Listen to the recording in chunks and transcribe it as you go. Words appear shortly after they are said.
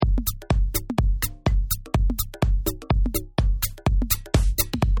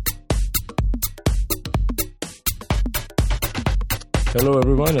Hello,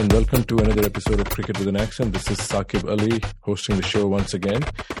 everyone, and welcome to another episode of Cricket with an Accent. This is Saqib Ali hosting the show once again.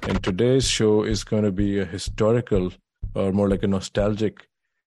 And today's show is going to be a historical, or more like a nostalgic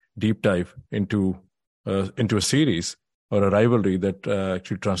deep dive into a series or a rivalry that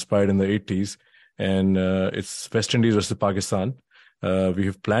actually transpired in the 80s. And it's West Indies versus Pakistan. We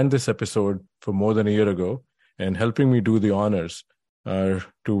have planned this episode for more than a year ago, and helping me do the honors are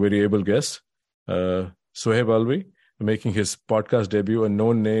two very able guests. Sohaib Alvi, making his podcast debut, a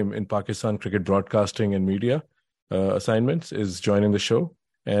known name in Pakistan cricket broadcasting and media assignments, is joining the show.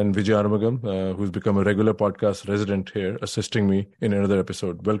 And Vijay Arumugam, who's become a regular podcast resident here, assisting me in another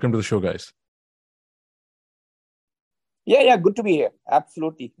episode. Welcome to the show, guys. Yeah, good to be here.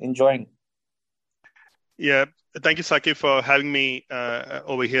 Absolutely. Enjoying. Yeah, thank you, Saqib, for having me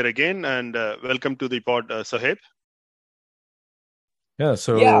over here again. And welcome to the pod, Sohaib. Yeah,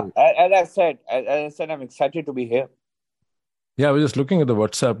 so... Yeah, as I said, I'm excited to be here. Yeah, I was just looking at the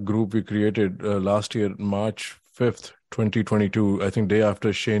WhatsApp group we created last year, March 5th, 2022, I think day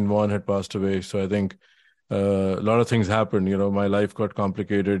after Shane Warne had passed away. So I think a lot of things happened. You know, my life got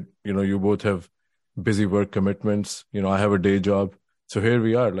complicated. You know, you both have busy work commitments. You know, I have a day job. So here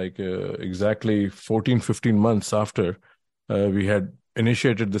we are, like exactly 14, 15 months after we had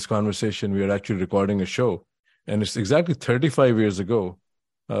initiated this conversation, we are actually recording a show. And it's exactly 35 years ago,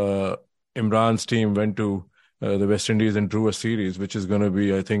 Imran's team went to the West Indies and drew a series, which is going to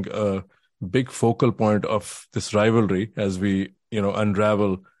be, I think, a big focal point of this rivalry as we,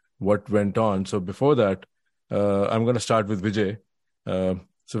 unravel what went on. So before that, I'm going to start with Vijay. So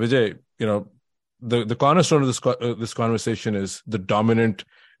Vijay, the cornerstone of this conversation is the dominant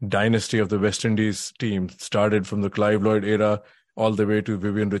dynasty of the West Indies team, started from the Clive Lloyd era all the way to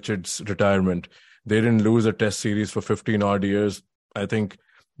Vivian Richards' retirement. They didn't lose a test series for 15 odd years. I think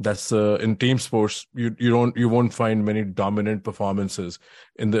that's in team sports, you won't find many dominant performances.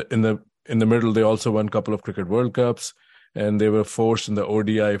 In the middle, they also won a couple of Cricket World Cups, and they were forced in the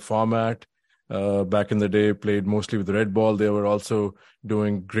ODI format. Back in the day, played mostly with red ball. They were also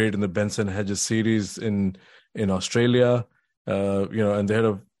doing great in the Benson Hedges series in Australia. And they had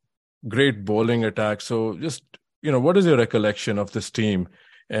a great bowling attack. So just, what is your recollection of this team?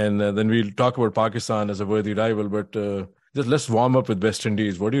 And then we'll talk about Pakistan as a worthy rival, but just let's warm up with West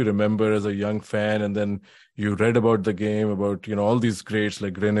Indies. What do you remember as a young fan? And then you read about the game, about, all these greats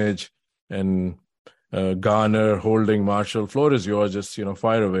like Greenidge and Garner, Holding, Marshall. Floor is yours. Just,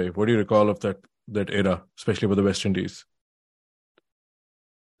 fire away. What do you recall of that era, especially for the West Indies?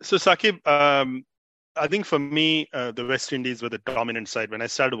 So, Saqib, I think for me, the West Indies were the dominant side. When I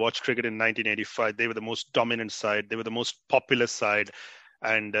started to watch cricket in 1985, they were the most dominant side. They were the most popular side.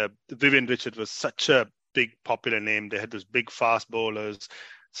 And Vivian Richards was such a big popular name. They had those big fast bowlers.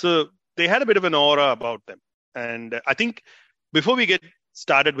 So they had a bit of an aura about them. And I think before we get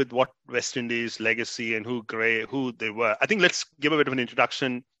started with what West Indies legacy and who they were, I think let's give a bit of an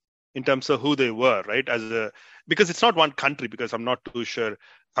introduction in terms of who they were, right? Because it's not one country, because I'm not too sure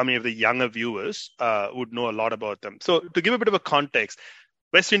how many of the younger viewers would know a lot about them. So to give a bit of a context,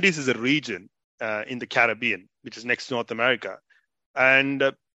 West Indies is a region in the Caribbean, which is next to North America. And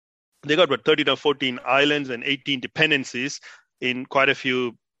they got 13 or 14 islands and 18 dependencies in quite a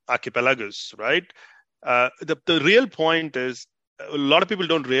few archipelagos, right? The real point is, a lot of people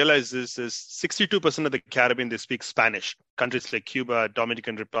don't realize this, is 62% of the Caribbean, they speak Spanish. Countries like Cuba,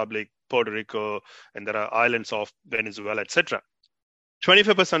 Dominican Republic, Puerto Rico, and there are islands off Venezuela, etc.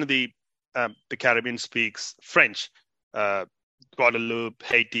 25% of the Caribbean speaks French, Guadeloupe,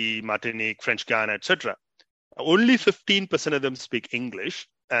 Haiti, Martinique, French Guiana, etc. Only 15% of them speak English,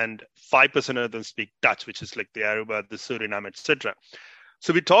 and 5% of them speak Dutch, which is like the Aruba, the Suriname, etc.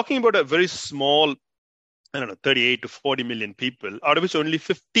 So we're talking about a very small, 38 to 40 million people, out of which only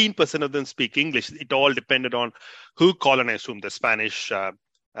 15% of them speak English. It all depended on who colonized whom, the Spanish,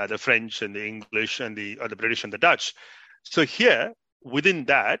 the French, and the English, and the British and the Dutch. So here, within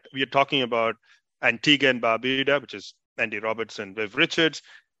that, we are talking about Antigua and Barbuda, which is Andy Roberts and Viv Richards,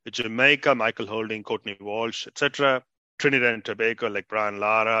 Jamaica, Michael Holding, Courtney Walsh, etc. Trinidad and Tobago, like Brian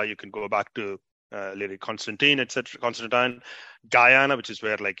Lara. You can go back to Larry Constantine, etc. Constantine. Guyana, which is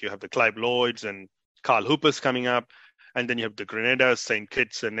where like you have the Clive Lloyds and Carl Hoopers coming up. And then you have the Grenada, St.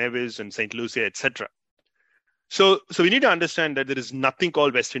 Kitts and Nevis, and St. Lucia, etc. So we need to understand that there is nothing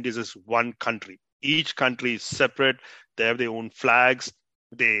called West Indies as one country. Each country is separate. They have their own flags.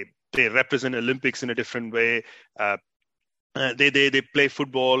 They represent Olympics in a different way. They play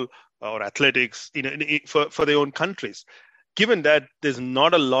football or athletics for their own countries. Given that there's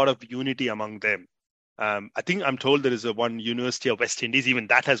not a lot of unity among them, I think I'm told there is one University of West Indies, even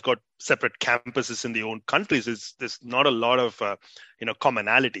that has got separate campuses in their own countries. There's not a lot of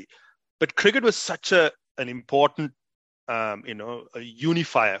commonality. But cricket was such an important a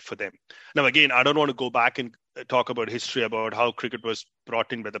unifier for them. Now, again, I don't want to go back and talk about history about how cricket was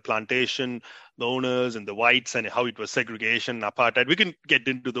brought in by the plantation, the owners and the whites, and how it was segregation, apartheid. We can get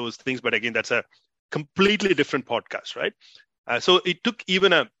into those things, but again, that's a completely different podcast, right? So it took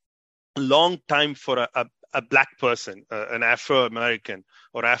even a long time for a black person, an Afro-American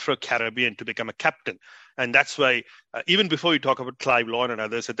or Afro-Caribbean to become a captain. And that's why, even before we talk about Clive Lloyd and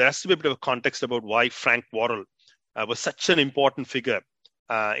others, there has to be a bit of a context about why Frank Worrell was such an important figure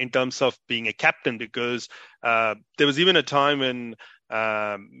in terms of being a captain, because there was even a time when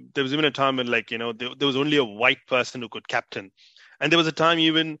there was only a white person who could captain. And there was a time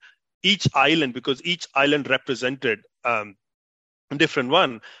even each island, because each island represented different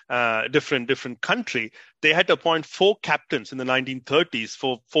country, they had to appoint 4 captains in the 1930s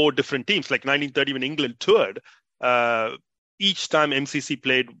for 4 different teams. Like 1930, when England toured, each time MCC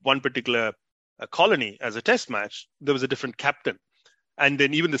played one particular colony as a test match, there was a different captain. And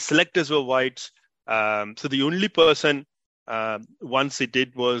then even the selectors were whites. So the only person once it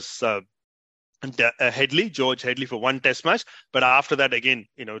did was George Headley for 1 test match. But after that, again,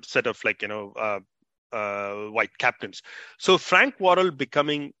 set of white captains. So Frank Worrell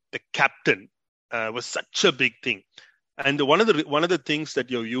becoming the captain was such a big thing. And one of the things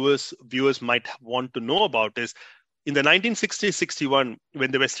that your viewers might want to know about is in the 1960-61,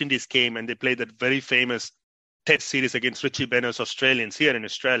 when the West Indies came and they played that very famous test series against Richie Bena's Australians here in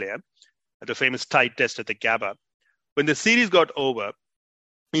Australia, the famous tied test at the Gabba. When the series got over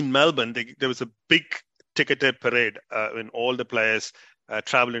in Melbourne, there was a big ticketed parade when all the players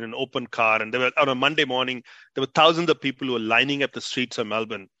traveled in an open car. And on a Monday morning, there were thousands of people who were lining up the streets of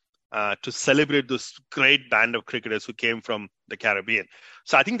Melbourne to celebrate this great band of cricketers who came from the Caribbean.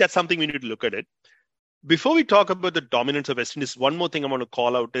 So I think that's something we need to look at it. Before we talk about the dominance of West Indies, one more thing I want to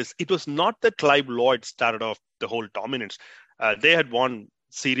call out is it was not that Clive Lloyd started off the whole dominance. They had won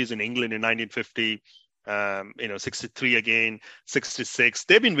series in England in 1950, 63 again, 66.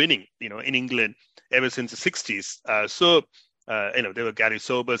 They've been winning, in England ever since the 60s. There were Gary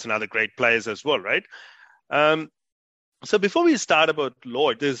Sobers and other great players as well, right? So before we start about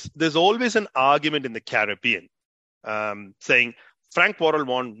Lloyd, there's always an argument in the Caribbean saying Frank Worrell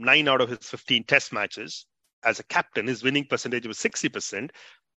won 9 out of his 15 test matches as a captain. His winning percentage was 60%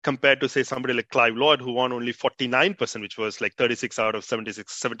 compared to, say, somebody like Clive Lloyd, who won only 49%, which was like 36 out of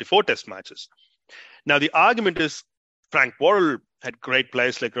 74 test matches. Now, the argument is Frank Worrell had great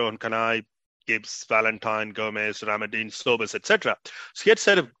players like Rohan Kanai, Gibbs, Valentine, Gomez, Ramadine, Sobers, etc. So he had a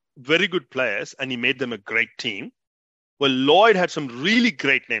set of very good players and he made them a great team. Well, Lloyd had some really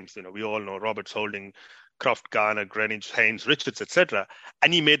great names. We all know Roberts, Holding, Croft, Garner, Greenwich, Haynes, Richards, etc.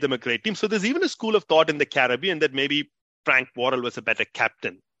 And he made them a great team. So there's even a school of thought in the Caribbean that maybe Frank Worrell was a better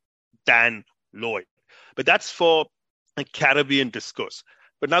captain than Lloyd. But that's for a Caribbean discourse.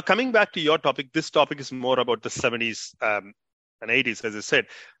 But now coming back to your topic, this topic is more about the 70s and 80s, as I said.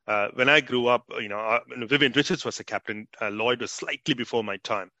 When I grew up, Vivian Richards was a captain. Lloyd was slightly before my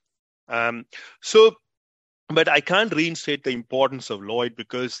time. But I can't reinstate the importance of Lloyd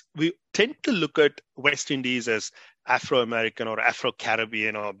because we tend to look at West Indies as Afro-American or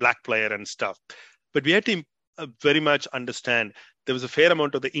Afro-Caribbean or black player and stuff. But we have to very much understand there was a fair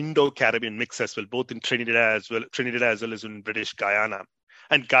amount of the Indo-Caribbean mix as well, both in Trinidad as well as in British Guyana.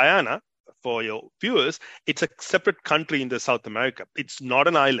 And Guyana, for your viewers, it's a separate country in the South America. It's not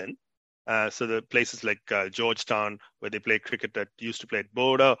an island. So the places like Georgetown, where they play cricket that used to play at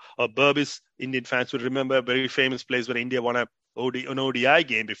Boda, or Berbice, Indian fans would remember a very famous place where India won an ODI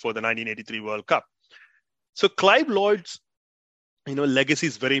game before the 1983 World Cup. So Clive Lloyd's legacy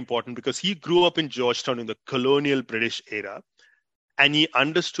is very important because he grew up in Georgetown in the colonial British era, and he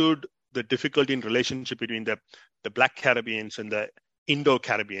understood the difficulty in relationship between the Black Caribbeans and the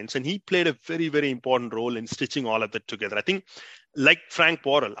Indo-Caribbeans, and he played a very, very important role in stitching all of that together. I think, like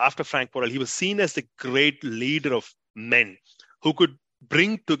after Frank Worrell, he was seen as the great leader of men who could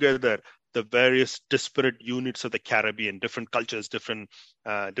bring together the various disparate units of the Caribbean, different cultures, different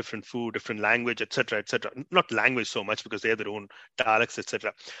food, different language, etc., etc. Not language so much because they have their own dialects,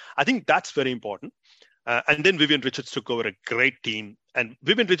 etc. I think that's very important. And then Vivian Richards took over a great team, and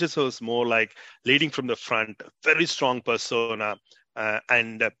Vivian Richards was more like leading from the front, a very strong persona.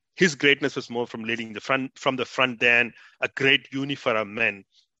 And his greatness was more from leading from the front than a great unifier of men.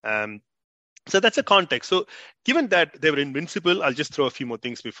 So that's a context. So given that they were invincible, I'll just throw a few more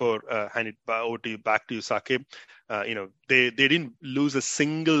things before hand it over to you, back to you, Saqib. They didn't lose a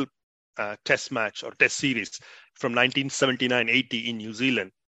single test match or test series from 1979-80 in New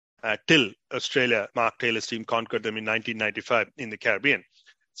Zealand till Australia, Mark Taylor's team conquered them in 1995 in the Caribbean.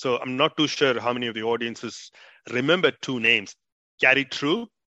 So I'm not too sure how many of the audiences remember two names, Gary Troop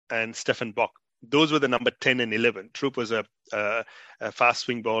and Stefan Bock. Those were the number 10 and 11. Troop was a fast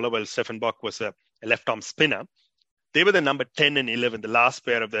swing bowler, while Stefan Bock was a left-arm spinner. They were the number 10 and 11, the last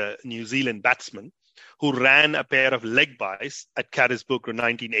pair of the New Zealand batsmen, who ran a pair of leg byes at Carisbrooke in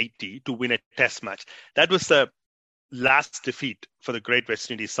 1980 to win a test match. That was the last defeat for the great West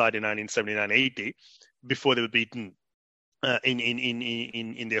Indies side in 1979-80 before they were beaten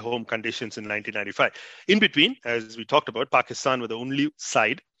in their home conditions in 1995. In between, as we talked about, Pakistan were the only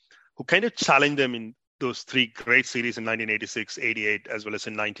side who kind of challenged them in those three great series in 1986, 88, as well as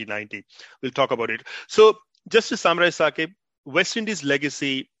in 1990. We'll talk about it. So just to summarize, Saqib, West Indies'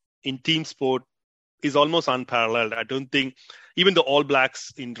 legacy in team sport is almost unparalleled. I don't think even the All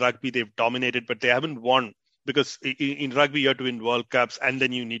Blacks in rugby, they've dominated, but they haven't won, because in rugby, you have to win World Cups and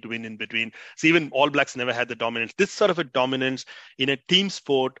then you need to win in between. So even All Blacks never had the dominance. This sort of a dominance in a team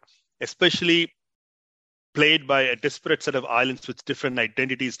sport, especially played by a disparate set of islands with different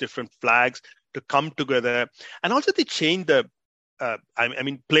identities, different flags, to come together. And also they changed the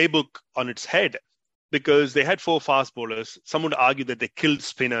playbook on its head, because they had four fast bowlers. Some would argue that they killed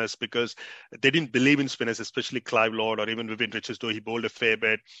spinners because they didn't believe in spinners, especially Clive Lord or even Vivian Richards, though he bowled a fair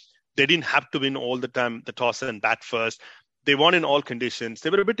bit. They didn't have to win all the time, the toss and bat first. They won in all conditions. They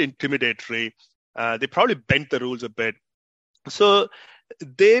were a bit intimidatory. They probably bent the rules a bit. So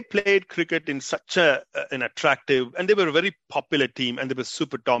they played cricket in such an attractive, and they were a very popular team, and they were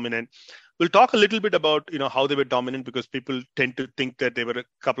super dominant. We'll talk a little bit about how they were dominant, because people tend to think that they were a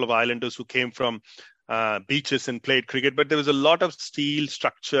couple of islanders who came from beaches and played cricket, but there was a lot of steel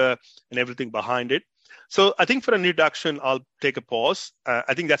structure and everything behind it. So I think for an introduction, I'll take a pause.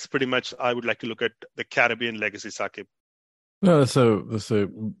 I think that's pretty much, I would like to look at the Caribbean legacy, Saqib. No, that's a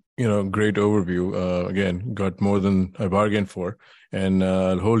great overview. Again, got more than I bargained for, and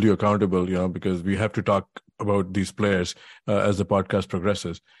I'll hold you accountable, because we have to talk about these players as the podcast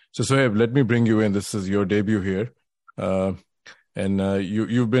progresses. So Sohaib, let me bring you in. This is your debut here, and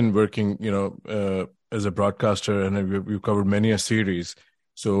you've been working, as a broadcaster, and you've covered many a series.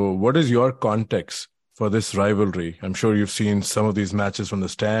 So what is your context for this rivalry? I'm sure you've seen some of these matches from the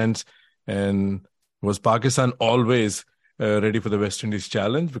stands. And was Pakistan always ready for the West Indies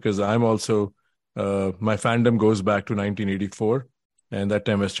challenge? Because I'm also, my fandom goes back to 1984. And that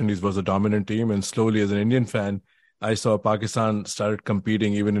time West Indies was a dominant team. And slowly, as an Indian fan, I saw Pakistan started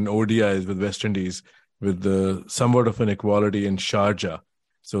competing even in ODIs with West Indies, with somewhat of an equality in Sharjah.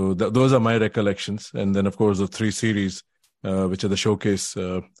 So those are my recollections. And then, of course, the three series, which are the showcase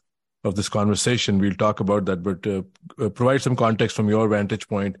of this conversation. We'll talk about that, but provide some context from your vantage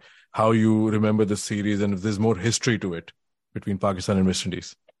point, how you remember the series, and if there's more history to it between Pakistan and West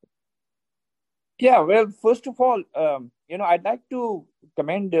Indies. Yeah, well, first of all, I'd like to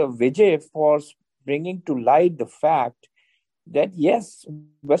commend Vijay for bringing to light the fact that, yes,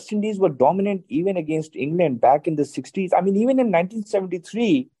 West Indies were dominant even against England back in the 60s. I mean, even in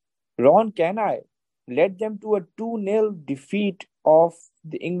 1973, Ron Kenai led them to a 2-0 defeat of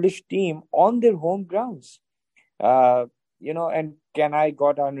the English team on their home grounds. And Kenai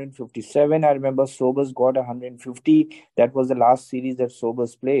got 157. I remember Sobers got 150. That was the last series that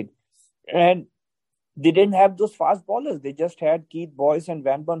Sobers played. And they didn't have those fast bowlers. They just had Keith Boyce and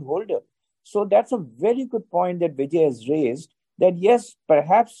Van Burn Holder. So that's a very good point that Vijay has raised, that yes,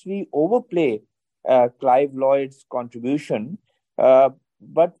 perhaps we overplay Clive Lloyd's contribution,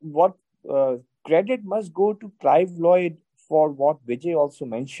 but what credit must go to Clive Lloyd for what Vijay also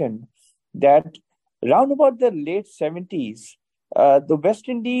mentioned, that round about the late 70s, the West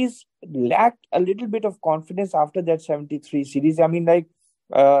Indies lacked a little bit of confidence after that 73 series. I mean,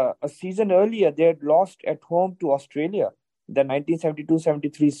 a season earlier, they had lost at home to Australia, the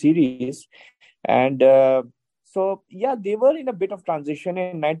 1972-73 series. And they were in a bit of transition.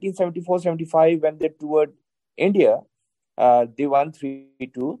 In 1974-75, when they toured India, they won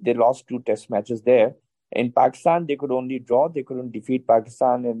 3-2. They lost 2 test matches there. In Pakistan, they could only draw. They couldn't defeat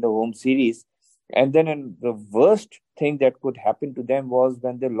Pakistan in the home series. And then the worst thing that could happen to them was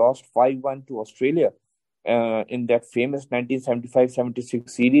when they lost 5-1 to Australia in that famous 1975-76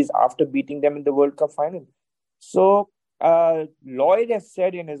 series after beating them in the World Cup final. So Lloyd has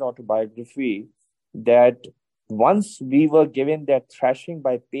said in his autobiography that once we were given that thrashing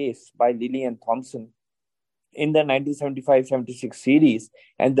by pace by Lilly and Thompson in the 1975-76 series,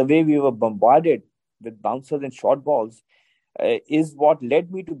 and the way we were bombarded with bouncers and short balls is what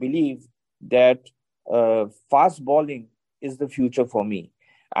led me to believe that fast bowling is the future for me.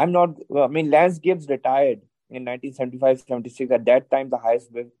 I'm not, I mean, Lance Gibbs retired in 1975-76. At that time, the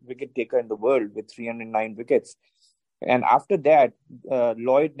highest wicket taker in the world with 309 wickets. And after that,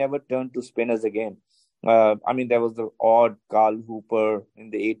 Lloyd never turned to spinners again. I mean, there was the odd Carl Hooper in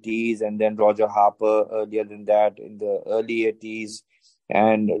the 80s, and then Roger Harper earlier than that in the early 80s,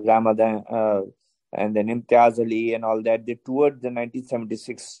 and Ramadan, and then Imtiaz Ali and all that. They toured the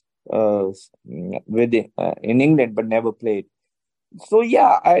 1976 in England, but never played. So,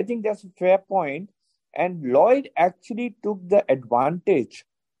 yeah, I think that's a fair point. And Lloyd actually took the advantage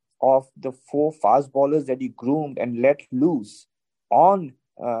of the four fast bowlers that he groomed and let loose on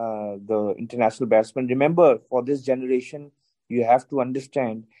the international batsmen. Remember, for this generation, you have to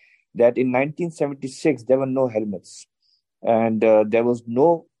understand that in 1976, there were no helmets and there was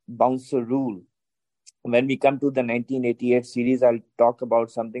no bouncer rule. When we come to the 1988 series, I'll talk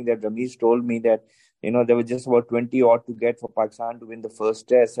about something that Ramesh told me that, there were just about 20 odd to get for Pakistan to win the first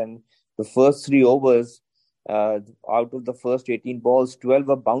test. And the first 3 overs, out of the first 18 balls, 12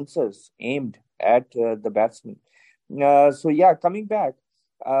 were bouncers aimed at the batsman. So, yeah, coming back,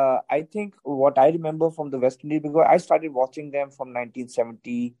 I think what I remember from the West Indies, because I started watching them from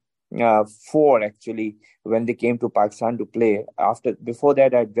 1974, actually, when they came to Pakistan to play. Before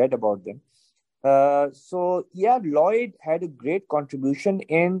that, I'd read about them. So, yeah, Lloyd had a great contribution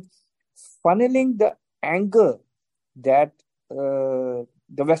in funneling the anger that the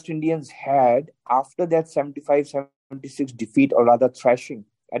West Indians had after that 75-76 defeat, or rather thrashing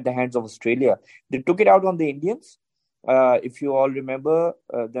at the hands of Australia. They took it out on the Indians. If you all remember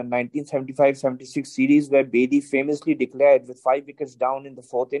the 1975-76 series, where Bedi famously declared with 5 wickets down in the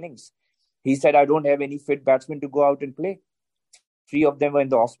fourth innings. He said, I don't have any fit batsmen to go out and play. 3 of them were in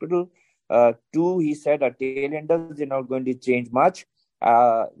the hospital. 2, he said, are tail-enders. They're not going to change much.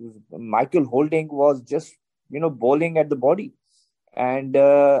 Michael Holding was just, bowling at the body. And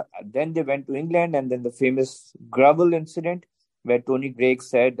then they went to England, and then the famous grovel incident, where Tony Greig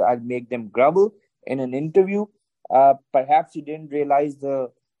said, I'll make them grovel in an interview. Perhaps he didn't realize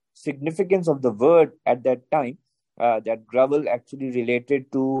the significance of the word at that time, that grovel actually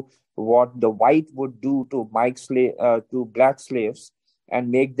related to what the white would do to to black slaves and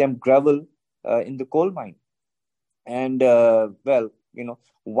make them grovel in the coal mine. And,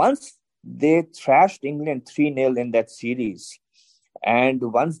 once they thrashed England 3-0 in that series, and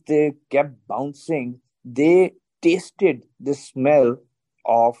once they kept bouncing, they tasted the smell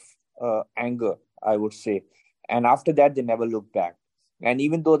of anger, I would say. And after that, they never looked back. And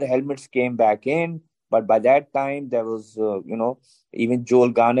even though the helmets came back in, but by that time, there was, even Joel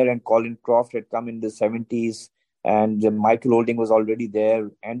Garner and Colin Croft had come in the 70s, and Michael Holding was already there.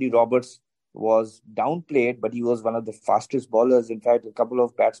 Andy Roberts was downplayed, but he was one of the fastest bowlers. In fact, a couple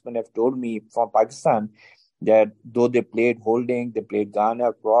of batsmen have told me from Pakistan that though they played Holding, they played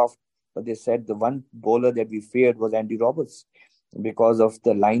Garner, Croft, but they said the one bowler that we feared was Andy Roberts because of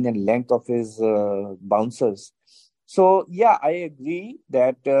the line and length of his bouncers. So, yeah, I agree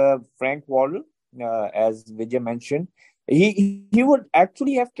that Frank Worrell, as Vijay mentioned, he would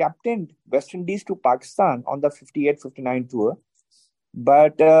actually have captained West Indies to Pakistan on the 58-59 tour.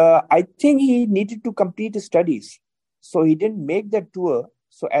 But I think he needed to complete his studies. So he didn't make that tour.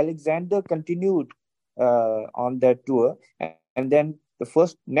 So Alexander continued on that tour. And then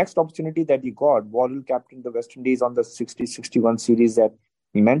the next opportunity that he got, Worrell captained the West Indies on the 60-61 series that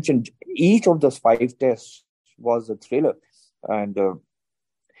he mentioned. Each of those 5 tests was a thriller. And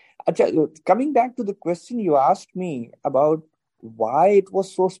coming back to the question you asked me about why it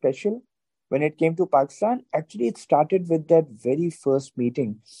was so special when it came to Pakistan, actually it started with that very first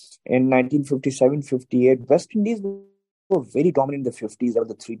meeting in 1957-58. West Indies were very dominant in the 50s. There were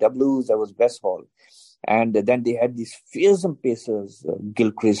the 3 Ws, there was Best Hall. And then they had these fearsome pacers,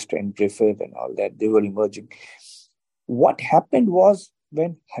 Gilchrist and Griffith and all that. They were emerging. What happened was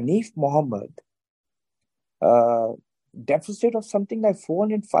when Hanif Mohammed, deficit of something like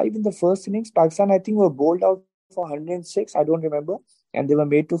 405 in the first innings, Pakistan, I think, were bowled out for 106. I don't remember. And they were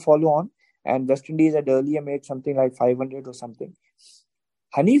made to follow on. And West Indies had earlier made something like 500 or something.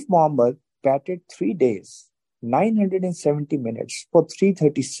 Hanif Mohammed batted 3 days, 970 minutes for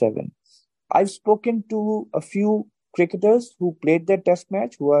 337. I've spoken to a few cricketers who played that test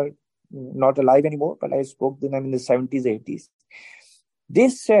match, who are not alive anymore, but I spoke to them in the 70s, 80s. They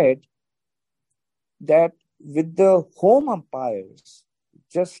said that with the home umpires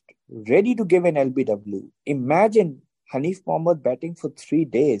just ready to give an LBW, imagine Hanif Mohammed batting for 3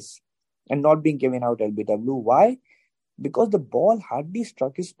 days and not being given out LBW. Why? Because the ball hardly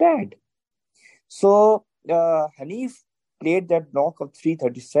struck his pad. So Hanif played that knock of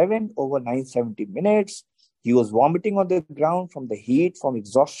 337 over 970 minutes. He was vomiting on the ground from the heat, from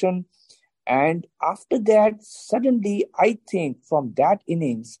exhaustion. And after that, suddenly, I think from that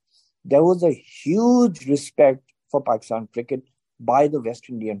innings, there was a huge respect for Pakistan cricket by the West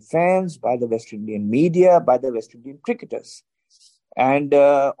Indian fans, by the West Indian media, by the West Indian cricketers. And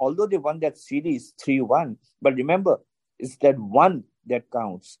although they won that series 3-1, but remember, it's that one that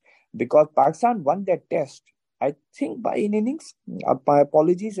counts because Pakistan won that test, I think, by an innings. My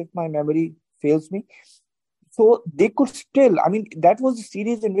apologies if my memory fails me. So they could still, I mean, that was a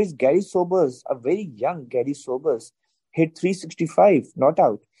series in which Gary Sobers, a very young Gary Sobers, hit 365, not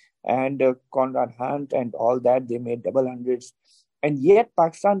out. And Conrad Hunt and all that, they made double hundreds. And yet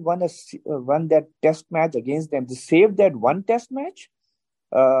Pakistan won that test match against them. They saved that one test match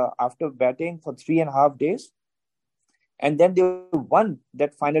after batting for 3.5 days. And then they won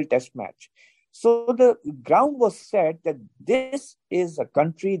that final test match. So the ground was set that this is a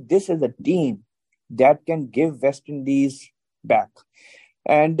country, this is a team that can give West Indies back.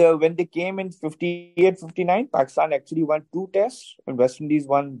 And when they came in 58, 59, Pakistan actually won 2 tests and West Indies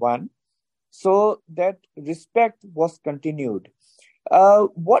won 1. So that respect was continued.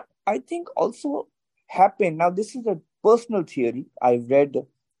 What I think also happened, now this is a personal theory. I read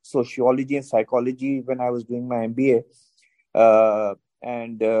sociology and psychology when I was doing my MBA. I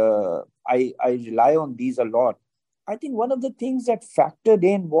rely on these a lot. I think one of the things that factored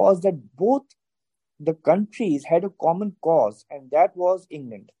in was that both the countries had a common cause, and that was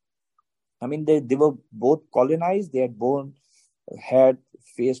England. I mean, they were both colonized. They had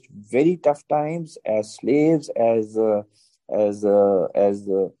faced very tough times as slaves, as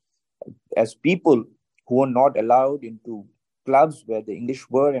people who were not allowed into clubs where the English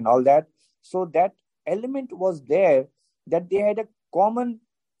were and all that. So that element was there, that they had a common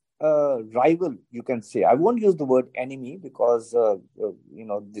rival, you can say. I won't use the word enemy because,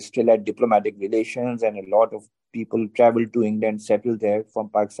 they still had diplomatic relations and a lot of people traveled to England, settled there from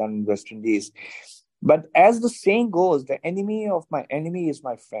Pakistan and West Indies. But as the saying goes, the enemy of my enemy is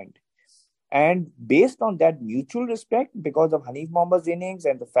my friend. And based on that mutual respect, because of Hanif Mohammad's innings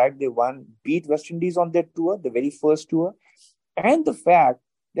and the fact they beat West Indies on their tour, the very first tour, and the fact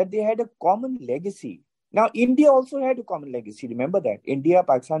that they had a common legacy. Now, India also had a common legacy. Remember that. India,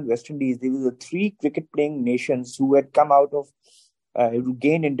 Pakistan, West Indies, they were the 3 cricket-playing nations who had come out of, who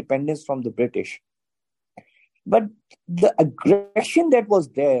gained independence from the British. But the aggression that was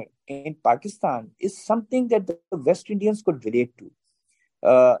there in Pakistan is something that the West Indians could relate to.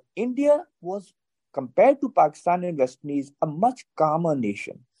 India was, compared to Pakistan and West Indies, a much calmer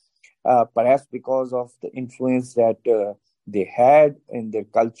nation, perhaps because of the influence that they had in their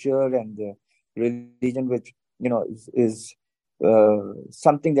culture and the religion, which is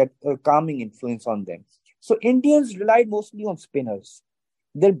something that calming influence on them. So Indians relied mostly on spinners.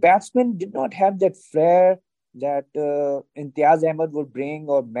 Their batsmen did not have that flair that Imtiaz Ahmed would bring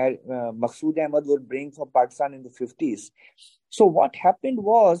or Maqsood Ahmed would bring for Pakistan in the 50s. So what happened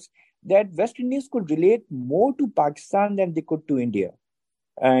was that West Indies could relate more to Pakistan than they could to India.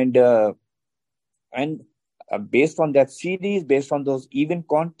 And based on that series, based on those even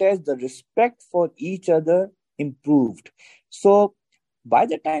contests, the respect for each other improved. So by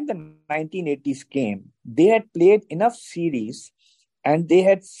the time the 1980s came, they had played enough series and they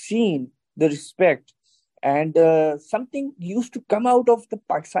had seen the respect. And something used to come out of the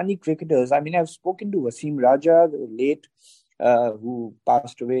Pakistani cricketers. I mean, I've spoken to Wasim Raja, the late, who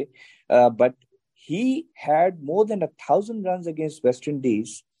passed away, but he had more than 1,000 runs against West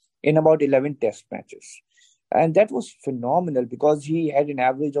Indies in about 11 test matches. And that was phenomenal because he had an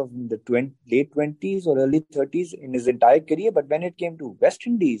average of in the late 20s or early 30s in his entire career. But when it came to West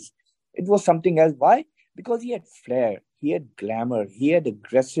Indies, it was something else. Why? Because he had flair, he had glamour, he had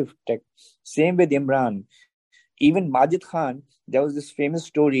aggressive tech. Same with Imran. Even Majid Khan, there was this famous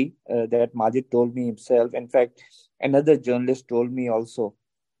story that Majid told me himself. In fact, another journalist told me also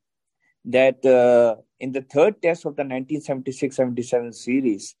that in the third test of the 1976-77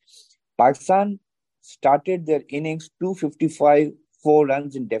 series, Pakistan started their innings 255, 4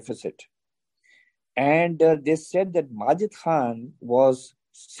 runs in deficit. And they said that Majid Khan was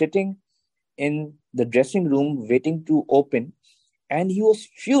sitting in the dressing room waiting to open, and he was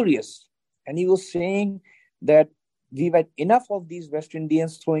furious. And he was saying that we've had enough of these West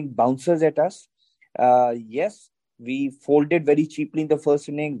Indians throwing bouncers at us. Yes, we folded very cheaply in the first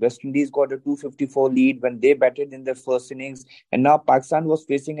inning. West Indies got a 254 lead when they batted in their first innings. And now Pakistan was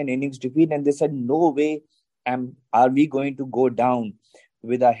facing an innings defeat. And they said, no way are we going to go down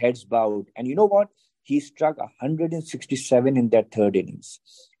with our heads bowed. And you know what? He struck 167 in that third innings.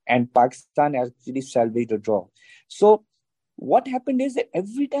 And Pakistan actually salvaged a draw. So what happened is that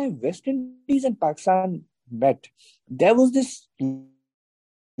every time West Indies and Pakistan met, there was this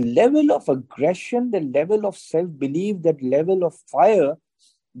level of aggression, the level of self-belief, that level of fire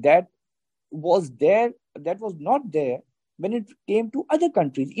that was there, that was not there when it came to other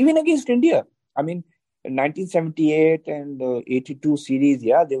countries, even against India. I mean, in 1978 and 82 series,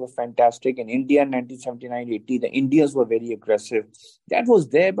 yeah, they were fantastic. In India, 1979-80, the Indians were very aggressive. That was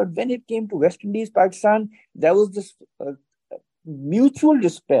there. But when it came to West Indies, Pakistan, there was this mutual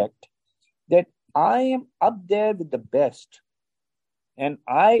respect that I am up there with the best. And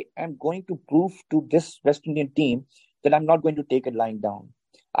I am going to prove to this West Indian team that I'm not going to take it lying down.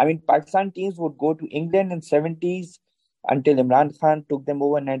 I mean, Pakistan teams would go to England in 70s until Imran Khan took them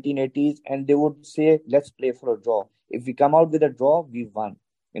over in 1980s, and they would say, let's play for a draw. If we come out with a draw, we won.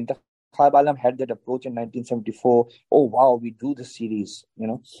 Intakhab Alam had that approach in 1974. Oh, wow, we do the series,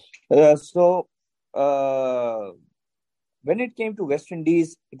 when it came to West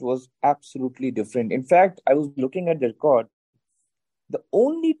Indies, it was absolutely different. In fact, I was looking at the record. The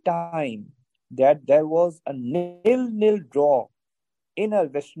only time that there was a nil-nil draw in a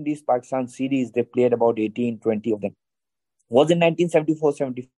West Indies-Pakistan series, they played about 18, 20 of them, was in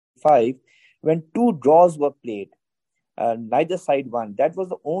 1974-75 when two draws were played. Neither side won. That was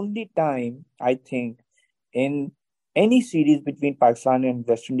the only time, I think, in any series between Pakistan and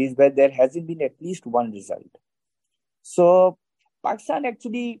West Indies where there hasn't been at least one result. So Pakistan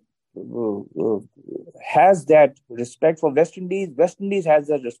actually has that respect for West Indies. West Indies has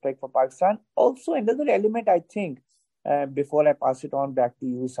that respect for Pakistan. Also, another element, I think, before I pass it on back to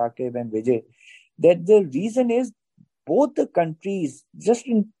you, Saqib and Vijay, that the reason is both the countries, just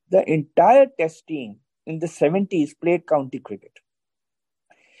in the entire test team in the 70s, played county cricket.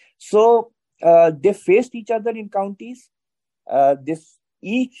 So they faced each other in counties.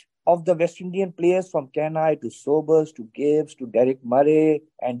 Each of the West Indian players, from Kenai to Sobers to Gibbs to Derek Murray,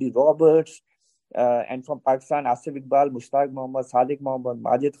 Andy Roberts, and from Pakistan, Asif Iqbal, Mushtaq Mohammad, Sadiq Mohammad,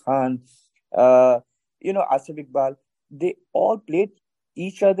 Majid Khan, Asif Iqbal, they all played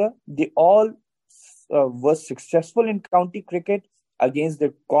each other. They all were successful in county cricket against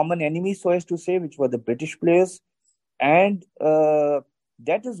the common enemy, so as to say, which were the British players. And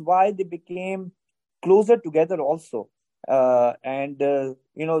that is why they became closer together also.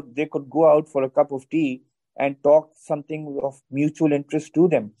 They could go out for a cup of tea and talk something of mutual interest to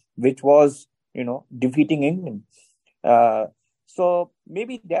them, which was, defeating England. So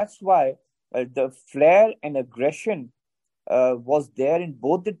maybe that's why the flair and aggression was there in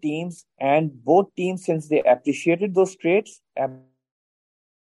both the teams, and both teams, since they appreciated those traits.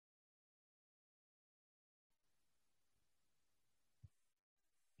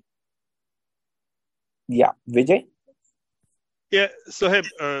 Yeah, Vijay? Yeah, Sohaib,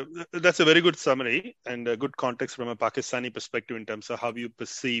 that's a very good summary and a good context from a Pakistani perspective in terms of how you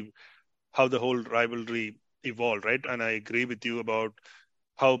perceive how the whole rivalry evolved, right? And I agree with you about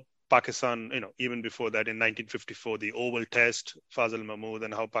how Pakistan, even before that in 1954, the Oval Test, Fazal Mahmood,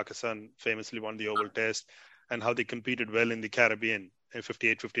 and how Pakistan famously won the Oval Test, and how they competed well in the Caribbean in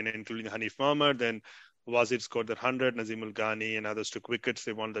 58, 59, including Hanif Mohammed. Then Wazir scored that 100, Nazim Ul Ghani and others took wickets.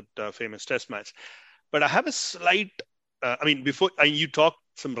 They won that famous Test match. But I have a slight, before you talked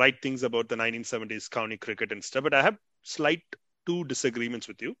some right things about the 1970s county cricket and stuff, but I have slight two disagreements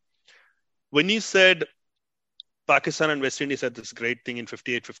with you. When you said Pakistan and West Indies had this great thing in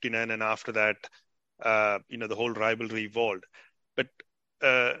 58, 59, and after that, the whole rivalry evolved. But,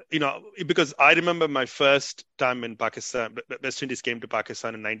 because I remember my first time in Pakistan, West Indies came to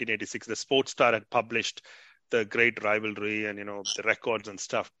Pakistan in 1986. The Sports Star had published the great rivalry and, the records and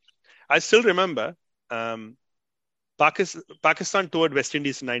stuff. I still remember Pakistan toured West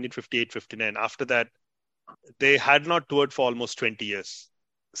Indies in 1958, 59. After that, they had not toured for almost 20 years,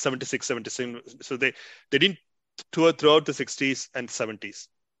 76, 77. So they didn't tour throughout the 60s and 70s.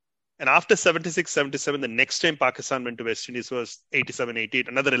 And after 76, 77, the next time Pakistan went to West Indies was 87, 88,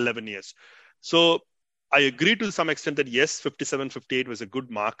 another 11 years. So I agree to some extent that yes, 57, 58 was a good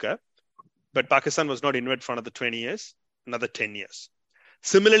marker, but Pakistan was not involved for another 20 years, another 10 years.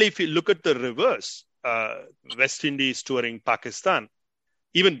 Similarly, if you look at the reverse, West Indies touring Pakistan,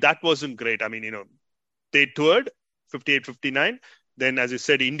 even that wasn't great. They toured 58, 59. Then, as you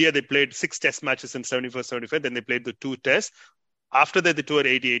said, India, they played 6 test matches in 74, 75. Then they played the 2 tests. After that, they toured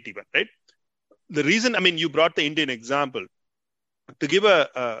 80, 81, right? The reason, you brought the Indian example. To give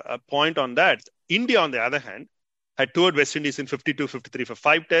a point on that, India, on the other hand, had toured West Indies in 52, 53 for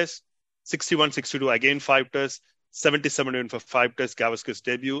 5 tests, 61, 62, again 5 tests, 70, 71 for 5 tests, Gavaskar's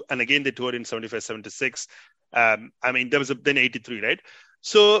debut. And again, they toured in 75, 76. There was then 83, right?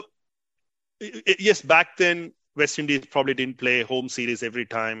 So, yes, back then, West Indies probably didn't play home series every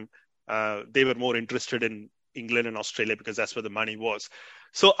time. They were more interested in England and Australia because that's where the money was.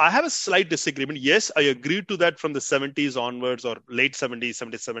 So I have a slight disagreement. Yes, I agree to that from the 70s onwards, or late 70s,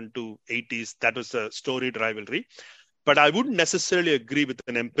 77 to 80s. That was the storied rivalry. But I wouldn't necessarily agree with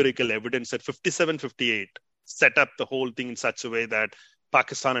an empirical evidence that 57-58 set up the whole thing in such a way that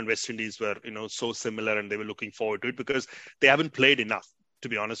Pakistan and West Indies were, so similar and they were looking forward to it, because they haven't played enough, to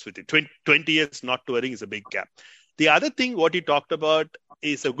be honest with you. 20 years not touring is a big gap. The other thing, what he talked about,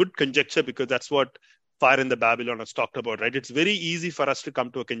 is a good conjecture, because that's what Fire in the Babylon has talked about, right? It's very easy for us to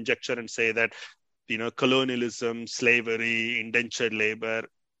come to a conjecture and say that, colonialism, slavery, indentured labor.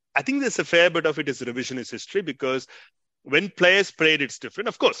 I think there's a fair bit of it is revisionist history, because when players played, it's different.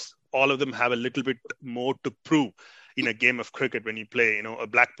 Of course, all of them have a little bit more to prove in a game of cricket when you play, a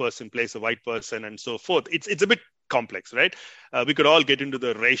black person plays a white person and so forth. It's a bit complex, right? We could all get into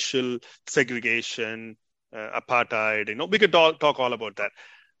the racial segregation, apartheid, we could talk all about that.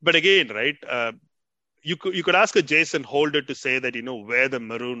 But again, right, you could ask a Jason Holder to say that, wear the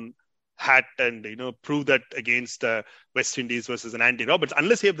maroon hat and, prove that against West Indies versus an Andy Roberts.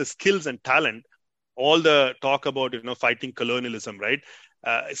 Unless you have the skills and talent, all the talk about, fighting colonialism, right?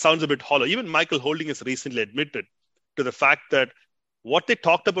 It sounds a bit hollow. Even Michael Holding has recently admitted to the fact that what they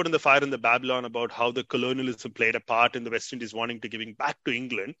talked about in the Fire in the Babylon about how the colonialism played a part in the West Indies wanting to giving back to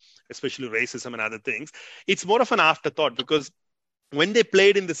England, especially racism and other things, it's more of an afterthought, because when they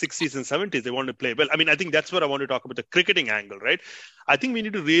played in the 60s and 70s, they wanted to play well. I mean, I think that's what I want to talk about, the cricketing angle, right? I think we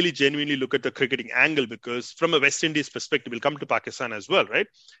need to really genuinely look at the cricketing angle, because from a West Indies perspective, we'll come to Pakistan as well, right?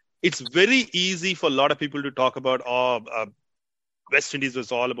 It's very easy for a lot of people to talk about, West Indies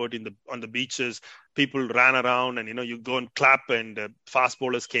was all about on the beaches. People ran around and, you go and clap, and fast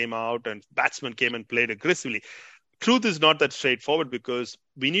bowlers came out and batsmen came and played aggressively. Truth is not that straightforward, because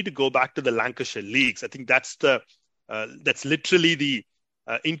we need to go back to the Lancashire leagues. I think that's literally the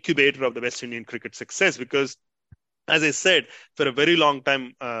incubator of the West Indian cricket success, because, as I said, for a very long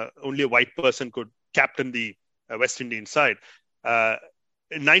time, only a white person could captain the West Indian side.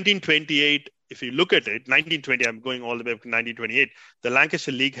 In 1928, if you look at it, 1920, I'm going all the way up to 1928, the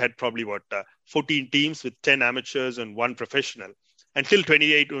Lancashire League had probably 14 teams with 10 amateurs and 1 professional. Until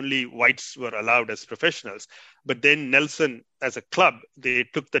 28, only whites were allowed as professionals. But then Nelson, as a club, they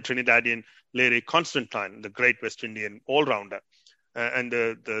took the Trinidadian Larry Constantine, the great West Indian all-rounder. And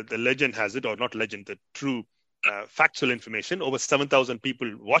the legend has it, or not legend, the true factual information, over 7,000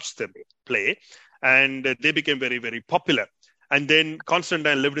 people watched them play, and they became very, very popular. And then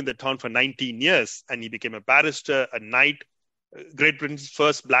Constantine lived in the town for 19 years, and he became a barrister, a knight, Great Britain's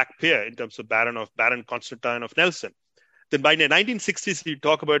first black peer in terms of Baron Constantine of Nelson. Then by the 1960s, you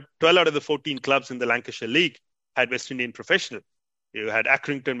talk about 12 out of the 14 clubs in the Lancashire League had West Indian professional. You had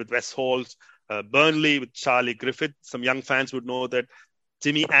Accrington with Wes Halls, Burnley with Charlie Griffith. Some young fans would know that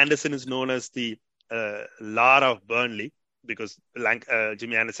Jimmy Anderson is known as the Lara of Burnley, because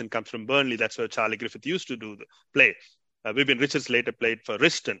Jimmy Anderson comes from Burnley. That's where Charlie Griffith used to play. Vivian Richards later played for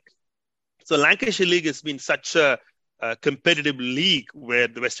Riston. So Lancashire League has been such a competitive league where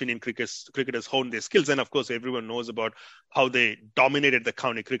the West Indian cricketers honed their skills. And of course, everyone knows about how they dominated the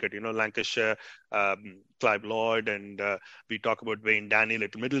county cricket. Lancashire, Clive Lloyd, and we talk about Wayne Daniel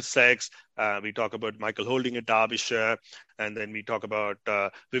at Middlesex. We talk about Michael Holding at Derbyshire. And then we talk about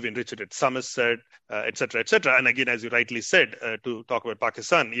Vivian Richard at Somerset, etc., etc. And again, as you rightly said, to talk about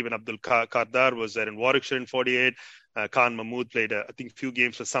Pakistan, even Abdul Kardar was there in Warwickshire in 48. Khan Mahmood played, I think, few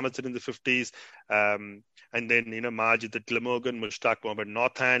games for Somerset in the 50s. And then, Majid at Glamorgan, Mushtaq Mohammed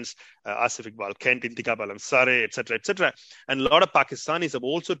Northants, Asif Iqbal Kent, Intikhab Alam Sare, etc., etc. And a lot of Pakistanis have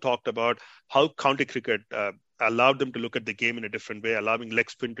also talked about how county cricket allowed them to look at the game in a different way, allowing leg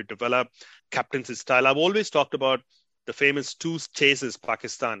spin to develop, captaincy style. I've always talked about the famous 2 chases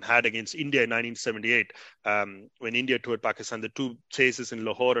Pakistan had against India in 1978. When India toured Pakistan, the 2 chases in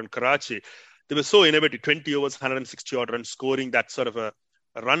Lahore and Karachi, they were so innovative. 20 overs, 160 odd runs, scoring that sort of a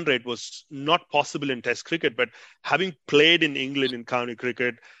run rate was not possible in Test cricket. But having played in England in county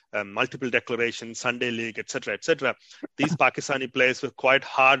cricket, multiple declarations, Sunday League, etc., etc., these Pakistani players were quite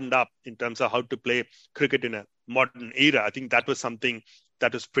hardened up in terms of how to play cricket in a modern era. I think that was something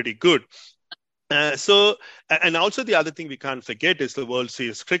that was pretty good. And also the other thing we can't forget is the World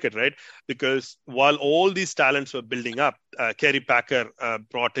Series cricket, right? Because while all these talents were building up, Kerry Packer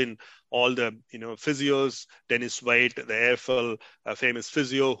brought in all the, physios, Dennis White, the AFL famous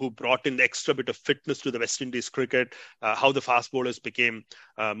physio, who brought in the extra bit of fitness to the West Indies cricket, how the fast bowlers became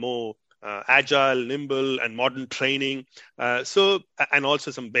more agile, nimble, and modern training. And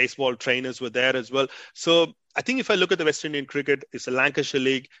also some baseball trainers were there as well. So I think if I look at the West Indian cricket, it's the Lancashire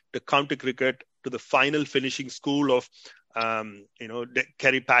League, the county cricket, to the final finishing school of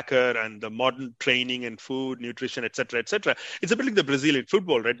Kerry Packer and the modern training and food, nutrition, etc., etc. It's a bit like the Brazilian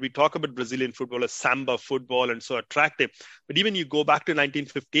football, right? We talk about Brazilian football as samba football and so attractive. But even you go back to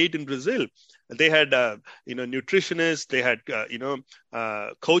 1958 in Brazil, they had, nutritionists, they had,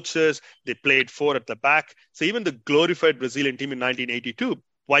 coaches, they played four at the back. So even the glorified Brazilian team in 1982,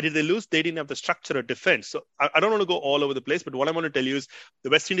 why did they lose? They didn't have the structure of defense. So I don't want to go all over the place, but what I want to tell you is the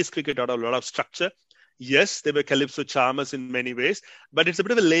West Indies cricket had a lot of structure. Yes, they were calypso charmers in many ways, but it's a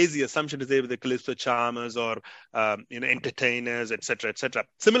bit of a lazy assumption to say they were the calypso charmers or entertainers, etc., etc.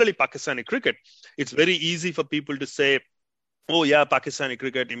 Similarly, Pakistani cricket, it's very easy for people to say, oh yeah, Pakistani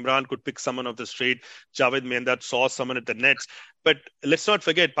cricket, Imran could pick someone off the street, Javed Mehndad saw someone at the nets. But let's not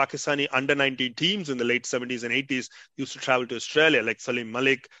forget, Pakistani under-19 teams in the late 70s and 80s used to travel to Australia, like Salim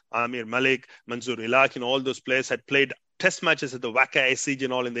Malik, Amir Malik, Manzoor Ilaq, all those players had played test matches at the WACA SCG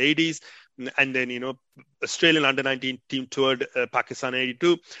and all in the 80s. And then, Australian under-19 team toured Pakistan in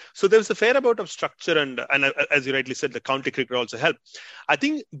 82. So there was a fair amount of structure and as you rightly said, the county cricket also helped. I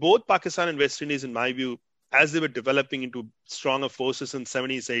think both Pakistan and West Indies, in my view, as they were developing into stronger forces in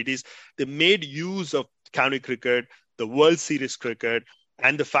 70s, 80s, they made use of county cricket, the World Series cricket,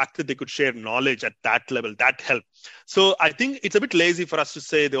 and the fact that they could share knowledge at that level, that helped. So I think it's a bit lazy for us to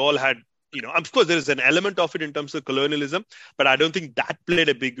say they all had, of course, there is an element of it in terms of colonialism, but I don't think that played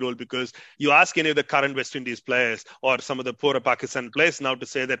a big role, because you ask any of the current West Indies players or some of the poorer Pakistan players now to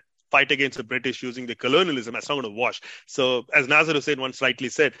say that fight against the British using the colonialism, that's not going to wash. So as Nazir Hussain once rightly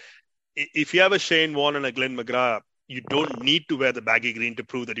said, if you have a Shane Warne and a Glenn McGrath, you don't need to wear the baggy green to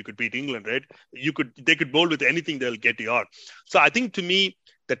prove that you could beat England, right? They could bowl with anything, they'll get you out. So I think, to me,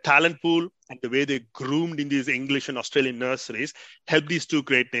 the talent pool and the way they groomed in these English and Australian nurseries helped these two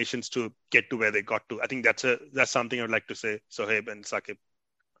great nations to get to where they got to. I think that's something I would like to say, Sohaib and Saqib.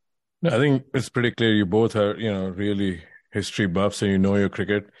 I think it's pretty clear you both are, really history buffs and you know your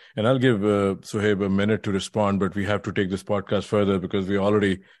cricket. And I'll give Sohaib a minute to respond, but we have to take this podcast further because we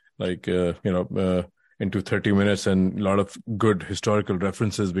already into 30 minutes and a lot of good historical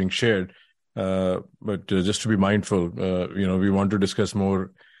references being shared. But just to be mindful, we want to discuss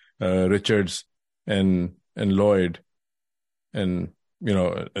more Richards and Lloyd and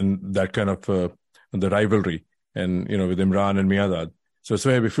that kind of the rivalry and, with Imran and Miyadad. So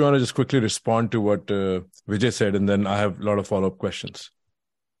Sohaib, if you want to just quickly respond to what Vijay said, and then I have a lot of follow-up questions.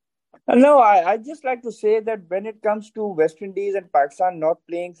 No, I just like to say that when it comes to West Indies and Pakistan not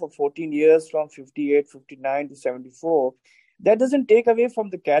playing for 14 years from 58, 59 to 74, that doesn't take away from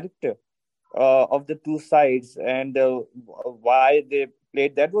the character of the two sides and why they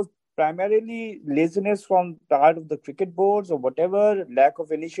played. That was primarily laziness from part of the cricket boards or whatever, lack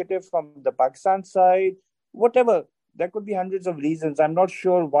of initiative from the Pakistan side, whatever. There could be hundreds of reasons. I'm not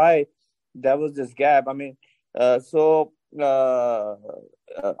sure why there was this gap. I mean, I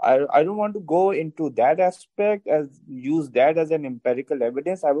don't want to go into that aspect use that as an empirical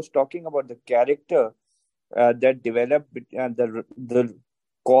evidence. I was talking about the character that developed the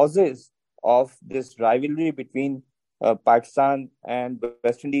causes of this rivalry between Pakistan and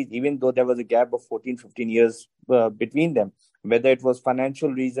West Indies, even though there was a gap of 14, 15 years between them, whether it was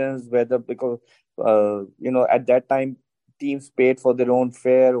financial reasons, whether because, at that time, teams paid for their own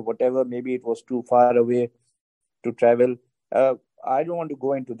fare or whatever, maybe it was too far away to travel. I don't want to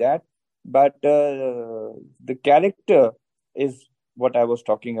go into that, but the character is what I was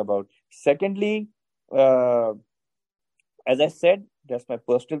talking about. Secondly, as I said, that's my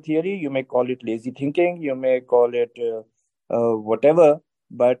personal theory. You may call it lazy thinking, you may call it whatever,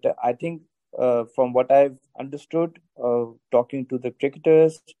 but I think from what I've understood, talking to the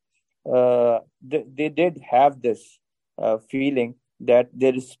cricketers, they did have this feeling that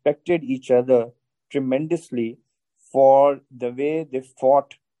they respected each other tremendously for the way they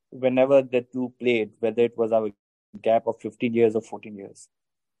fought whenever the two played, whether it was a gap of 15 years or 14 years.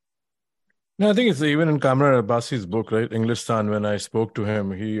 No, I think it's even in Kamran Abbasi's book, right? Englistan, when I spoke to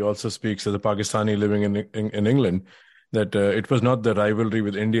him, he also speaks as a Pakistani living in England, that it was not the rivalry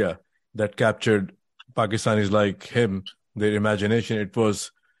with India that captured Pakistanis like him, their imagination. It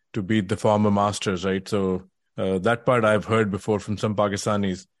was to beat the former masters, right? So that part I've heard before from some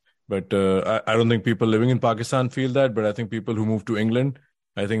Pakistanis. But I don't think people living in Pakistan feel that. But I think people who moved to England,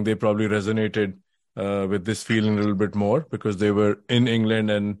 I think they probably resonated with this feeling a little bit more because they were in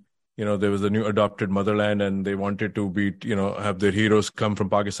England and, there was a new adopted motherland and they wanted to beat, have their heroes come from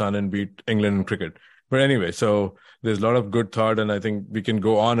Pakistan and beat England in cricket. But anyway, so there's a lot of good thought. And I think we can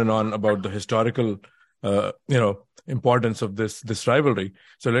go on and on about the historical, importance of this rivalry.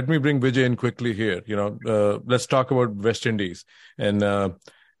 So let me bring Vijay in quickly here. Let's talk about West Indies. And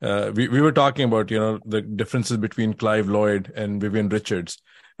we were talking about, the differences between Clive Lloyd and Vivian Richards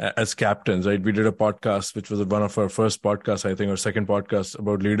as captains, right? We did a podcast, which was one of our first podcasts, I think, or second podcast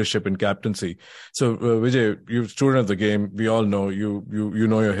about leadership and captaincy. So, Vijay, you're a student of the game. We all know you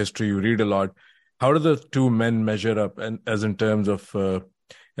know your history. You read a lot. How do the two men measure up, and as in terms of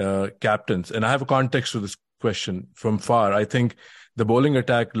captains? And I have a context to this question from far. I think the bowling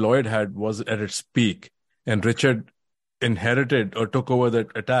attack Lloyd had was at its peak, and Richard inherited or took over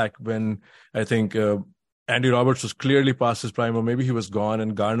that attack when I think Andy Roberts was clearly past his prime, or maybe he was gone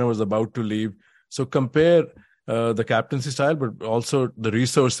and Garner was about to leave. So compare the captaincy style, but also the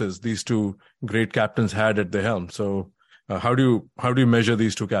resources these two great captains had at the helm. So how do you measure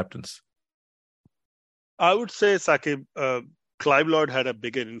these two captains? I would say, Saqib, Clive Lloyd had a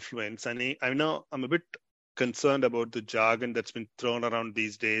bigger influence, and I know I'm a bit concerned about the jargon that's been thrown around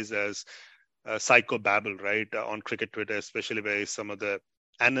these days as psychobabble, right, on cricket Twitter, especially by some of the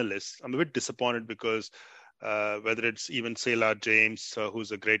analysts. I'm a bit disappointed because whether it's even Sailor James,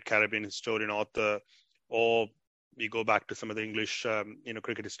 who's a great Caribbean historian, author, or we go back to some of the English,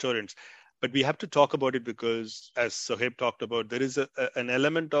 cricket historians. But we have to talk about it because, as Sohaib talked about, there is an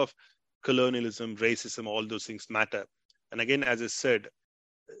element of colonialism, racism, all those things matter. And again, as I said,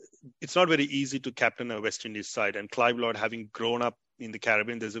 it's not very easy to captain a West Indies side. And Clive Lloyd, having grown up in the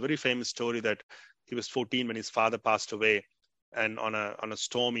Caribbean, there's a very famous story that he was 14 when his father passed away. And on a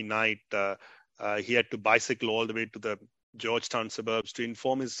stormy night, he had to bicycle all the way to the Georgetown suburbs to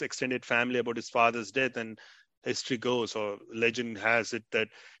inform his extended family about his father's death. And history goes, or legend has it, that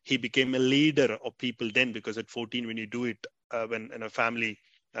he became a leader of people then, because at 14, when you do it, when in a family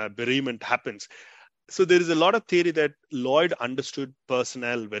bereavement happens. So there is a lot of theory that Lloyd understood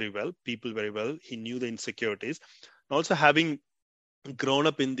personnel very well, people very well. He knew the insecurities. And also having grown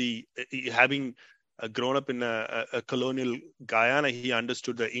up in a colonial Guyana, he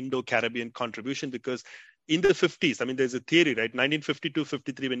understood the Indo-Caribbean contribution, because in the 50s, I mean, there's a theory, right?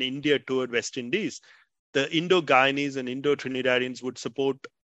 1952-53, when India toured West Indies, the Indo-Guyanese and Indo-Trinidadians would support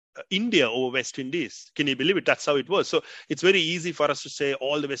India over West Indies. Can you believe it? That's how it was. So it's very easy for us to say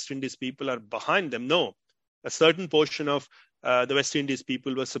all the West Indies people are behind them. No, a certain portion of the West Indies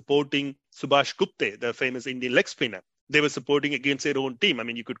people were supporting Subhash Gupte, the famous Indian leg spinner. They were supporting against their own team. I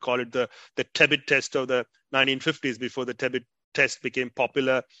mean, you could call it the Tebbit test of the 1950s, before the Tebbit test became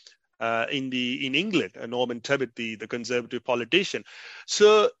popular in England. Norman Tebbit, the conservative politician.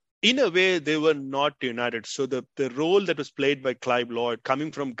 So in a way, they were not united. So the role that was played by Clive Lloyd,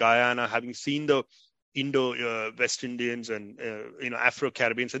 coming from Guyana, having seen the Indo-West Indians and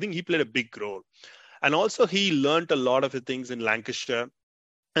Afro-Caribbeans, I think he played a big role. And also he learned a lot of the things in Lancashire.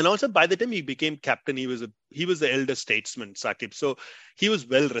 And also by the time he became captain, he was the elder statesman, Saqib. So he was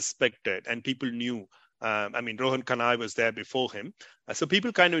well respected and people knew. Rohan Kanai was there before him. So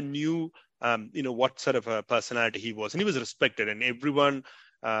people kind of knew, what sort of a personality he was. And he was respected, and everyone,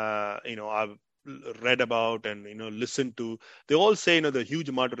 I've read about and listened to, they all say the huge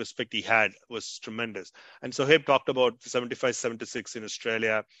amount of respect he had was tremendous. And Sohaib talked about 75-76 in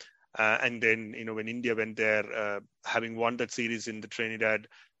Australia, and then when India went there, having won that series in the Trinidad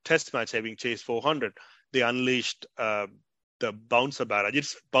Test match, having chased 400, they unleashed the bouncer barrage.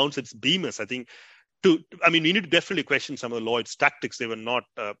 It's bounce, it's beamers. I think we need to definitely question some of the Lloyd's tactics. They were not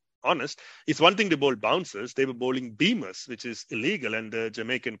honest. It's one thing to bowl bouncers. They were bowling beamers, which is illegal, and the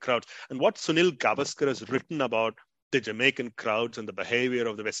Jamaican crowds. And what Sunil Gavaskar has written about the Jamaican crowds and the behavior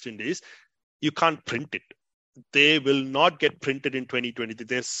of the West Indies, you can't print it. They will not get printed in 2023.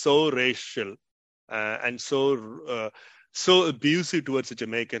 They're so racial and so abusive towards the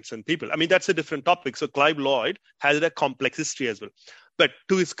Jamaicans and people. I mean, that's a different topic. So Clive Lloyd has a complex history as well. But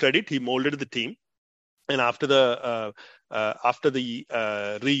to his credit, he molded the team. And after the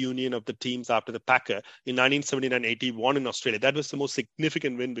reunion of the teams after the Packer in 1979-80 won in Australia, that was the most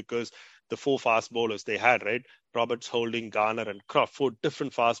significant win, because the four fast bowlers they had, right? Roberts, Holding, Garner, and Croft, four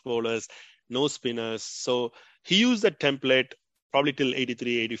different fast bowlers, no spinners. So he used that template probably till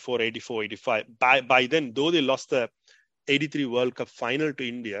 83, 84, 84, 85. By then, though they lost the 83 World Cup final to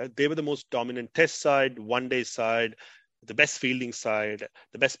India, they were the most dominant test side, one-day side, the best fielding side,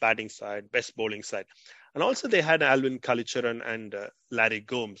 the best batting side, best bowling side. And also they had Alvin Kalicharan and Larry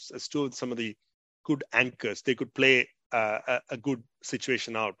Gomes as two of some of the good anchors. They could play a good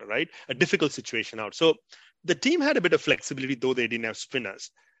situation out, right? A difficult situation out. So the team had a bit of flexibility, though they didn't have spinners.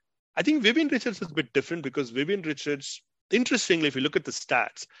 I think Vivian Richards is a bit different, because Vivian Richards, interestingly, if you look at the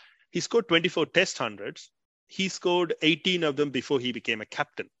stats, he scored 24 test hundreds. He scored 18 of them before he became a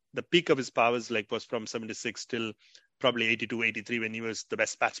captain. The peak of his powers was from 76 till probably 82, 83, when he was the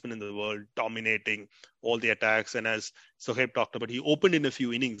best batsman in the world, dominating all the attacks. And as Sohaib talked about, he opened in a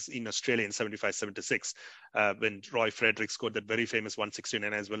few innings in Australia in 75, 76, when Roy Frederick scored that very famous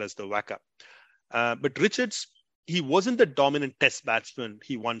 169 as well as the whacker. But Richards, he wasn't the dominant test batsman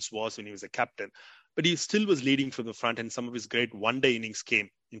he once was when he was a captain, but he still was leading from the front, and some of his great one-day innings came,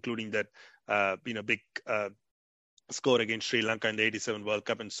 including that big score against Sri Lanka in the 87 World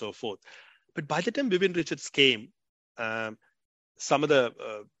Cup and so forth. But by the time Vivian Richards came, some of the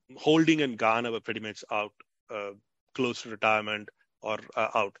Holding and Garner were pretty much out, close to retirement or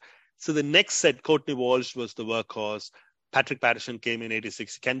out. So the next set, Courtney Walsh was the workhorse. Patrick Patterson came in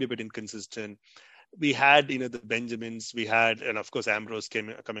 86, can be a bit inconsistent. We had, the Benjamins, and of course Ambrose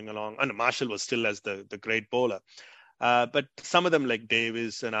coming along, and Marshall was still as the great bowler. But some of them like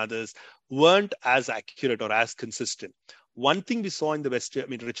Davis and others weren't as accurate or as consistent. One thing we saw in the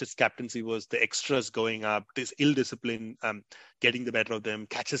Richards' captaincy was the extras going up, this ill discipline getting the better of them,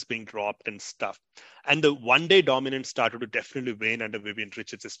 catches being dropped and stuff. And the one-day dominance started to definitely wane under Vivian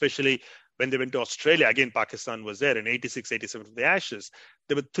Richards, especially when they went to Australia. Again, Pakistan was there in 86, 87 for the Ashes.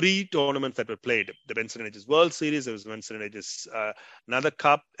 There were 3 tournaments that were played. The Benson & Hedges World Series, there was Benson & Hedges another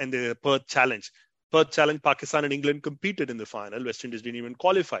cup, and the Perth Challenge. Perth Challenge, Pakistan and England competed in the final. West Indies didn't even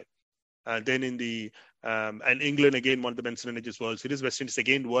qualify. Then in the and England again won the Benson & Hedges World Series. West Indies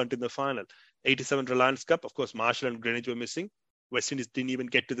again weren't in the final. 87 Reliance Cup, of course, Marshall and Greenwich were missing. West Indies didn't even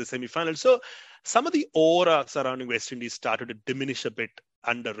get to the semi-final. So some of the aura surrounding West Indies started to diminish a bit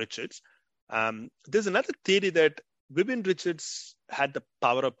under Richards. There's another theory that Vivian Richards had the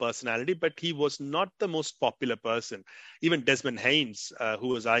power of personality, but he was not the most popular person. Even Desmond Haynes, who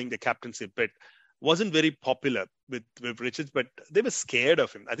was eyeing the captaincy a bit, wasn't very popular with Richards, but they were scared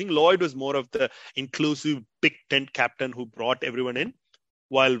of him. I think Lloyd was more of the inclusive big tent captain who brought everyone in,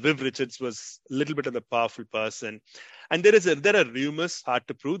 while Viv Richards was a little bit of the powerful person. And there are rumors, hard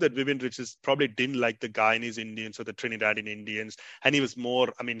to prove, that Vivian Richards probably didn't like the Guyanese Indians or the Trinidadian Indians. And he was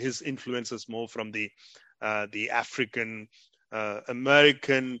more, his influence was more from the African,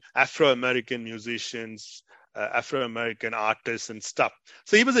 Afro-American musicians, Afro-American artists and stuff.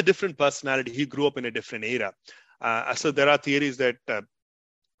 So he was a different personality. He grew up in a different era. So there are theories that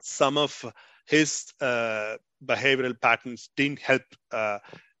some of his behavioral patterns didn't help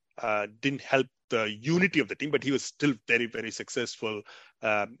the unity of the team, but he was still very, very successful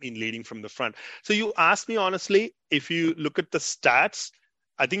in leading from the front. So you asked me honestly, if you look at the stats,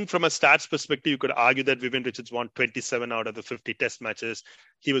 I think from a stats perspective, you could argue that Vivian Richards won 27 out of the 50 test matches.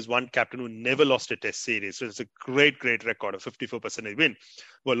 He was one captain who never lost a test series. So it's a great, great record of 54% win.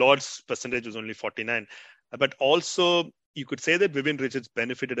 Well, Lord's percentage was only 49. But also, you could say that Vivian Richards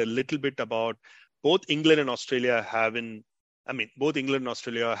benefited a little bit about both England and Australia having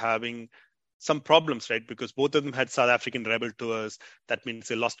some problems, right? Because both of them had South African rebel tours. That means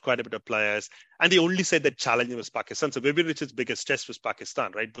they lost quite a bit of players. And they only said that challenger was Pakistan. So Vivian Richards' biggest test was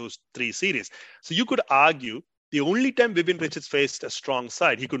Pakistan, right? Those 3 series. So you could argue the only time Vivian Richards faced a strong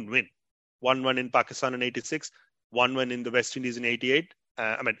side, he couldn't win. 1-1 in Pakistan in 86, 1-1 in the West Indies in 88.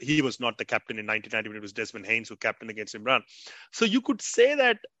 He was not the captain in 1990 when it was Desmond Haynes who captained against Imran. So you could say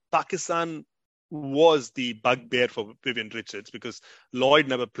that Pakistan was the bugbear for Vivian Richards because Lloyd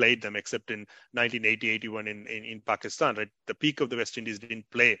never played them except in 1980-81 in Pakistan, right? The peak of the West Indies didn't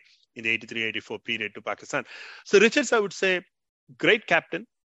play in the 83-84 period to Pakistan. So Richards, I would say, great captain,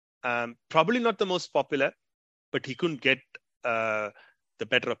 probably not the most popular, but he couldn't get the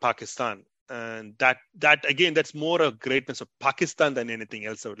better of Pakistan. And that again, that's more a greatness of Pakistan than anything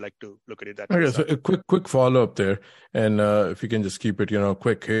else. I would like to look at it that way. Okay, so a quick follow-up there. And if you can just keep it,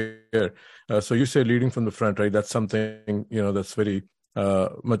 quick here. So you say leading from the front, right? That's something, that's very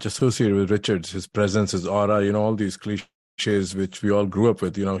much associated with Richards, his presence, his aura, all these cliches which we all grew up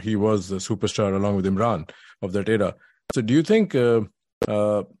with. He was the superstar along with Imran of that era. So do you think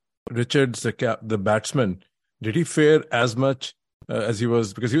Richards, the batsman, did he fare as much as he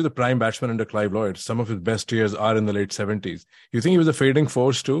was, because he was the prime batsman under Clive Lloyd. Some of his best years are in the late 70s. You think he was a fading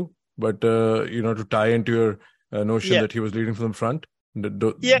force too? But, to tie into your notion that he was leading from the front?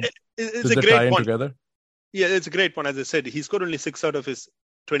 It's a great point. Together? Yeah, it's a great point. As I said, he scored only 6 out of his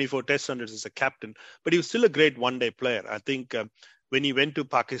 24 test hundreds as a captain, but he was still a great one-day player. I think when he went to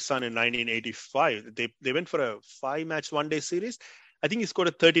Pakistan in 1985, they went for a 5-match one-day series. I think he scored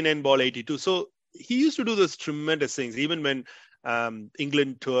a 39 ball 82. So he used to do those tremendous things. Even when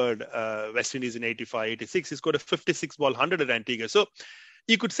England toured West Indies in 85, 86, he scored a 56 ball 100 at Antigua. So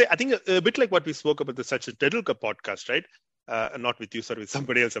you could say, I think a bit like what we spoke about the Sachin Tendulkar podcast, right? Not with you, sorry, with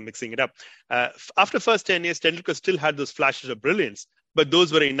somebody else. I'm mixing it up. After first 10 years, Tendulkar still had those flashes of brilliance, but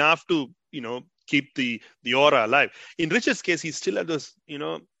those were enough to, keep the aura alive. In Richard's case, he still had those,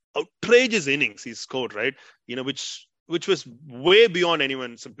 outrageous innings he scored, right? Which was way beyond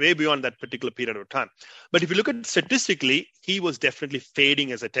anyone's, way beyond that particular period of time. But if you look at statistically, he was definitely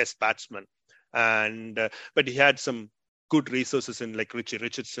fading as a test batsman. But he had some good resources in like Richie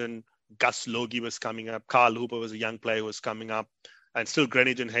Richardson, Gus Logie was coming up, Carl Hooper was a young player who was coming up, and still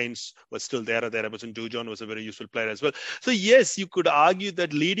Greenidge and Haynes was still there. And Dujon was a very useful player as well. So yes, you could argue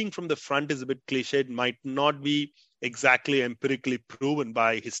that leading from the front is a bit cliched, might not be exactly empirically proven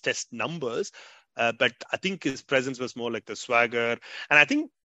by his test numbers, but I think his presence was more like the swagger. And I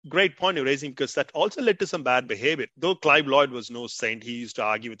think great point you're raising, because that also led to some bad behavior. Though Clive Lloyd was no saint, he used to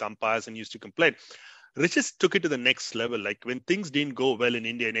argue with umpires and used to complain. Richards took it to the next level. Like when things didn't go well in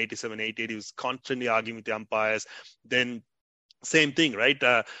India in 87, 88, he was constantly arguing with the umpires. Then same thing, right?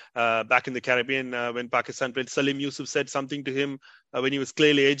 Back in the Caribbean, when Pakistan played, Salim Yusuf said something to him when he was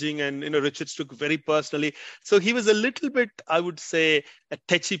clearly aging, and Richards took very personally. So he was a little bit, I would say, a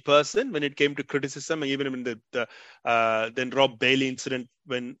touchy person when it came to criticism. And even in the then Rob Bailey incident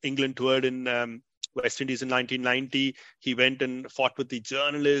when England toured in West Indies in 1990, he went and fought with the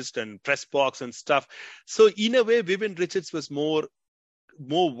journalist and press box and stuff. So in a way, Vivian Richards was more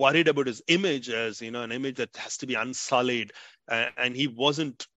worried about his image as, an image that has to be unsullied. And he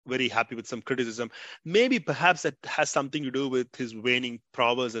wasn't very happy with some criticism. Maybe perhaps that has something to do with his waning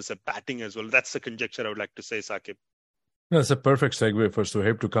prowess as a batting as well. That's the conjecture I would like to say, Saqib. That's a perfect segue for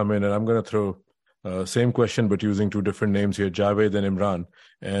Suhaib to come in. And I'm going to throw same question, but using two different names here, Javed and Imran.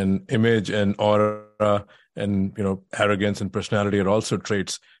 And image and aura and, arrogance and personality are also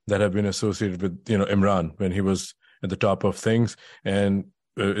traits that have been associated with, Imran when he was at the top of things. And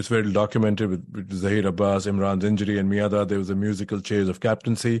it's very documented with Zahir Abbas, Imran's injury, and Miyada. There was a musical change of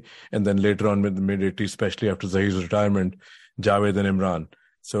captaincy. And then later on, in the mid-80s, especially after Zahir's retirement, Javed and Imran.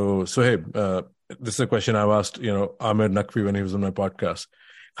 So, Suhaib, this is a question I've asked, Amir Naqvi when he was on my podcast.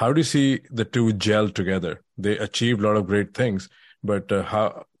 How do you see the two gel together? They achieved a lot of great things, but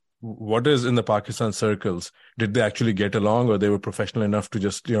what is in the Pakistan circles? Did they actually get along, or they were professional enough to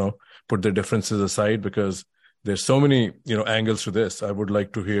just, put their differences aside? Because there's so many, angles to this. I would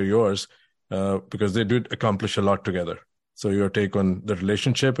like to hear yours, because they did accomplish a lot together. So your take on the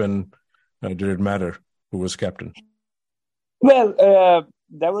relationship, and did it matter who was captain? Well,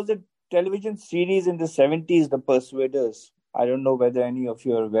 there was a television series in the 70s, The Persuaders. I don't know whether any of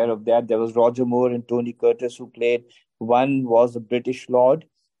you are aware of that. There was Roger Moore and Tony Curtis who played. One was a British lord,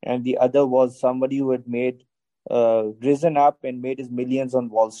 and the other was somebody who had risen up and made his millions on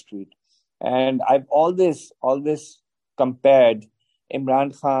Wall Street. And I've always compared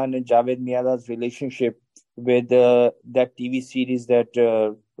Imran Khan and Javed Miada's relationship with that TV series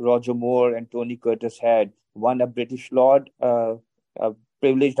that Roger Moore and Tony Curtis had. One, a British lord, a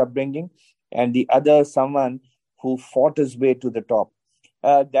privileged upbringing, and the other, someone who fought his way to the top.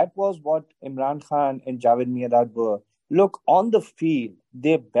 That was what Imran Khan and Javed Miadad were. Look, on the field,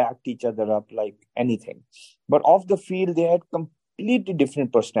 they backed each other up like anything. But off the field, they had completely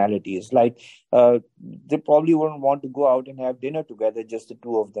different personalities. Like, they probably wouldn't want to go out and have dinner together, just the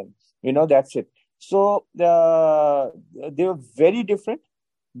two of them. That's it. So they were very different,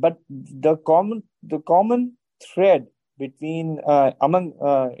 but the common thread between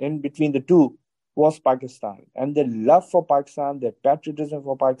the two was Pakistan, and their love for Pakistan, their patriotism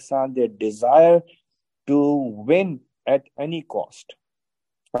for Pakistan, their desire to win at any cost.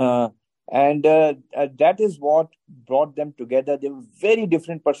 And that is what brought them together. They were very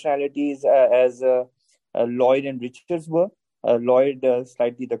different personalities, as Lloyd and Richards were. Lloyd,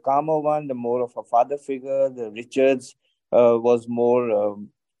 slightly the calmer one, the more of a father figure. The Richards was more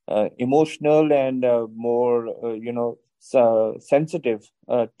emotional and more, sensitive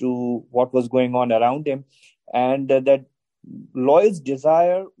to what was going on around him. And that Lloyd's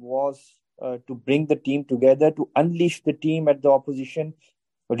desire was to bring the team together, to unleash the team at the opposition.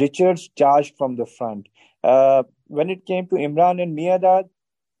 Richards charged from the front. When it came to Imran and Miadad,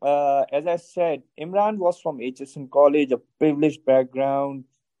 as I said, Imran was from HSN College, a privileged background,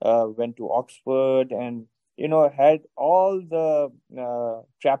 went to Oxford, and had all the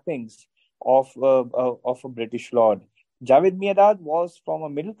trappings of a British lord. Javed Miadad was from a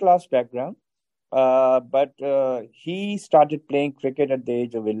middle class background, but he started playing cricket at the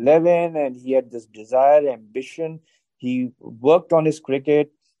age of 11, and he had this desire, ambition. He worked on his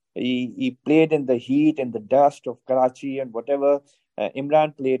cricket. He played in the heat and the dust of Karachi and whatever.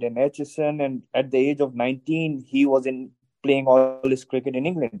 Imran played in HSN, and at the age of 19, he was playing all his cricket in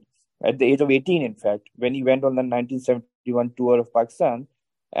England. At the age of 18, in fact, when he went on the 1971 tour of Pakistan.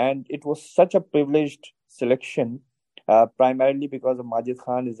 And it was such a privileged selection. primarily because of Majid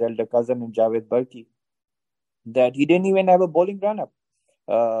Khan, his elder cousin, and Javed Barki, that he didn't even have a bowling run-up.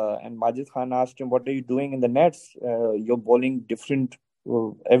 And Majid Khan asked him, "What are you doing in the nets? You're bowling different.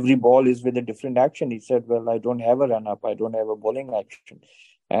 Every ball is with a different action." He said, "Well, I don't have a run-up. I don't have a bowling action."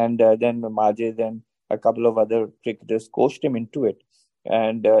 And then Majid and a couple of other cricketers coached him into it.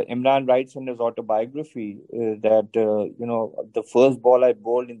 And Imran writes in his autobiography that, the first ball I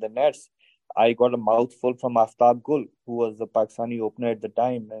bowled in the nets, I got a mouthful from Aftab Gul, who was the Pakistani opener at the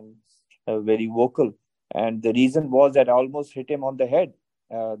time and very vocal. And the reason was that I almost hit him on the head.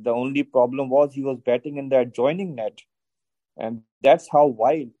 The only problem was he was batting in the adjoining net. And that's how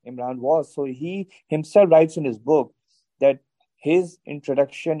wild Imran was. So he himself writes in his book that his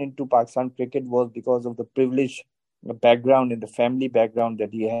introduction into Pakistan cricket was because of the privileged background and the family background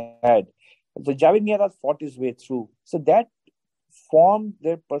that he had. So Javed Miandad fought his way through. So that formed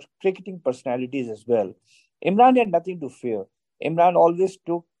their cricketing personalities as well. Imran had nothing to fear. Imran always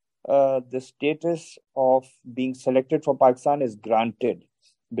took the status of being selected for Pakistan as granted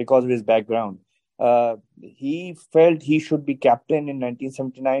because of his background. He felt he should be captain in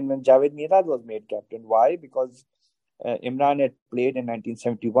 1979 when Javed Miandad was made captain. Why? Because Imran had played in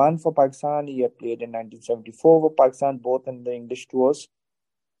 1971 for Pakistan. He had played in 1974 for Pakistan, both in the English tours.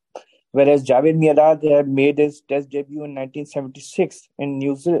 Whereas Javed Miandad had made his test debut in 1976 in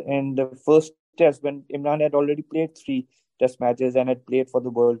New Zealand, in the first test when Imran had already played 3 test matches and had played for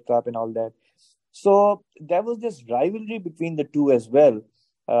the World Cup and all that. So there was this rivalry between the two as well,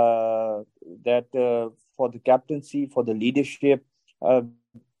 that for the captaincy, for the leadership.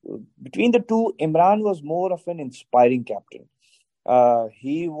 Between the two, Imran was more of an inspiring captain.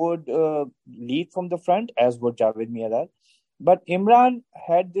 He would lead from the front, as would Javed Miandad. But Imran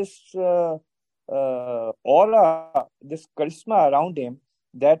had this aura, this charisma around him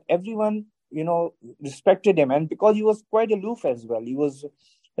that everyone, respected him. And because he was quite aloof as well, he was,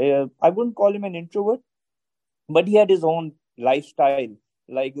 I wouldn't call him an introvert, but he had his own lifestyle.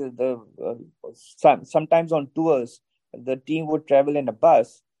 Like sometimes on tours, the team would travel in a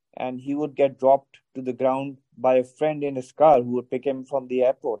bus and he would get dropped to the ground by a friend in his car who would pick him from the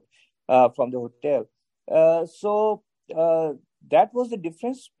airport, from the hotel. So that was the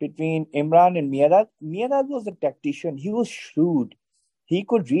difference between Imran and Miandad. Miandad was a tactician. He was shrewd. He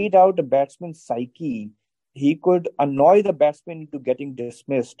could read out a batsman's psyche. He could annoy the batsman into getting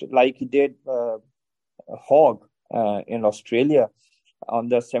dismissed, like he did Hogg in Australia. On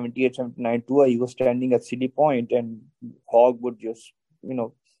the 78-79 tour, he was standing at City Point and Hogg would just,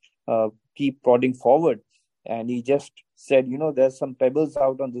 keep prodding forward. And he just said, there's some pebbles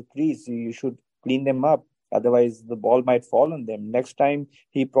out on the crease. You should clean them up. Otherwise, the ball might fall on them. Next time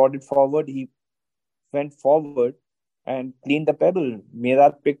he prodded forward, he went forward and cleaned the pebble.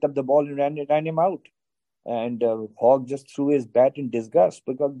 Miandad picked up the ball and ran him out. And Hogg just threw his bat in disgust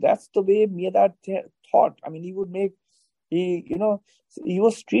because that's the way Miandad thought. I mean, he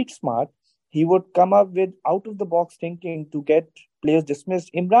was street smart. He would come up with out-of-the-box thinking to get players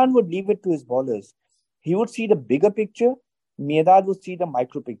dismissed. Imran would leave it to his bowlers. He would see the bigger picture. Miandad would see the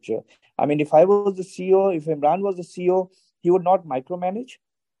micro picture. I mean, if I was the CEO, if Imran was the CEO, he would not micromanage.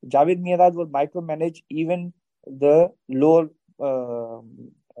 Javed Miandad would micromanage even the lower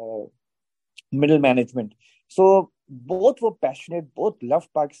middle management. So both were passionate, both loved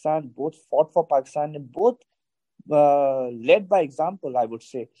Pakistan, both fought for Pakistan, and both led by example, I would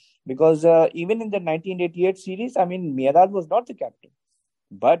say. Because even in the 1988 series, I mean, Miandad was not the captain,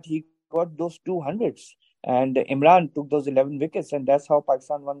 but he got those 200s. And Imran took those 11 wickets, and that's how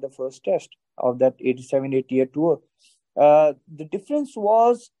Pakistan won the first test of that 87-88 tour. The difference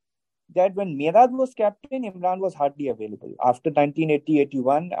was that when Miandad was captain, Imran was hardly available. After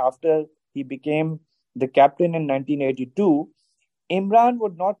 1980-81, after he became the captain in 1982, Imran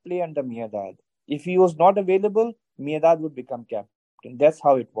would not play under Miandad. If he was not available, Miandad would become captain. That's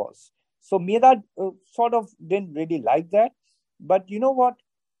how it was. So Miandad sort of didn't really like that. But you know what?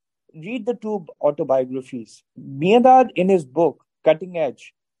 Read the two autobiographies. Miandad, in his book, Cutting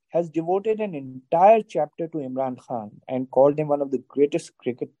Edge, has devoted an entire chapter to Imran Khan and called him one of the greatest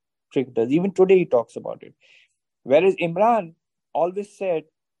cricketers. Even today, he talks about it. Whereas Imran always said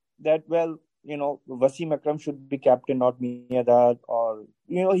that, well, Wasim Akram should be captain, not Miandad, or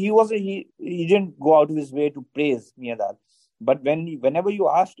he didn't go out of his way to praise Miandad. But whenever you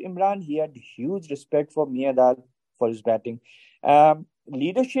asked Imran, he had huge respect for Miandad for his batting.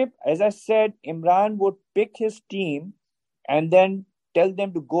 Leadership, as I said, Imran would pick his team and then tell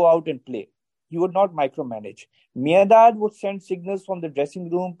them to go out and play. He would not micromanage. Miandad would send signals from the dressing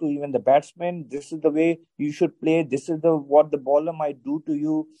room to even the batsmen. This is the way you should play. This is what the bowler might do to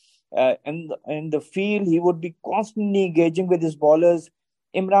you. in the field, he would be constantly engaging with his bowlers.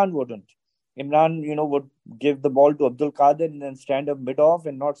 Imran wouldn't. Imran, would give the ball to Abdul Qadir and then stand up mid-off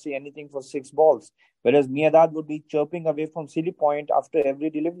and not say anything for 6 balls. Whereas Miyadad would be chirping away from silly point after every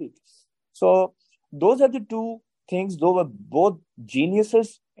delivery. So those are the two things. Those were both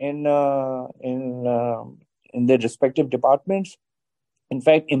geniuses in their respective departments. In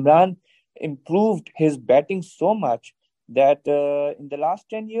fact, Imran improved his batting so much that in the last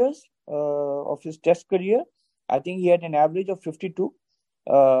 10 years of his test career, I think he had an average of 52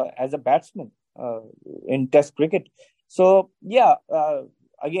 as a batsman in test cricket. So,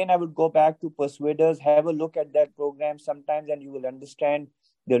 again, I would go back to Persuaders, have a look at that program sometimes, and you will understand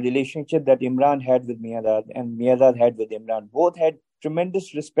the relationship that Imran had with Miyadad and Miyadad had with Imran. Both had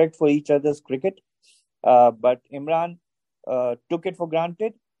tremendous respect for each other's cricket, but Imran took it for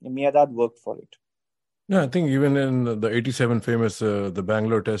granted, and Miyadad worked for it. Yeah, I think even in the 87 famous, the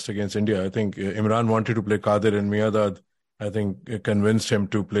Bangalore test against India, I think Imran wanted to play Qadir, and Miyadad, I think, convinced him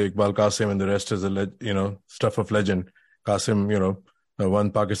to play Iqbal Qasim, and the rest is stuff of legend. Qasim,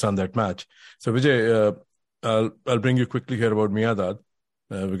 won Pakistan that match. So Vijay, I'll bring you quickly here about Miyadad,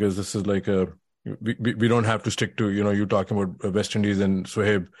 because this is like we don't have to stick to, you talking about West Indies and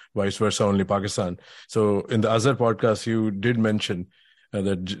Sohaib, vice versa, only Pakistan. So in the Azhar podcast, you did mention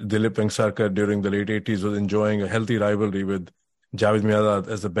that Dilip Vengsarkar during the late 80s was enjoying a healthy rivalry with Javed Miyadad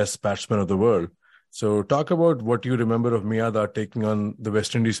as the best batsman of the world. So talk about what you remember of Miyadad taking on the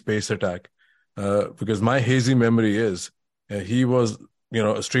West Indies pace attack, because my hazy memory is he was,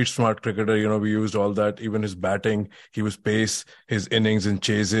 a street smart cricketer. We used all that, even his batting, he was pace, his innings and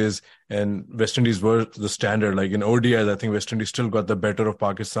chases, and West Indies were the standard. Like in ODIs, I think West Indies still got the better of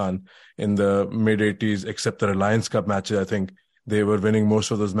Pakistan in the mid 80s, except the Reliance Cup matches. I think they were winning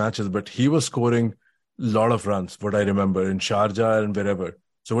most of those matches, but he was scoring a lot of runs, what I remember, in Sharjah and wherever.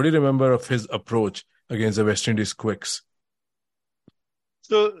 So what do you remember of his approach against the West Indies quicks?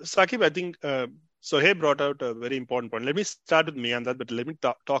 So, Saqib, I think Sohaib brought out a very important point. Let me start with Miyadad, but let me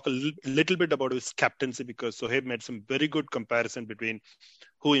talk a little bit about his captaincy, because Sohaib made some very good comparison between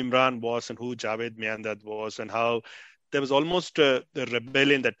who Imran was and who Javed Miyadad was, and how there was almost the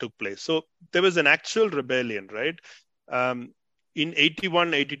rebellion that took place. So there was an actual rebellion, right? In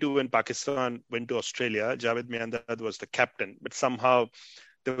 81, 82, when Pakistan went to Australia, Javed Miyadad was the captain, but somehow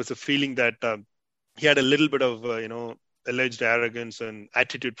there was a feeling that he had a little bit of, alleged arrogance and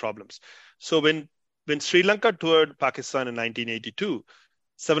attitude problems. So when Sri Lanka toured Pakistan in 1982,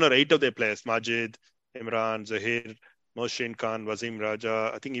 7 or 8 of their players, Majid, Imran, Zahir, Mohsin Khan, Wasim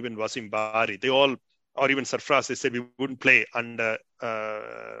Raja, I think even Wasim Bari, they all, or even Sarfraz, they said we wouldn't play under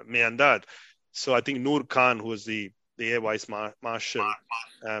Miyadad. So I think Noor Khan, who was the Air Vice Marshal,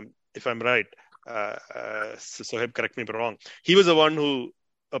 if I'm right, Sohaib, correct me if I'm wrong. He was the one who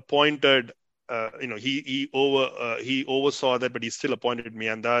appointed, he oversaw that, but he still appointed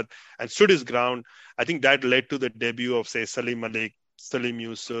Miyadad and stood his ground. I think that led to the debut of, say, Salim Malik, Salim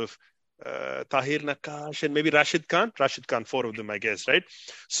Yusuf, Tahir Nakash, and maybe Rashid Khan, 4 of them, I guess, right?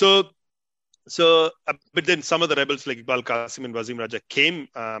 So, but then some of the rebels like Iqbal Qasim and Wasim Raja came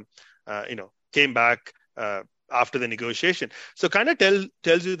back after the negotiation. So kind of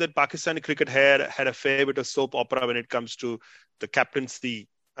tells you that Pakistani cricket had a fair bit of soap opera when it comes to the captaincy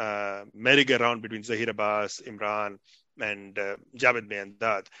merry-go-round between Zahir Abbas, Imran, and Javed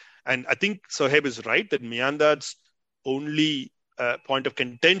Miyadad. And I think Sohaib is right that Miyadad's only point of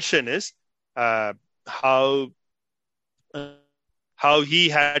contention is how he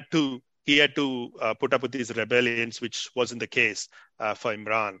had to put up with these rebellions, which wasn't the case for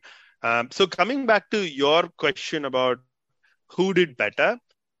Imran. So coming back to your question about who did better,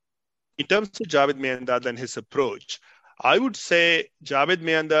 in terms of Javed Miyadad and his approach, I would say Javed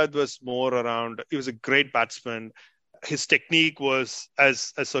Miyadad was more around, he was a great batsman. His technique was,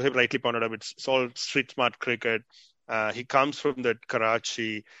 as Sohaib rightly pointed out, it's all street smart cricket. He comes from that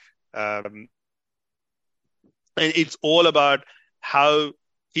Karachi. And it's all about how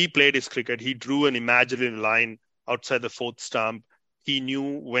he played his cricket. He drew an imaginary line outside the 4th stump. He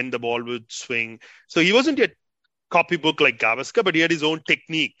knew when the ball would swing. So he wasn't a copybook like Gavaskar, but he had his own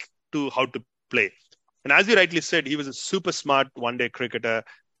technique to how to play. And as you rightly said, he was a super smart one-day cricketer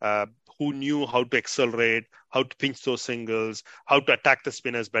who knew how to accelerate, how to pinch those singles, how to attack the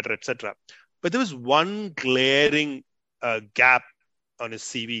spinners better, etc. But there was one glaring gap on his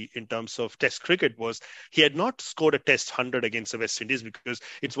CV in terms of Test cricket was he had not scored a Test 100 against the West Indies, because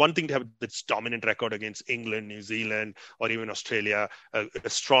it's one thing to have this dominant record against England, New Zealand, or even Australia, a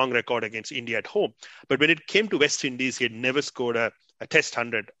strong record against India at home. But when it came to West Indies, he had never scored a Test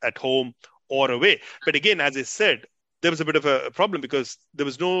 100 at home or away. But again, as I said, there was a bit of a problem because there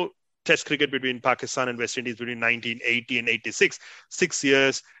was no Test cricket between Pakistan and West Indies between 1980 and 86. 6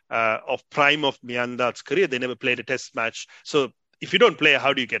 years of prime of Miandad's career. They never played a test match. So if you don't play,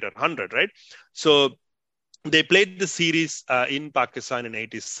 how do you get 100, right? So they played the series in Pakistan in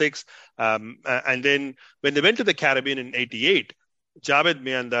 86. And then when they went to the Caribbean in 88, Javed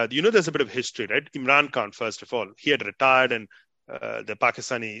Miandad, there's a bit of history, right? Imran Khan, first of all, he had retired, and the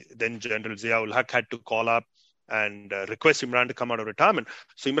Pakistani then General Zia-ul Haq had to call up and request Imran to come out of retirement.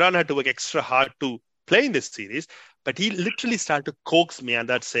 So Imran had to work extra hard to play in this series, but he literally started to coax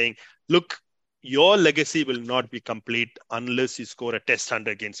Miandad saying, look, your legacy will not be complete unless you score a test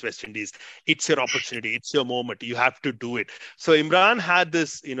 100 against West Indies. It's your opportunity. It's your moment. You have to do it. So Imran had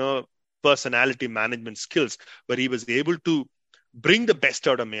this, personality management skills where he was able to bring the best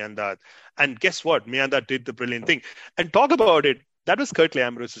out of Miandad. And guess what? Miandad did the brilliant thing. And talk about it. That was Curtly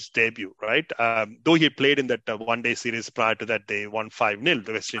Ambrose's debut, right? Though he played in that one-day series prior to that, they won 5-0,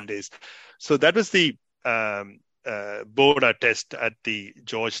 the West Indies. So that was the Boda test at the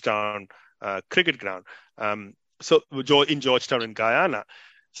Georgetown cricket ground. So in Georgetown in Guyana.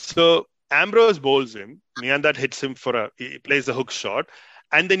 So Ambrose bowls him. Miandad hits him he plays a hook shot.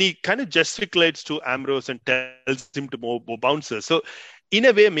 And then he kind of gesticulates to Ambrose and tells him to move bouncers. So in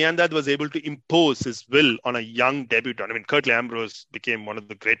a way, Miandad was able to impose his will on a young debutant. I mean, Curtly Ambrose became one of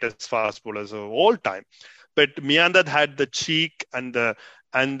the greatest fast bowlers of all time. But Miandad had the cheek and the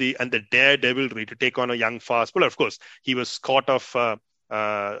daredevilry to take on a young fast bowler. Of course, he was caught off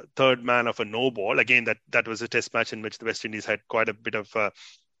third man of a no ball. Again, that was a test match in which the West Indies had quite a bit of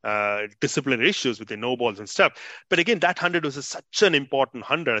disciplinary issues with the no balls and stuff. But again, that 100 was such an important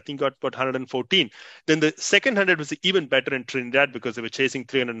 100. I think got about 114. Then the second 100 was even better in Trinidad because they were chasing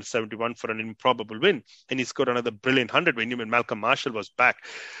 371 for an improbable win. And he scored another brilliant 100 when Malcolm Marshall was back.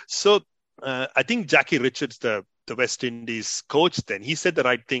 So I think Jackie Richards, the West Indies coach then, he said the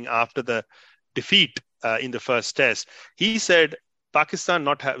right thing after the defeat in the first test. He said,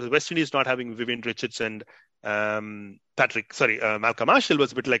 the West Indies not having Vivian Richards and Malcolm Marshall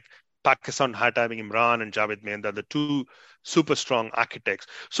was a bit like Pakistan had having Imran and Javed Miandad, the two super strong architects.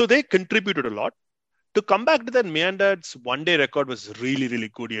 So they contributed a lot. To come back to that, Miandad's one-day record was really, really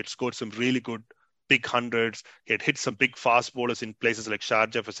good. He had scored some really good big hundreds. He had hit some big fast bowlers in places like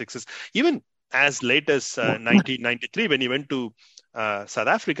Sharjah for sixes. Even as late as 1993, when he went to South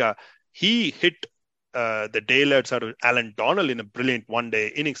Africa, he hit the daylights out of Alan Donnell in a brilliant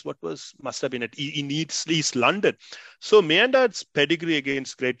one-day innings. Must have been in East London. So Miandad's pedigree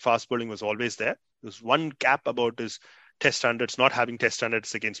against great fast bowling was always there. There's one gap about his test hundreds, not having test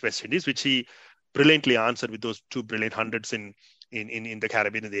hundreds against West Indies, which he brilliantly answered with those two brilliant hundreds in the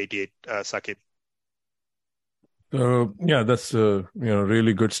Caribbean in the 88 Sakib. That's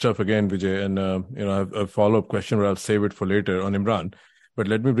really good stuff again, Vijay. And I have a follow-up question, but I'll save it for later on Imran. But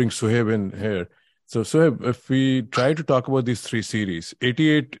let me bring Suhaib in here. So Suhaib, if we try to talk about these three series,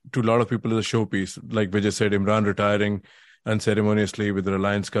 88 to a lot of people is a showpiece. Like Vijay said, Imran retiring unceremoniously with the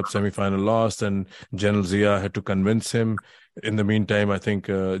Reliance Cup semi-final loss, and General Zia had to convince him. In the meantime, I think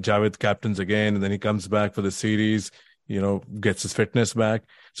Javed captains again, and then he comes back for the series, gets his fitness back.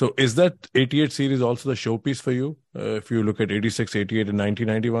 So is that 88 series also the showpiece for you? If you look at 86, 88 and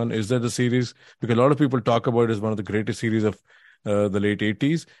 1991, is that the series? Because a lot of people talk about it as one of the greatest series of the late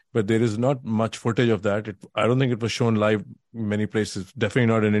 80s, but there is not much footage of that. I don't think it was shown live in many places.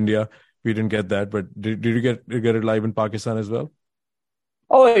 Definitely not in India. We didn't get that. But did you get it live in Pakistan as well?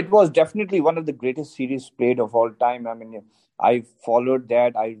 Oh, it was definitely one of the greatest series played of all time. I mean, I followed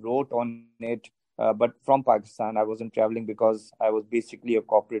that. I wrote on it. But from Pakistan, I wasn't traveling because I was basically a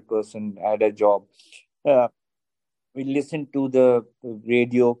corporate person. I had a job. We listened to the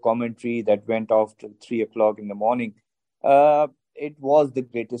radio commentary that went off till 3 o'clock in the morning. It was the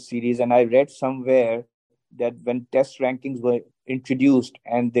greatest series. And I read somewhere that when test rankings were introduced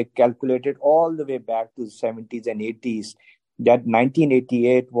and they calculated all the way back to the 70s and 80s, that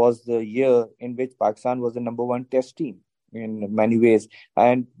 1988 was the year in which Pakistan was the number one test team in many ways.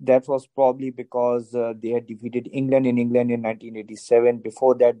 And that was probably because they had defeated England in 1987.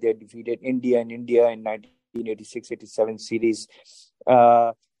 Before that, they had defeated India in 1986-87 series.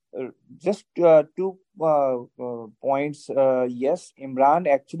 Just 2 points. Yes, Imran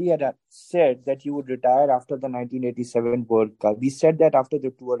actually had said that he would retire after the 1987 World Cup. We said that after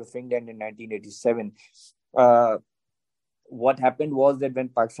the tour of England in 1987. What happened was that when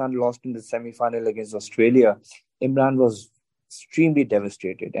Pakistan lost in the semi-final against Australia, Imran was extremely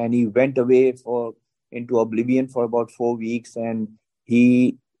devastated, and he went away into oblivion for about 4 weeks, and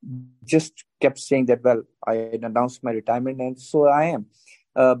he just kept saying that, well, I announced my retirement and so I am.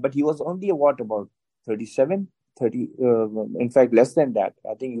 But he was only about 37, 30, in fact, less than that.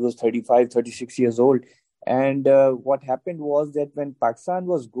 I think he was 35, 36 years old. And what happened was that when Pakistan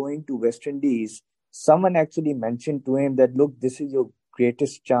was going to West Indies, someone actually mentioned to him that, look, this is your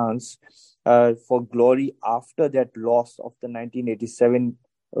greatest chance for glory after that loss of the 1987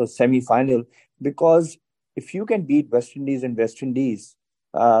 semi-final. Because if you can beat West Indies in West Indies,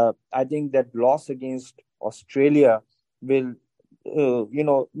 I think that loss against Australia will,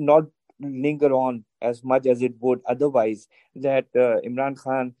 not linger on as much as it would otherwise. That Imran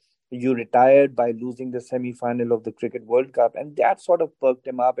Khan, you retired by losing the semi-final of the Cricket World Cup, and that sort of perked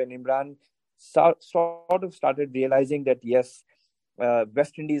him up. And Imran sort of started realizing that yes,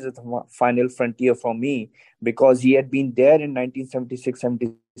 West Indies is the final frontier for me, because he had been there in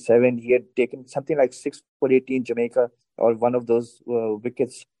 1976-77. He had taken something like 6 for 80 in Jamaica, or one of those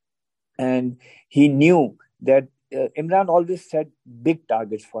wickets, and he knew that Imran always set big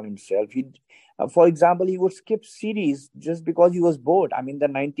targets for himself. For example, he would skip series just because he was bored. I mean, the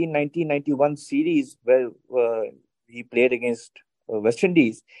 1990-91 series where he played against West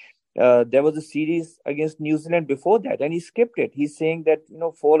Indies, there was a series against New Zealand before that, and he skipped it. He's saying that,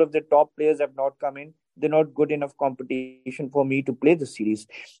 four of the top players have not come in. They're not good enough competition for me to play the series.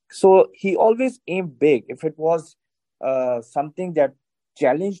 So he always aimed big. If it was something that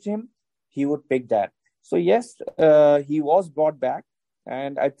challenged him, he would pick that. So yes, he was brought back,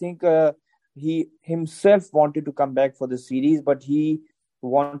 and I think he himself wanted to come back for the series, but he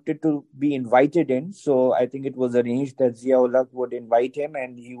wanted to be invited in. So I think it was arranged that Zia-ul-Haq would invite him,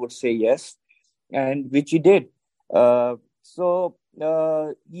 and he would say yes, and which he did. Yeah,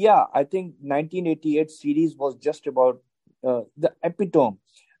 I think 1988 series was just about the epitome.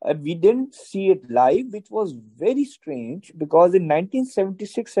 We didn't see it live, which was very strange, because in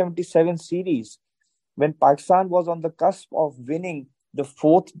 1976-77 series, when Pakistan was on the cusp of winning the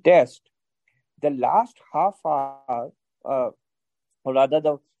fourth test, the last half hour, or rather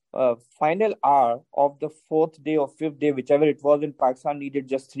the final hour of the fourth day or fifth day, whichever it was, when Pakistan needed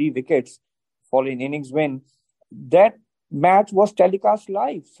just 3 wickets for an innings win, that match was telecast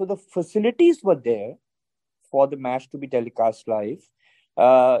live. So the facilities were there for the match to be telecast live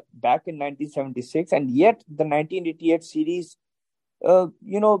back in 1976, and yet the 1988 series,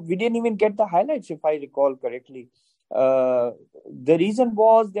 we didn't even get the highlights, if I recall correctly. The reason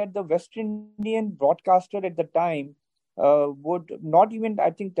was that the West Indian broadcaster at the time would not even,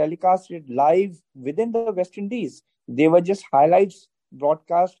 I think, telecast it live within the West Indies. They were just highlights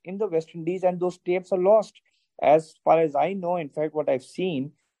broadcast in the West Indies, and those tapes are lost. As far as I know, in fact, what I've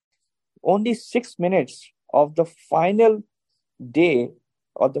seen, only 6 minutes of the final day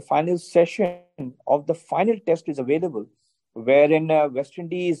or the final session of the final test is available, wherein West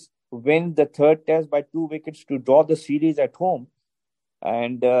Indies win the third test by 2 wickets to draw the series at home.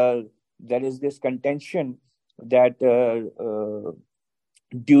 And there is this contention that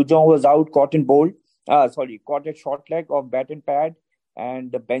Dujong was out, caught at short leg of bat and pad,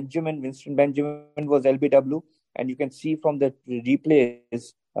 and Winston Benjamin was LBW. And you can see from the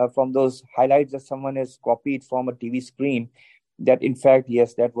replays, from those highlights that someone has copied from a TV screen, that in fact,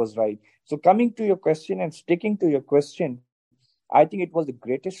 yes, that was right. So coming to your question and sticking to your question, I think it was the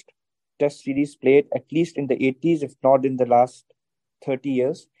greatest test series played, at least in the 80s, if not in the last 30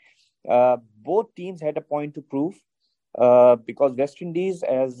 years. Both teams had a point to prove, because West Indies,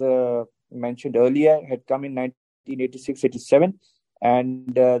 as mentioned earlier, had come in 1986-87,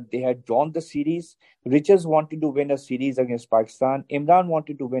 and they had drawn the series. Richards wanted to win a series against Pakistan. Imran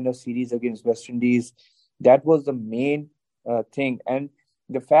wanted to win a series against West Indies. That was the main thing. And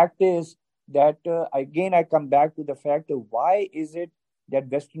the fact is that, again, I come back to the fact of why is it that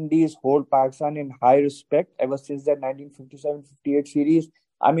West Indies hold Pakistan in high respect ever since that 1957-58 series.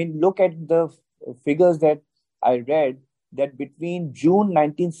 I mean, look at the figures that I read, that between June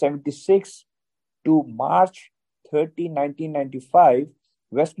 1976 to March 30, 1995,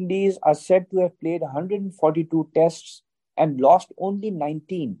 West Indies are said to have played 142 tests and lost only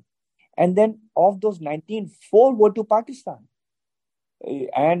 19. And then of those 19, 4 were to Pakistan.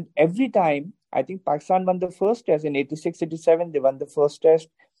 And every time, I think Pakistan won the first test. In 86-87, they won the first test.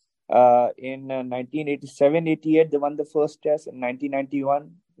 In 1987-88, they won the first test. In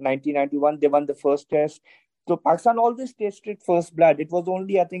 1991, they won the first test. So Pakistan always tasted first blood. It was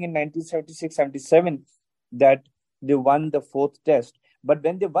only, I think, in 1976-77 that they won the fourth test. But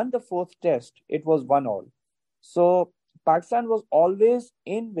when they won the fourth test, it was 1-1. So Pakistan was always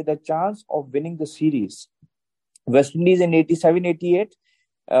in with a chance of winning the series. West Indies in 87-88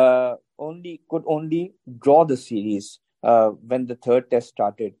 could only draw the series when the third test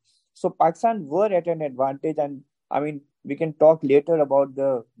started. So Pakistan were at an advantage, and I mean, we can talk later about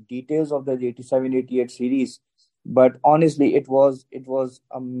the details of the 87-88 series. But honestly, it was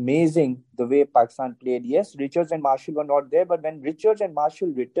amazing the way Pakistan played. Yes, Richards and Marshall were not there, but when Richards and Marshall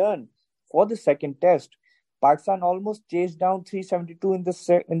returned for the second test, Pakistan almost chased down 372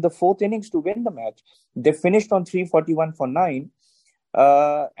 in the fourth innings to win the match. They finished on 341 for 9,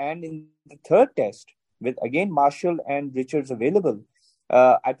 and in the third test, with again Marshall and Richards available,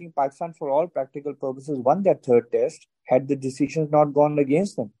 I think Pakistan, for all practical purposes, won that third test had the decisions not gone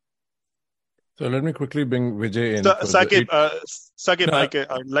against them. So let me quickly bring Vijay in So, for the eight. Sakib,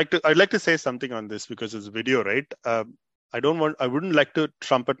 No, I'd like to say something on this because it's a video, right? I wouldn't like to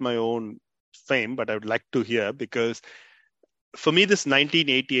trumpet my own fame, but I would like to hear because for me, this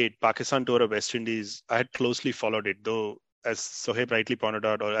 1988 Pakistan tour of West Indies, I had closely followed it, though, as Sohaib rightly pointed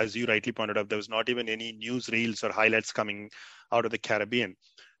out, or as you rightly pointed out, there was not even any news reels or highlights coming out of the Caribbean.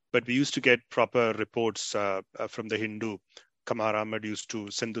 But we used to get proper reports from the Hindu. Kamar Ahmed used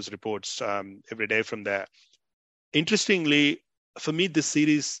to send those reports every day from there. Interestingly, for me, this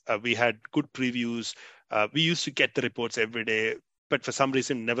series, we had good previews. We used to get the reports every day, but for some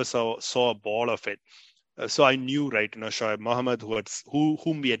reason, never saw a ball of it. So I knew, right, Shoaib Mohammed,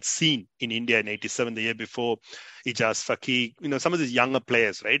 whom we had seen in India in '87, the year before, Ijaz Faqih, some of these younger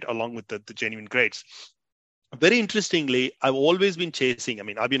players, right, along with the genuine greats. Very interestingly, I've always been chasing. I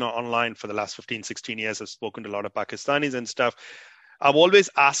mean, I've been online for the last 15, 16 years. I've spoken to a lot of Pakistanis and stuff. I've always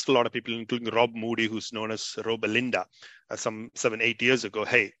asked a lot of people, including Rob Moody, who's known as Robelinda, some 7-8 years ago,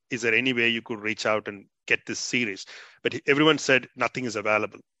 hey, is there any way you could reach out and get this series? But everyone said nothing is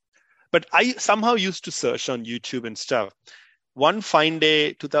available. But I somehow used to search on YouTube and stuff. One fine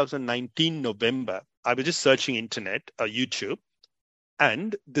day, 2019 November, I was just searching internet, YouTube,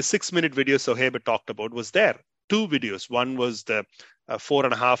 and the 6-minute video Sohaib talked about was there. 2 videos. One was the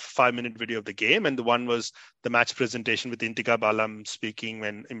 4.5, 5-minute video of the game, and the one was the match presentation with Intikhab Alam speaking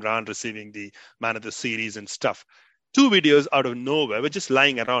and Imran receiving the man of the series and stuff. 2 videos out of nowhere were just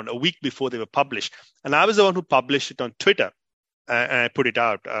lying around a week before they were published. And I was the one who published it on Twitter. And I put it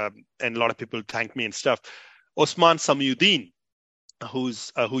out, and a lot of people thanked me and stuff. Osman Samiuddin, who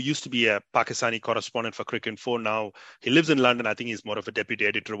used to be a Pakistani correspondent for Cricinfo, now he lives in London. I think he's more of a deputy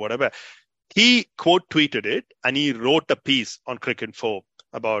editor or whatever. He quote tweeted it, and he wrote a piece on Cricinfo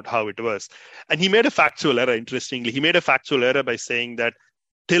about how it was. And he made a factual error, interestingly. He made a factual error by saying that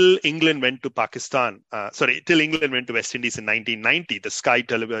till England went to West Indies in 1990, the Sky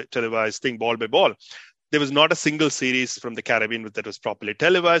televised thing, ball by ball, there was not a single series from the Caribbean that was properly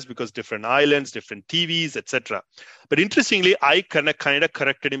televised because different islands, different TVs, etc. But interestingly, I kind of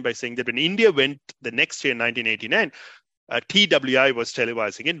corrected him by saying that when India went the next year in 1989, TWI was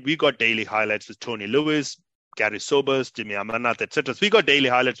televising it. We got daily highlights with Tony Lewis, Gary Sobers, Jimmy Amarnath, etc. So we got daily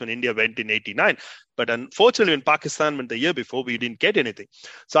highlights when India went in '89. But unfortunately, when Pakistan went the year before, we didn't get anything.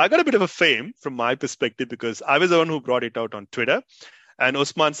 So I got a bit of a fame from my perspective because I was the one who brought it out on Twitter. And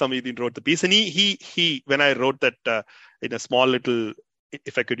Osman Samiuddin wrote the piece. And he when I wrote that in a small little,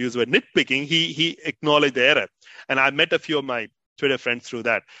 if I could use the word nitpicking, he acknowledged the error. And I met a few of my Twitter friends through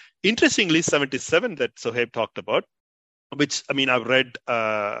that. Interestingly, 77 that Sohaib talked about, which, I mean, I've read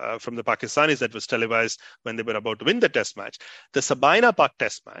from the Pakistanis that was televised when they were about to win the test match. The Sabina Park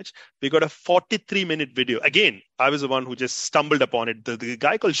test match, we got a 43-minute video. Again, I was the one who just stumbled upon it. The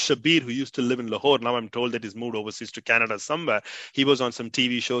guy called Shabir, who used to live in Lahore, now I'm told that he's moved overseas to Canada somewhere. He was on some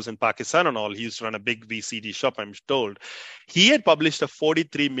TV shows in Pakistan and all. He used to run a big VCD shop, I'm told. He had published a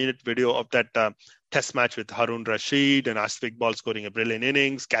 43-minute video of that test match with Harun Rashid and Ashik Iqbal scoring a brilliant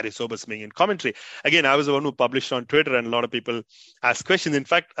innings, Gary Sobers being in commentary. Again, I was the one who published on Twitter, and a lot of people asked questions. In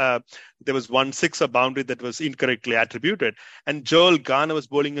fact, there was 1 6 boundary that was incorrectly attributed, and Joel Garner was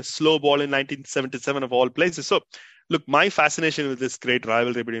bowling a slow ball in 1977 of all places. So, look, my fascination with this great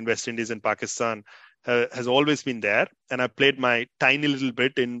rivalry between West Indies and Pakistan has always been there, and I played my tiny little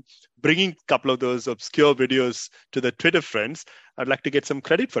bit in bringing a couple of those obscure videos to the Twitter friends. I'd like to get some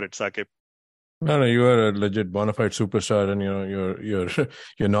credit for it, Saqib. No, you are a legit bona fide superstar, and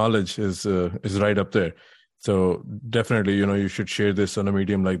your knowledge is right up there. So definitely, you should share this on a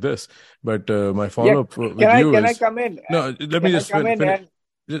medium like this. But my follow up with you can is, I come in? no. Let me just finish.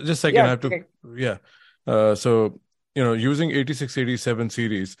 Just a second. Yeah, I have to. Yeah. So using 86-87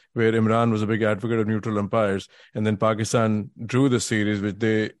 series where Imran was a big advocate of neutral umpires, and then Pakistan drew the series, which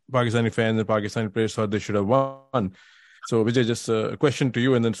Pakistani fans and Pakistani players thought they should have won. So, Vijay, just a question to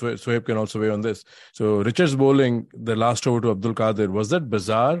you, and then Sohaib can also weigh on this. So, Richards bowling the last over to Abdul Qadir, was that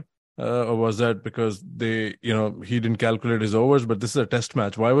bizarre, or was that because he didn't calculate his overs? But this is a test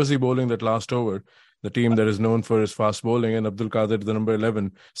match. Why was he bowling that last over? The team that is known for his fast bowling, and Abdul Qadir, the number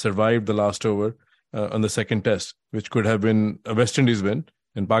 11, survived the last over on the second test, which could have been a West Indies win.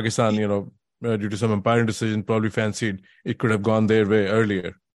 And Pakistan, due to some umpiring decision, probably fancied it could have gone their way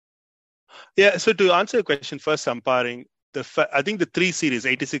earlier. Yeah, so to answer your question, first umpiring, I think the three series,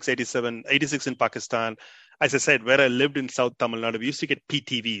 86, 87, 86 in Pakistan, as I said, where I lived in South Tamil Nadu, we used to get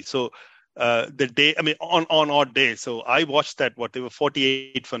PTV. So the day, I mean, on odd days. So I watched that, they were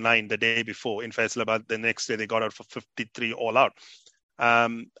 48 for 9 the day before in Faisalabad. The next day, they got out for 53 all out.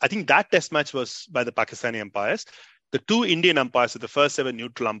 I think that test match was by the Pakistani umpires. The two Indian umpires, so the first 7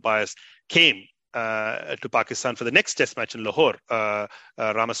 neutral umpires, came to Pakistan for the next test match in Lahore,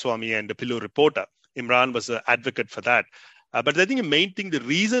 Ramaswamy and Pillu Reporter. Imran was an advocate for that. But I think the main thing, the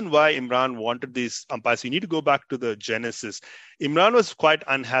reason why Imran wanted these umpires, you need to go back to the genesis. Imran was quite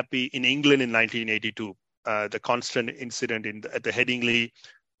unhappy in England in 1982. The constant incident at the Headingley,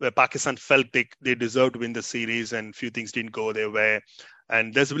 where Pakistan felt they deserved to win the series and few things didn't go their way.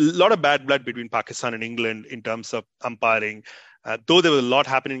 And there's a lot of bad blood between Pakistan and England in terms of umpiring. Though there was a lot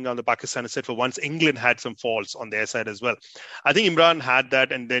happening on the Pakistan side, for once England had some faults on their side as well. I think Imran had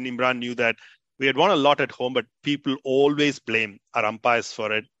that, and then Imran knew that we had won a lot at home, but people always blame our umpires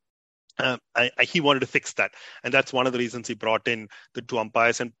for it. He wanted to fix that. And that's one of the reasons he brought in the two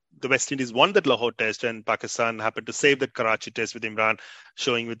umpires. And the West Indies won that Lahore test, and Pakistan happened to save that Karachi test with Imran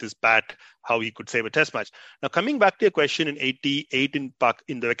showing with his bat how he could save a test match. Now, coming back to your question in 88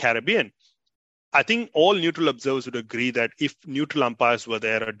 in the Caribbean, I think all neutral observers would agree that if neutral umpires were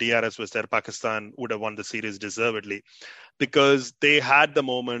there or DRS was there, Pakistan would have won the series deservedly, because they had the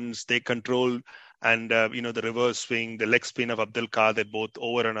moments, they controlled, and the reverse swing, the leg spin of Abdul Qadir, both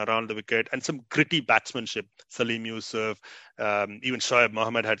over and around the wicket, and some gritty batsmanship. Salim Yusuf, even Shoaib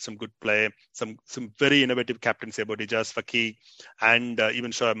Mohammed had some good play, some very innovative captaincy about Ijaz Faqih, and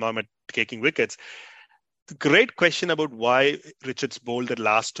even Shoaib Mohammed taking wickets. The great question about why Richards bowled that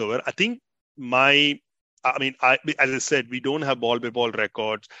last over. I think as I said, we don't have ball-by-ball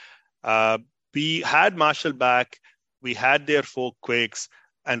records. We had Marshall back, we had their 4 quicks,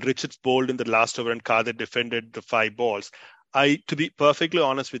 and Richards bowled in the last over and Qadir defended the 5 balls. To be perfectly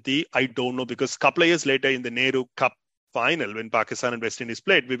honest with you, I don't know, because a couple of years later in the Nehru Cup final, when Pakistan and West Indies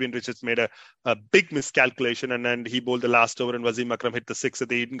played, Vivian Richards made a big miscalculation, and then he bowled the last over and Wasim Akram hit the 6 at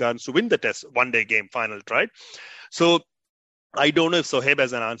the Eden Gardens to win the test, one-day game final, right? So I don't know if Sohaib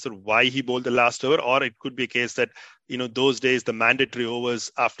has an answer why he bowled the last over, or it could be a case that, those days, the mandatory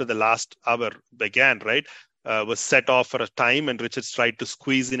overs after the last hour began, right? Was set off for a time, and Richards tried to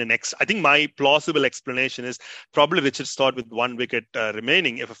squeeze in an extra. I think my plausible explanation is probably Richards thought with 1 wicket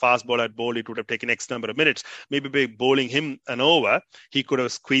remaining, if a fast bowler had bowled, it would have taken X number of minutes. Maybe by bowling him an over, he could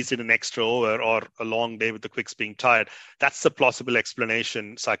have squeezed in an extra over, or a long day with the quicks being tired. That's the plausible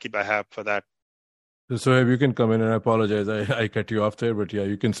explanation, Saqib, I have for that. So if you can come in, and I apologize, I cut you off there, but yeah,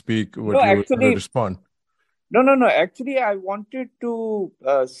 you can speak what you would respond. No. Actually, I wanted to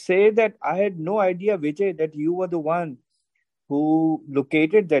say that I had no idea, Vijay, that you were the one who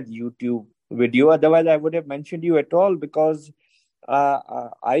located that YouTube video. Otherwise, I would have mentioned you at all, because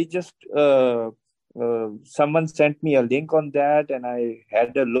I just someone sent me a link on that, and I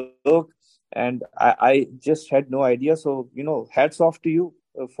had a look, and I just had no idea. So, hats off to you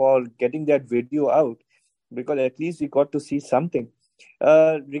for getting that video out, because at least we got to see something.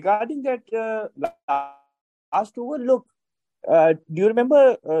 Regarding that last over, look, do you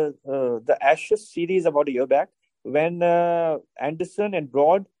remember the Ashes series about a year back, when Anderson and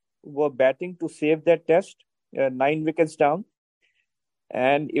Broad were batting to save that test, 9 wickets down,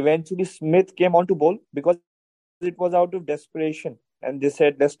 and eventually Smith came on to bowl because it was out of desperation, and they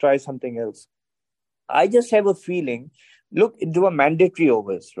said, let's try something else. I just have a feeling, look, it were mandatory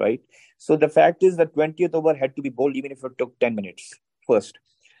overs, right? So the fact is that 20th over had to be bowled even if it took 10 minutes first.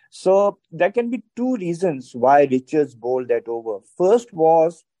 So there can be 2 reasons why Richards bowled that over. First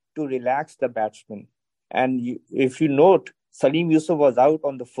was to relax the batsman. And if you note, Salim Yusuf was out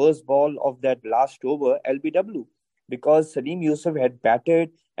on the first ball of that last over, LBW, because Salim Yusuf had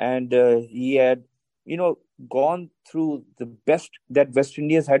batted, and he had, gone through the best that West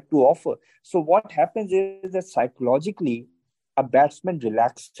Indies had to offer. So what happens is that psychologically, a batsman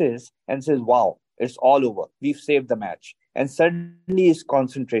relaxes and says, wow, it's all over. We've saved the match. And suddenly his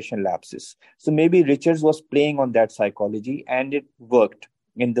concentration lapses. So maybe Richards was playing on that psychology, and it worked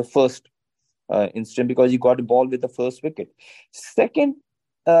in the first instant, because he got a ball with the first wicket. Second,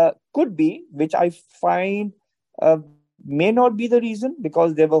 could be, which I find may not be the reason,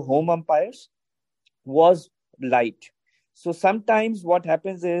 because there were home umpires, was light. So sometimes what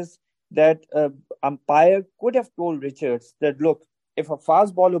happens is that umpire could have told Richards that, look, if a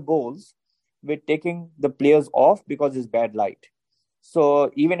fast bowler bowls, we're taking the players off because it's bad light.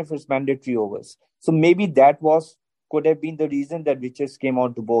 So even if it's mandatory overs. So maybe that was could have been the reason that Richards came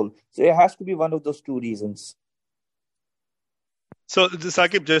on to bowl. So it has to be one of those two reasons. So,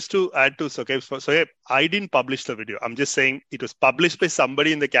 Sakib, just to add to Sohaib, I didn't publish the video. I'm just saying it was published by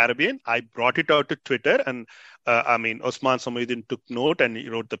somebody in the Caribbean. I brought it out to Twitter, and Osman Samuddin took note and he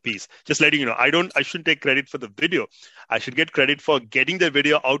wrote the piece. Just letting you know, I shouldn't take credit for the video. I should get credit for getting the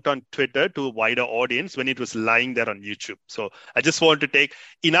video out on Twitter to a wider audience when it was lying there on YouTube. So I just want to take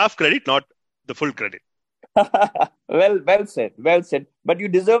enough credit, not the full credit. Well said. But you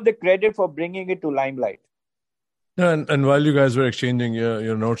deserve the credit for bringing it to limelight. And while you guys were exchanging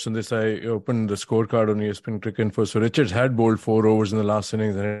your notes on this, I opened the scorecard on ESPN Cricket Info. So Richards had bowled 4 overs in the last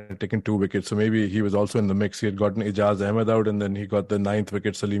innings and had taken 2 wickets. So maybe he was also in the mix. He had gotten Ijaz Ahmed out, and then he got the 9th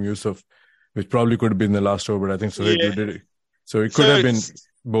wicket, Salim Yusuf, which probably could have been the last over. But I think you did it. So it could have been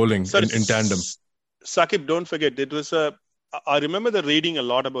bowling in tandem. Sakib, don't forget, it was I remember reading a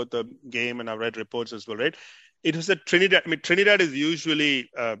lot about the game, and I've read reports as well, right? It was at Trinidad. I mean, Trinidad is usually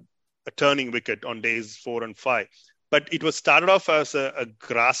a turning wicket on days 4 and 5. But it was started off as a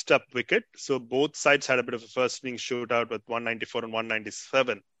grassed up wicket. So both sides had a bit of a first inning shootout with 194 and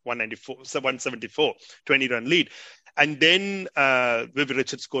 197, 174, 20-run lead. And then Viv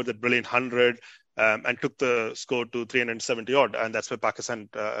Richards scored that brilliant 100 and took the score to 370 odd. And that's where Pakistan,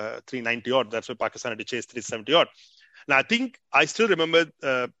 390 odd. That's where Pakistan had to chase 370 odd. Now, I still remember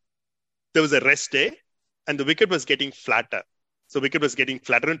there was a rest day and the wicket was getting flatter. So wicket was getting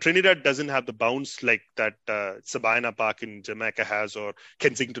flatter, and Trinidad doesn't have the bounce like that Sabina Park in Jamaica has, or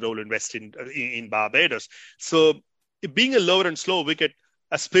Kensington Oval in Barbados. So being a lower and slow wicket,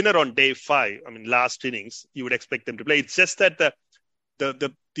 a spinner on day 5, I mean last innings, you would expect them to play. It's just that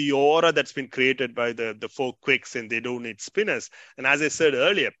the aura that's been created by the 4 quicks, and they don't need spinners. And as I said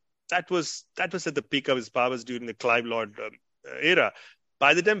earlier, that was at the peak of his powers during the Clive Lord era.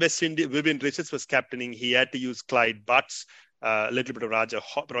 By the time West Indies, Vivian Richards was captaining, he had to use Clyde Butts, a little bit of Roger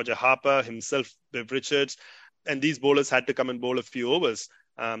Harper, himself, Viv Richards, and these bowlers had to come and bowl a few overs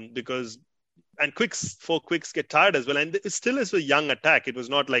because 4 quicks get tired as well. And it still is a young attack. It was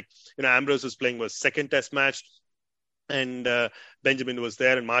not like, Ambrose was playing was second test match, and Benjamin was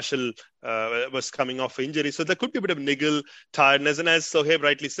there, and Marshall was coming off injury. So there could be a bit of niggle, tiredness. And as Sohaib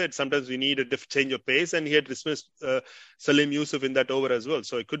rightly said, sometimes we need a change of pace, and he had dismissed Salim Yusuf in that over as well.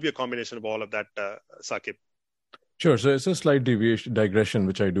 So it could be a combination of all of that, Sakib. Sure. So it's a slight digression,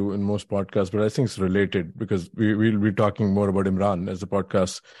 which I do in most podcasts, but I think it's related because we'll be talking more about Imran as the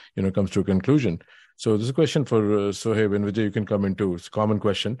podcast, comes to a conclusion. So this is a question for Sohaib, and Vijay, you can come in too. It's a common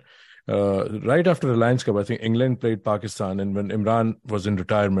question. Right after the Lions Cup, I think England played Pakistan, and when Imran was in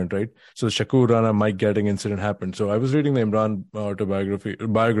retirement, right? So the Shakur Rana Mike Gatting incident happened. So I was reading the Imran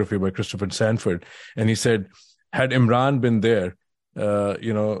biography by Christopher Sanford, and he said, had Imran been there,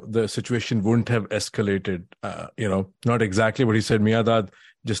 the situation wouldn't have escalated. Not exactly what he said. Miyadad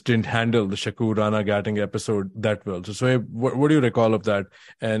just didn't handle the Shakur Rana Gatting episode that well. So what do you recall of that?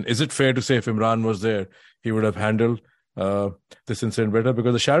 And is it fair to say if Imran was there, he would have handled this incident better?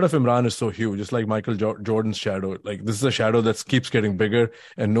 Because the shadow of Imran is so huge, just like Michael Jordan's shadow. Like, this is a shadow that keeps getting bigger,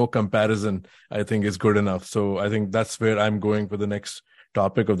 and no comparison, I think, is good enough. So I think that's where I'm going for the next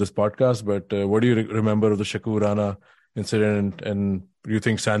topic of this podcast. But what do you remember of the Shakur Rana incident, and do you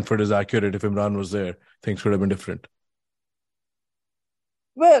think Sanford is accurate? If Imran was there, things could have been different?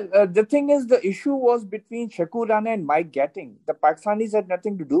 Well, the thing is, the issue was between Shakur Rana and Mike Gatting. The Pakistanis had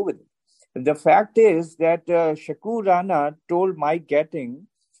nothing to do with it. The fact is that Shakur Rana told Mike Gatting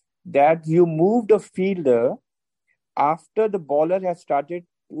that you moved a fielder after the bowler had started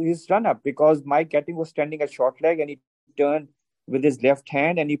his run-up, because Mike Gatting was standing at short leg and he turned with his left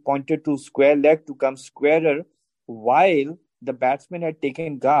hand and he pointed to square leg to come squarer while the batsman had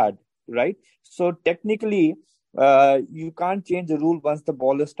taken guard, right? So technically, you can't change the rule once the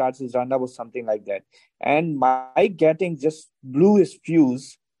bowler starts his run-up or something like that. And Mike Gatting just blew his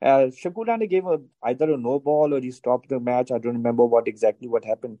fuse. Shakur Rana gave either a no ball or he stopped the match. I don't remember exactly what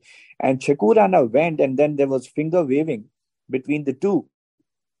happened. And Shakur Rana went, and then there was finger waving between the two.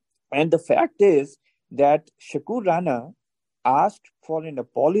 And the fact is that Shakur Rana asked for an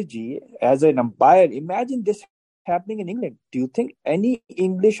apology as an umpire. Imagine this happening in England. Do you think any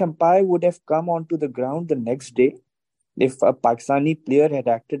English umpire would have come onto the ground the next day if a Pakistani player had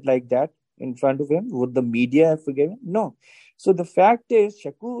acted like that in front of him? Would the media have forgiven? No. So the fact is,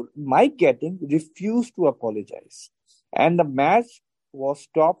 Mike Gatting refused to apologize, and the match was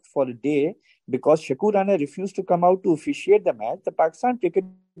stopped for a day because Shakur Rana refused to come out to officiate the match. The Pakistan Cricket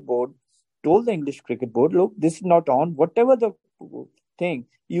Board told the English Cricket Board, look, this is not on. Whatever the thing,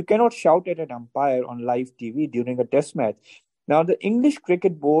 you cannot shout at an umpire on live TV during a test match. Now, the English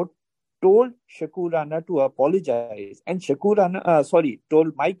Cricket Board told Shakur Rana to apologize, and told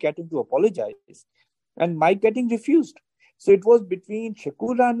Mike Gatting to apologize, and Mike Gatting refused. So it was between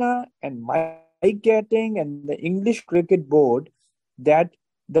Shakur Rana and Mike Gatting and the English Cricket Board that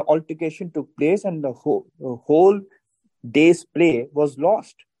the altercation took place, and the whole day's play was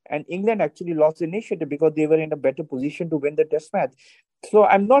lost. And England actually lost the initiative because they were in a better position to win the test match. So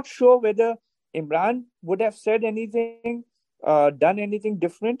I'm not sure whether Imran would have said anything, done anything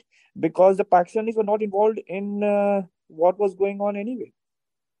different, because the Pakistanis were not involved in what was going on anyway.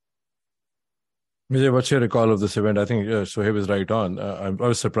 Vijay, what's your recall of this event? I think Sohaib is right on. I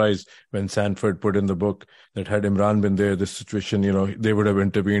was surprised when Sanford put in the book that had Imran been there, this situation, they would have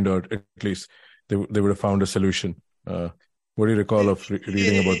intervened, or at least they would have found a solution. What do you recall of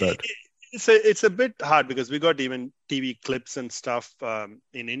reading about that? It's a bit hard because we got even TV clips and stuff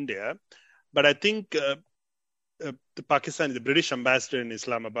in India. But I think the British ambassador in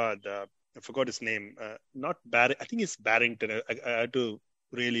Islamabad, I forgot his name, I think it's Barrington. I had to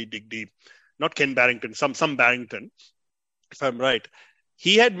really dig deep. Not Ken Barrington, some Barrington, if I'm right.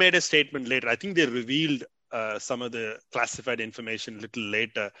 He had made a statement later. I think they revealed some of the classified information a little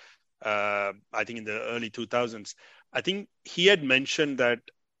later, I think in the early 2000s. I think he had mentioned that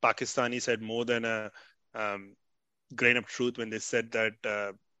Pakistanis had more than a grain of truth when they said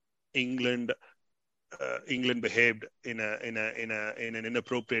that England behaved in an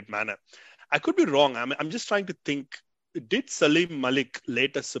inappropriate manner. I could be wrong. I'm just trying to think. Did Salim Malik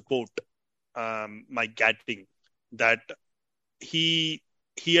later support Mike Gatting that he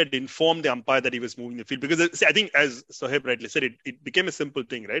had informed the umpire that he was moving the field? Because I think, as Sohaib rightly said, it became a simple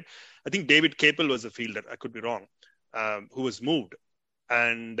thing, right? I think David Capel was a fielder. I could be wrong. Who was moved,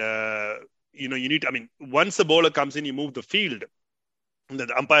 and once a bowler comes in, you move the field.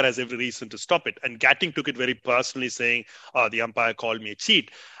 The umpire has every reason to stop it. And Gatting took it very personally, saying, the umpire called me a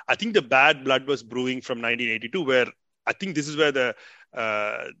cheat. I think the bad blood was brewing from 1982, where I think this is where the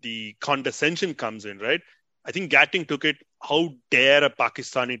condescension comes in, right? I think Gatting took it, how dare a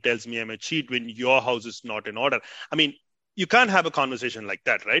Pakistani tells me I'm a cheat when your house is not in order. I mean, you can't have a conversation like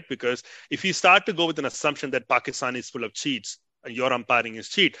that, right? Because if you start to go with an assumption that Pakistan is full of cheats, and your umpiring is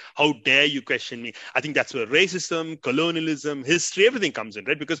cheat, how dare you question me? I think that's where racism, colonialism, history, everything comes in,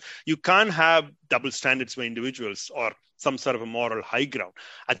 right? Because you can't have double standards for individuals or some sort of a moral high ground.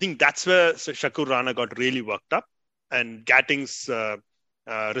 I think that's where Shakur Rana got really worked up, and Gatting's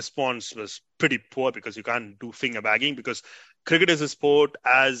response was pretty poor, because you can't do finger wagging, because cricket is a sport.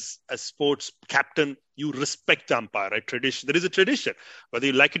 As a sports captain, you respect the umpire, right? Tradition. There is a tradition. Whether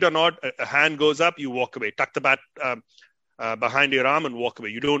you like it or not, a hand goes up, you walk away. Tuck the bat behind your arm and walk away.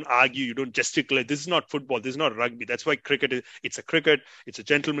 You don't argue. You don't gesticulate. This is not football. This is not rugby. That's why it's a cricket. It's a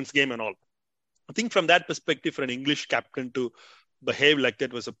gentleman's game and all. I think from that perspective, for an English captain to behave like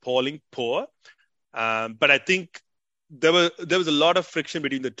that was appalling, poor. But I think there was a lot of friction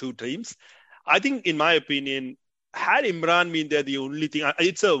between the two teams. I think, in my opinion, had Imran been there, the only thing,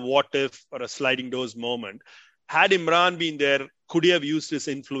 it's a what if or a sliding doors moment. Had Imran been there, could he have used his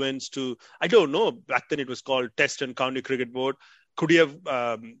influence to, I don't know, back then it was called Test and County Cricket Board. Could he have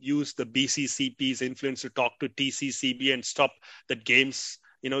used the BCCP's influence to talk to TCCB and stop that games?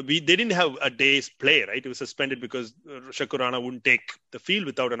 They didn't have a day's play, right? It was suspended because Shakur Rana wouldn't take the field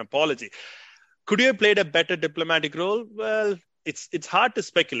without an apology. Could he have played a better diplomatic role? Well, it's hard to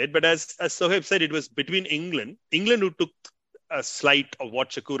speculate, but as Sohaib said, it was between England who took a slight of what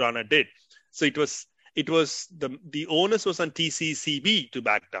Shakur Rana did. So it was the onus was on TCCB to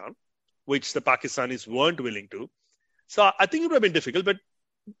back down, which the Pakistanis weren't willing to. So I think it would have been difficult, but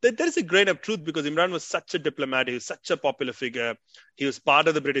there is a grain of truth, because Imran was such a diplomat, he was such a popular figure, he was part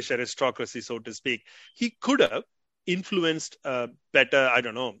of the British aristocracy, so to speak. He could have influenced a better,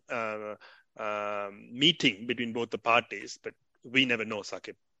 meeting between both the parties, but we never know,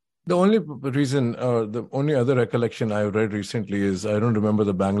 Saqib. The only reason, the only other recollection I read recently is I don't remember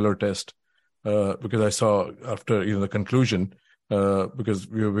the Bangalore test, because I saw after the conclusion, because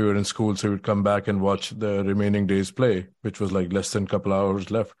we were in school, so we'd come back and watch the remaining day's play, which was like less than a couple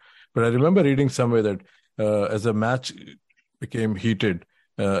hours left. But I remember reading somewhere that as the match became heated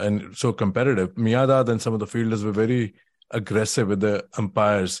and so competitive, Miyadad and some of the fielders were very aggressive with the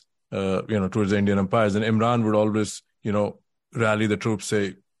umpires, towards the Indian umpires. And Imran would always, rally the troops,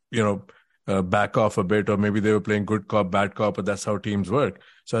 say, back off a bit, or maybe they were playing good cop, bad cop, but that's how teams work.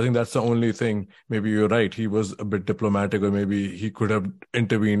 So I think that's the only thing. Maybe you're right. He was a bit diplomatic, or maybe he could have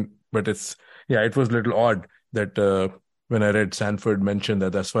intervened, but it was a little odd that when I read Sanford mentioned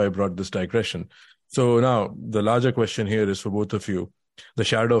that. That's why I brought this digression. So now the larger question here is for both of you, the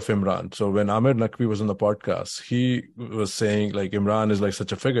shadow of Imran. So when Amir Naqvi was on the podcast, he was saying like Imran is like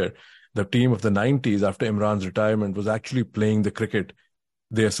such a figure. the team of the 90s after Imran's retirement was actually playing the cricket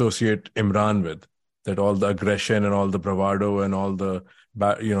they associate Imran with. That all the aggression and all the bravado and all the,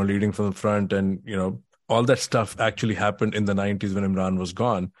 leading from the front and, all that stuff actually happened in the 90s when Imran was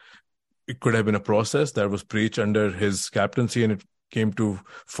gone. It could have been a process that was preached under his captaincy and it came to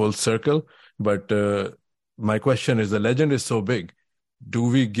full circle. But my question is, the legend is so big. Do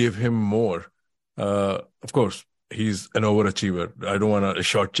we give him more? Of course, he's an overachiever. I don't want to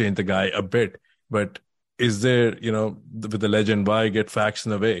shortchange the guy a bit, but is there, with the legend, why get facts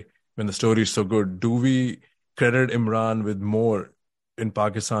in the way when the story is so good? Do we credit Imran with more in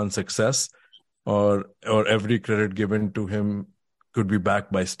Pakistan's success, or every credit given to him could be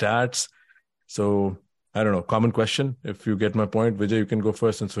backed by stats? So I don't know. Common question. If you get my point, Vijay, you can go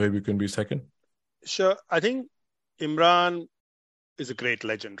first, and Sohaib, you can be second. Sure. I think Imran is a great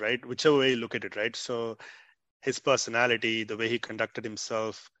legend, right? Whichever way you look at it, right? So his personality, the way he conducted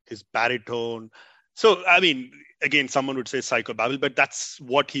himself, his baritone. So, I mean, again, someone would say psychobabble, but that's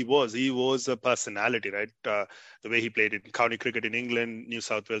what he was. He was a personality, right? The way he played in county cricket in England, New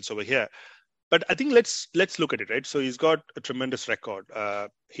South Wales over here. But I think let's look at it, right? So he's got a tremendous record.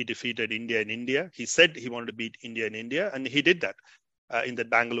 He defeated India in India. He said he wanted to beat India in India, and he did that in the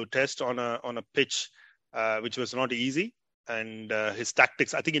Bangalore test on a pitch which was not easy. And his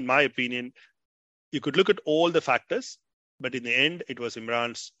tactics, I think, in my opinion, you could look at all the factors, but in the end, it was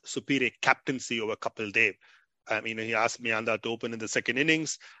Imran's superior captaincy over Kapil Dev. He asked Miyanda to open in the second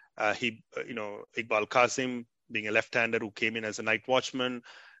innings. Iqbal Qasim being a left-hander who came in as a night watchman.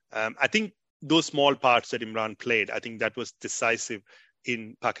 I think those small parts that Imran played, I think that was decisive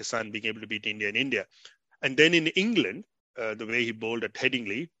in Pakistan being able to beat India in India. And then in England, the way he bowled at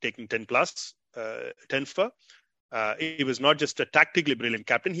Headingley, taking 10 plus, 10 for, he was not just a tactically brilliant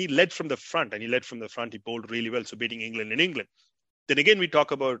captain. He led from the front, and he bowled really well, so beating England in England. Then again, we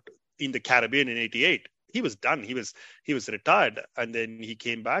talk about in the Caribbean in 88. He was done. He was retired, and then he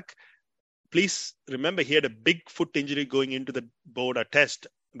came back. Please remember, he had a big foot injury going into the Boda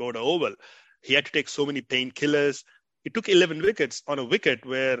Oval. He had to take so many painkillers. He took 11 wickets on a wicket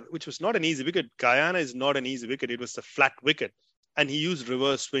which was not an easy wicket. Guyana is not an easy wicket. It was a flat wicket, and he used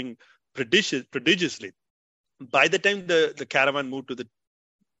reverse swing prodigiously. By the time the caravan moved to the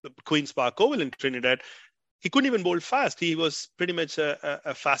Queen's Park Oval in Trinidad, he couldn't even bowl fast. He was pretty much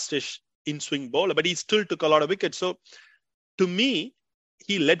a fastish in-swing bowler, but he still took a lot of wickets. So to me,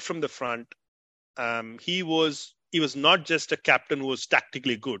 he led from the front. He was not just a captain who was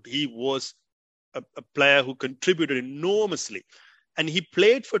tactically good. He was a player who contributed enormously. And he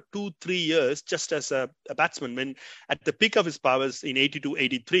played for 2-3 years just as a batsman. When at the peak of his powers in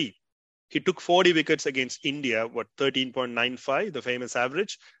 82-83, he took 40 wickets against India, 13.95, the famous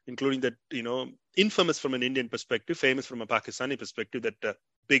average, including that, infamous from an Indian perspective, famous from a Pakistani perspective, that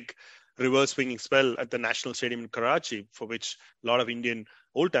big reverse swinging spell at the National Stadium in Karachi, for which a lot of Indian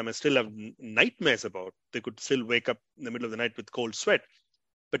old-timers still have nightmares about. They could still wake up in the middle of the night with cold sweat.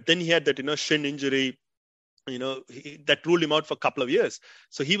 But then he had that, shin injury, that ruled him out for a couple of years.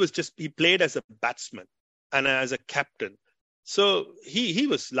 So he played as a batsman and as a captain. So he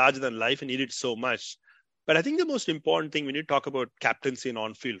was larger than life and he did so much. But I think the most important thing when you talk about captaincy and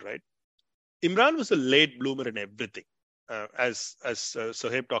on-field, right? Imran was a late bloomer in everything. As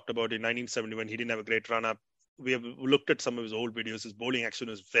Sohaib talked about in 1971, he didn't have a great run-up. We have looked at some of his old videos. His bowling action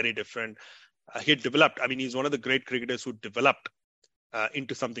was very different. He had developed. He's one of the great cricketers who developed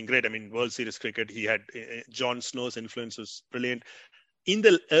into something great. World Series cricket, he had John Snow's influence was brilliant. In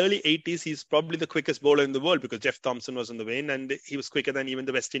the early 80s, he's probably the quickest bowler in the world because Jeff Thompson was on the wane and he was quicker than even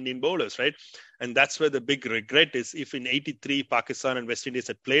the West Indian bowlers, right? And that's where the big regret is. If in 83, Pakistan and West Indies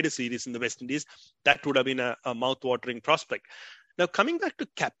had played a series in the West Indies, that would have been a mouth-watering prospect. Now, coming back to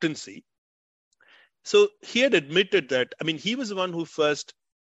captaincy, so he had admitted that, he was the one who first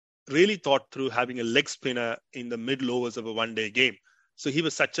really thought through having a leg spinner in the middle overs of a one-day game. So he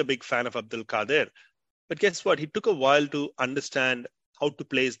was such a big fan of Abdul Qadir. But guess what? He took a while to understand how to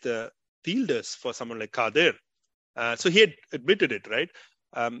place the fielders for someone like Qadir. So he had admitted it, right?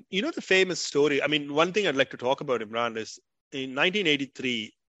 The famous story. One thing I'd like to talk about Imran is in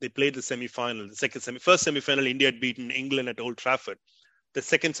 1983, they played the semi-final. First semi-final, India had beaten England at Old Trafford. The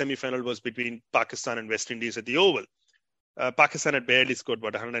second semi-final was between Pakistan and West Indies at the Oval. Pakistan had barely scored,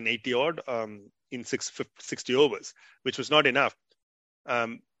 180 odd in 60 overs, which was not enough.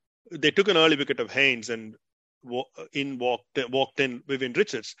 They took an early wicket of Haynes and walked in Vivian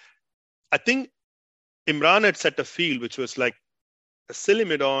Richards. I think Imran had set a field which was like a silly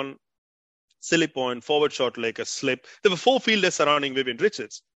mid-on, silly point, forward short leg, a slip. There were 4 fielders surrounding Vivian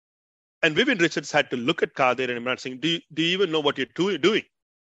Richards. And Vivian Richards had to look at Qadir and Imran saying, do you even know what you're doing?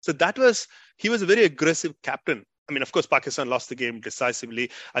 So he was a very aggressive captain. I mean, of course, Pakistan lost the game decisively.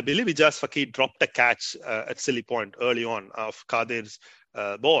 I believe Ijaz Faqih dropped a catch at silly point early on of Qadir's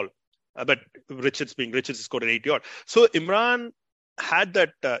ball. But Richards scored an 8-yard. So Imran had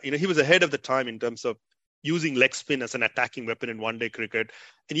that, he was ahead of the time in terms of using leg spin as an attacking weapon in one-day cricket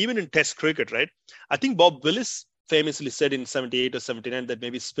and even in test cricket, right? I think Bob Willis famously said in 78 or 79 that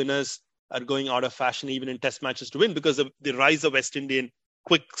maybe spinners are going out of fashion even in test matches to win because of the rise of West Indian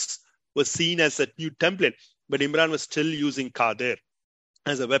quicks was seen as a new template. But Imran was still using Qadir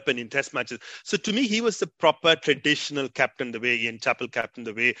as a weapon in test matches. So to me, he was the proper traditional captain, the way Ian Chappell captain,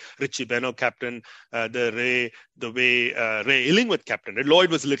 the way Richie Benaud captain, the way Ray Illingworth captain. Lloyd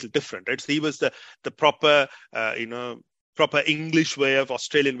was a little different, right? So he was the proper, proper English way of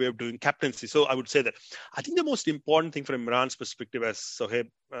Australian way of doing captaincy. So I would say that I think the most important thing from Imran's perspective, as Sohaib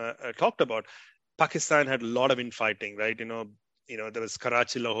talked about, Pakistan had a lot of infighting, right? There was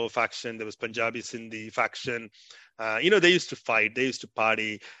Karachi Lahore faction, there was Punjabi Sindhi faction. They used to fight, they used to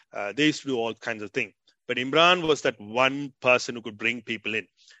party, they used to do all kinds of things. But Imran was that one person who could bring people in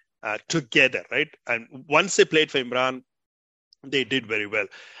together, right? And once they played for Imran, they did very well.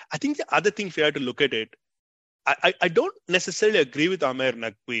 I think the other thing, if you have to look at it, I don't necessarily agree with Amer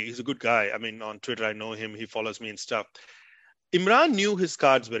Naqvi. He's a good guy. I mean, on Twitter, I know him. He follows me and stuff. Imran knew his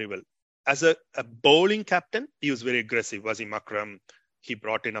cards very well. As a bowling captain, he was very aggressive. Wasim Akram, he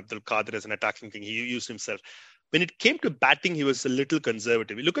brought in Abdul Qadir as an attacking king. He used himself. When it came to batting, he was a little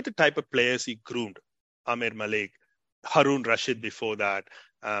conservative. You look at the type of players he groomed. Amir Malik, Harun Rashid before that,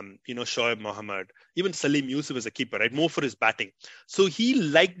 Shoaib Mohammad, even Salim Yusuf as a keeper, right? More for his batting. So he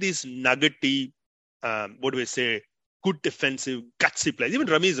liked these nuggety, good defensive, gutsy players. Even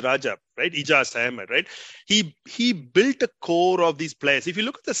Ramiz Raja, right? Ijaz Ahmed, right? He built a core of these players. If you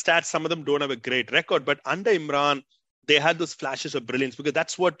look at the stats, some of them don't have a great record, but under Imran, they had those flashes of brilliance because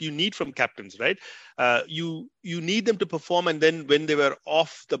that's what you need from captains, right? You need them to perform, and then when they were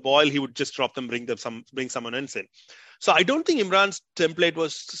off the boil, he would just drop them, bring someone else in. So I don't think Imran's template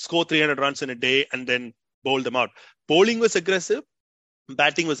was score 300 runs in a day and then bowl them out. Bowling was aggressive.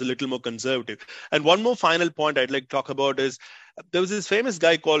 Batting was a little more conservative. And one more final point I'd like to talk about is there was this famous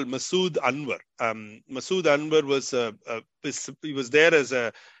guy called Masood Anwar. Masood Anwar was there as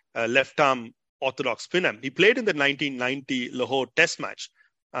a left-arm orthodox spinner. He played in the 1990 Lahore Test match.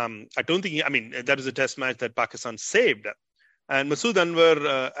 That was a Test match that Pakistan saved. And Masood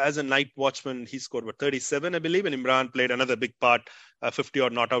Anwar, as a night watchman, he scored 37, I believe, and Imran played another big part,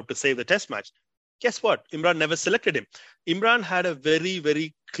 50-odd not out to save the Test match. Guess what? Imran never selected him. Imran had a very,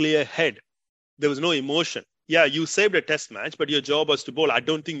 very clear head. There was no emotion. Yeah, you saved a test match, but your job was to bowl. I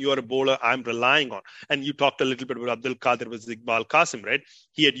don't think you're a bowler I'm relying on. And you talked a little bit about Abdul Qadir with Iqbal Qasim, right?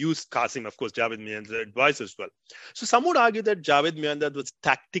 He had used Qasim, of course, Javed Mian's advice as well. So some would argue that Javed Mian was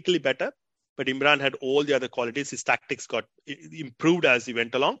tactically better, but Imran had all the other qualities. His tactics got improved as he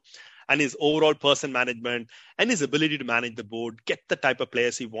went along. And his overall person management and his ability to manage the board, get the type of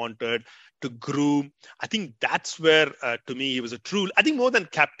players he wanted, to groom. I think that's where, to me, he was I think more than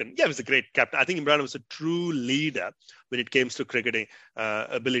captain. Yeah, he was a great captain. I think Imran was a true leader when it came to cricketing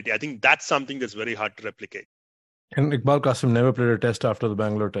ability. I think that's something that's very hard to replicate. And Iqbal Qasim never played a test after the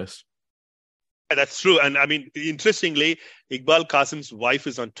Bangalore test. That's true. And I mean, interestingly, Iqbal Qasim's wife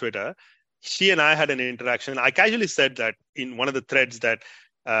is on Twitter. She and I had an interaction. I casually said that in one of the threads that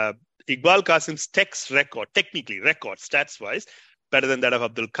Iqbal Qasim's technically record, stats-wise, better than that of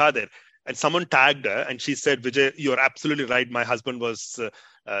Abdul Qadir. And someone tagged her and she said, Vijay, you're absolutely right. My husband was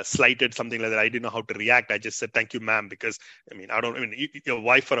slighted, something like that. I didn't know how to react. I just said, thank you, ma'am, because, your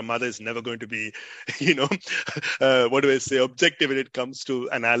wife or a mother is never going to be, objective when it comes to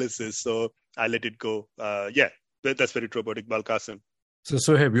analysis. So I let it go. That's very true about Iqbal Qasim. So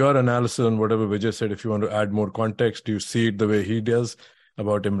Sohaib, your analysis on whatever Vijay said, if you want to add more context, do you see it the way he does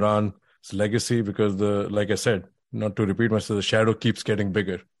about Imran's legacy? Because like I said, not to repeat myself, the shadow keeps getting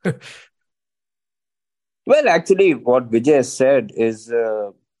bigger. Well, actually, what Vijay said is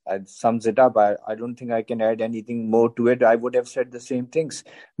sums it up. I don't think I can add anything more to it. I would have said the same things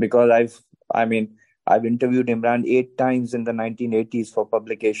because I've interviewed Imran 8 times in the 1980s for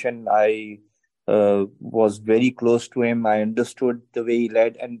publication. I was very close to him. I understood the way he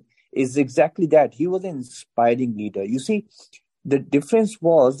led, and is exactly that. He was an inspiring leader. You see, the difference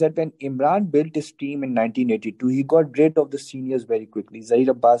was that when Imran built his team in 1982, he got rid of the seniors very quickly.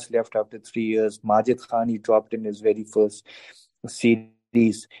 Zahir Abbas left after 3 years. Majid Khan, he dropped in his very first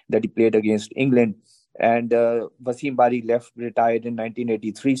series that he played against England. And Wasim Bari retired in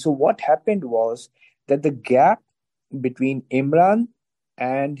 1983. So what happened was that the gap between Imran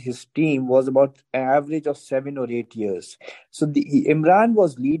and his team was about an average of 7 or 8 years. So Imran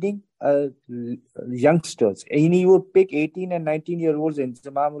was leading youngsters, and he would pick 18 and 19-year-olds.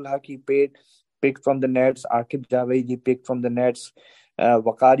 Inzamam ul Haq he picked from the nets. Akib Javed he picked from the nets.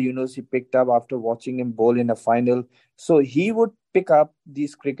 Waqar Yunus he picked up after watching him bowl in a final. So he would pick up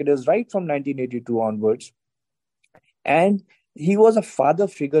these cricketers right from 1982 onwards, and he was a father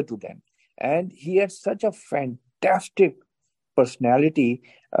figure to them. And he had such a fantastic personality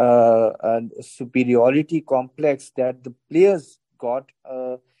and superiority complex that the players got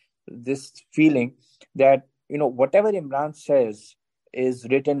this feeling that, whatever Imran says is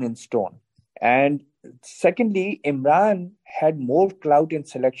written in stone. And secondly, Imran had more clout in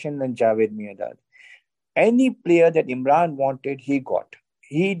selection than Javed Miandad. Any player that Imran wanted, he got.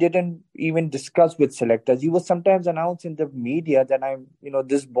 He didn't even discuss with selectors. He was sometimes announced in the media that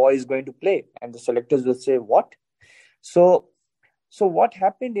this boy is going to play, and the selectors will say, "What?" So what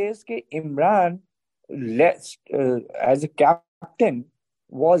happened is that Imran, as a captain,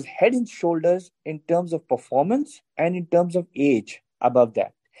 was head and shoulders in terms of performance and in terms of age above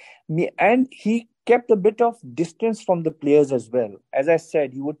that. And he kept a bit of distance from the players as well. As I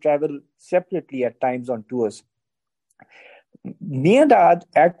said, he would travel separately at times on tours. Miandad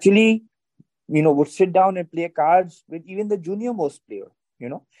actually, would sit down and play cards with even the junior most player,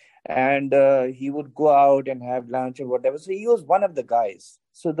 and he would go out and have lunch or whatever. So he was one of the guys.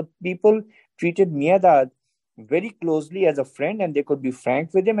 So the people treated Miandad very closely as a friend, and they could be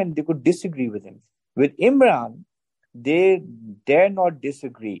frank with him and they could disagree with him. With Imran, they dare not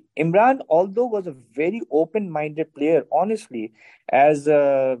disagree. Imran, although was a very open-minded player, honestly, as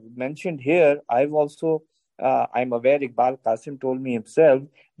mentioned here, I'm aware Iqbal Qasim told me himself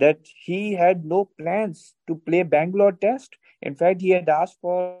that he had no plans to play Bangalore Test. In fact, he had asked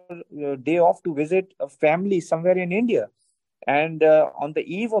for a day off to visit a family somewhere in India. And on the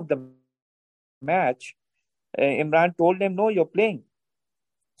eve of the match, Imran told him, "No, you're playing."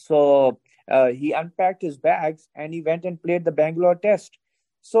 So he unpacked his bags and he went and played the Bangalore Test.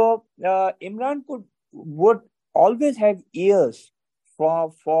 So Imran would always have ears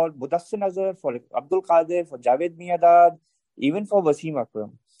for Mudassir Azhar, for Abdul Qadir, for Javed Miandad, even for Wasim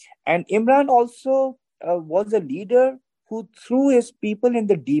Akram. And Imran also was a leader who threw his people in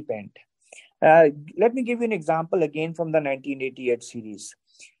the deep end. Let me give you an example again from the 1988 series.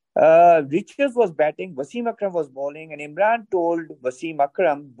 Richards was batting, Wasim Akram was bowling, and Imran told Wasim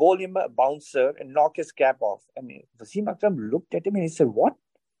Akram, bowl him a bouncer and knock his cap off. And Wasim Akram looked at him and he said, "What?"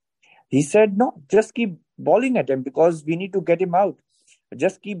 He said, "No, just keep bowling at him because we need to get him out.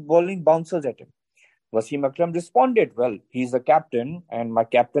 Just keep bowling bouncers at him." Wasim Akram responded, "Well, he's the captain and my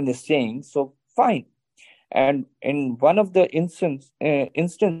captain is saying, so fine." And in one of the instances,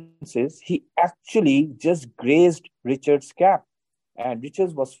 he actually just grazed Richards' cap, and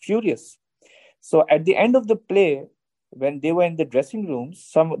Richards was furious. So at the end of the play, when they were in the dressing room,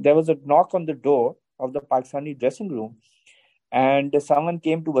 there was a knock on the door of the Pakistani dressing room, and someone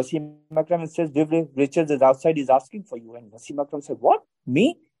came to Wasim Akram and says, "Richards is outside, he's asking for you." And Wasim Akram said, "What?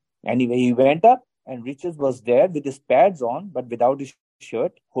 Me?" Anyway, he went up and Richards was there with his pads on, but without his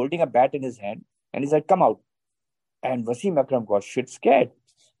shirt, holding a bat in his hand. And he said, "Come out." And Wasim Akram got shit scared.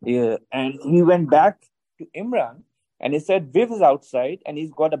 And he went back to Imran and he said, "Viv is outside and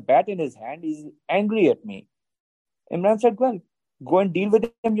he's got a bat in his hand. He's angry at me." Imran said, "Well, go and deal with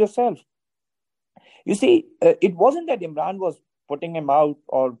him yourself." You see, it wasn't that Imran was putting him out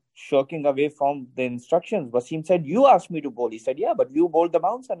or shirking away from the instructions. Wasim said, "You asked me to bowl." He said, "Yeah, but you bowled the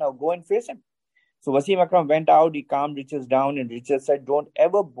bouncer. Now go and face him." So Wasim Akram went out, he calmed Richards down, and Richards said, "Don't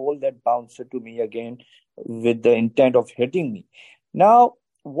ever bowl that bouncer to me again with the intent of hitting me." Now,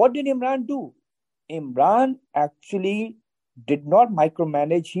 what did Imran do? Imran actually did not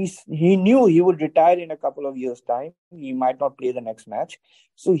micromanage. He knew he would retire in a couple of years' time. He might not play the next match.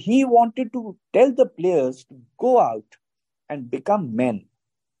 So he wanted to tell the players to go out and become men.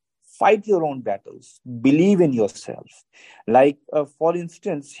 Fight your own battles. Believe in yourself. Like, for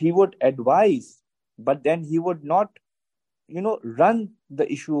instance, he would advise, but then he would not, run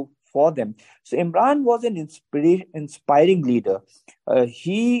the issue for them. So Imran was an inspiring leader.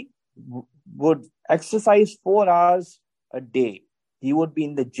 He would exercise 4 hours a day. He would be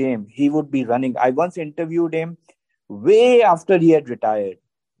in the gym. He would be running. I once interviewed him way after he had retired,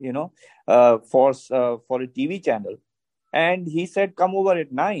 for a TV channel. And he said, "Come over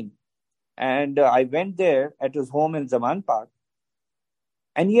at 9. And I went there at his home in Zaman Park.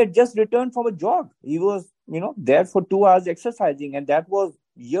 And he had just returned from a jog. He was, there for 2 hours exercising. And that was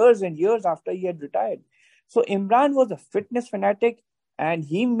years and years after he had retired. So Imran was a fitness fanatic, and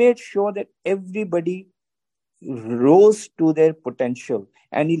he made sure that everybody rose to their potential.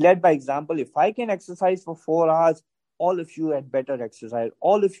 And he led by example. If I can exercise for 4 hours, all of you had better exercise.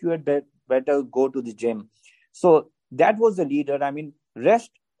 All of you had better go to the gym. So that was the leader. I mean,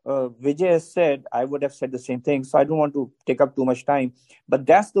 rest, Vijay has said, I would have said the same thing. So I don't want to take up too much time. But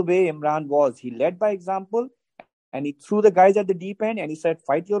that's the way Imran was. He led by example, and he threw the guys at the deep end, and he said,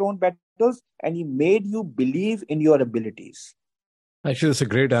 fight your own battles. And he made you believe in your abilities. Actually, that's a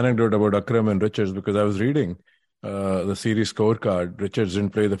great anecdote about Akram and Richards because I was reading the series scorecard. Richards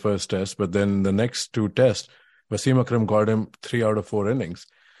didn't play the first test, but then the next two tests, Wasim Akram got him 3 out of 4 innings.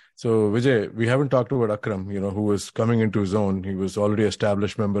 So, Vijay, we haven't talked about Akram, who was coming into his own. He was already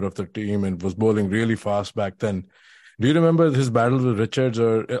established member of the team and was bowling really fast back then. Do you remember his battles with Richards,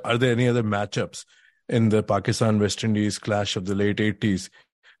 or are there any other matchups in the Pakistan-West Indies clash of the late 80s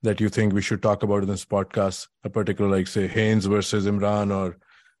that you think we should talk about in this podcast, a particular, like, say, Haynes versus Imran, or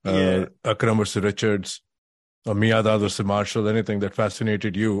Akram versus Richards, or Miyadad versus Marshall, anything that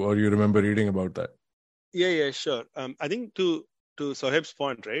fascinated you or you remember reading about that? Yeah, sure. I think to Sohaib's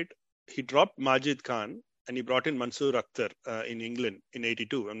point, right? He dropped Majid Khan and he brought in Mansoor Akhtar in England in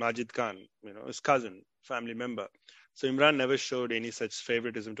 '82, and Majid Khan, his cousin, family member. So Imran never showed any such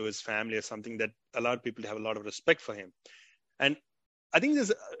favoritism to his family or something that allowed people to have a lot of respect for him. And I think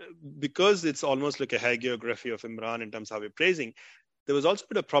this, because it's almost like a hagiography of Imran in terms of how we're praising, there was also a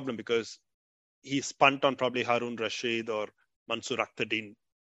bit of a problem because he spunt on probably Harun Rashid or Mansoor Akhtar didn't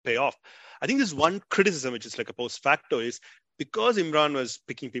pay off. I think there's one criticism, which is like a post facto, is because Imran was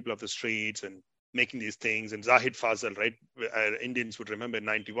picking people off the streets and making these things, and Zahid Fazal, right? Indians would remember in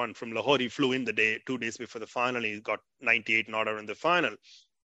 91, from Lahore, he flew in 2 days before the final. He got 98 not out in the final.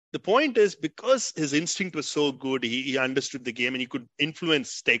 The point is, because his instinct was so good, he understood the game and he could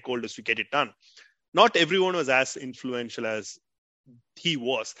influence stakeholders to get it done. Not everyone was as influential as he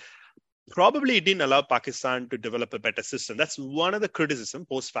was. Probably it didn't allow Pakistan to develop a better system. That's one of the criticism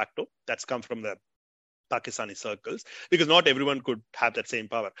post facto that's come from the Pakistani circles, because not everyone could have that same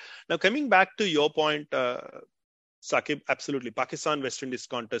power. Now, coming back to your point, Saqib, absolutely. Pakistan West Indies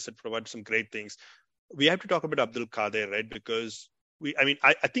contest had provided some great things. We have to talk about Abdul Qadir, right? Because I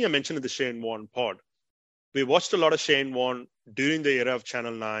think I mentioned in the Shane Warne pod, we watched a lot of Shane Warne during the era of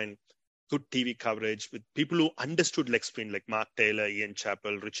Channel 9, good TV coverage with people who understood leg spin, like Mark Taylor, Ian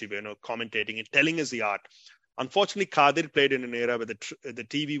Chappell, Richie Veno, commentating and telling us the art. Unfortunately, Qadir played in an era where the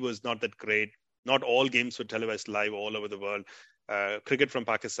TV was not that great. Not all games were televised live all over the world. Cricket from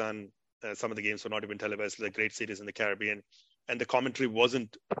Pakistan, some of the games were not even televised. The great series in the Caribbean. And the commentary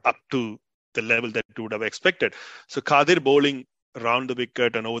wasn't up to the level that you would have expected. So Qadir bowling around the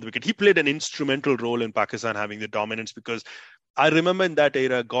wicket and over the wicket, he played an instrumental role in Pakistan having the dominance, because I remember in that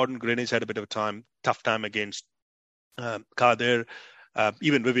era, Gordon Greenidge had a bit of a tough time against Qadir,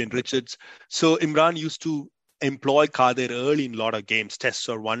 even Vivian Richards. So Imran used to employ Qadir early in a lot of games, tests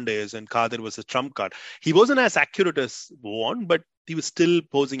or one days, and Qadir was a trump card. He wasn't as accurate as Warne, but he was still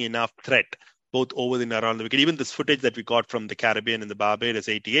posing enough threat, both over and around the wicket. Even this footage that we got from the Caribbean in the Barbados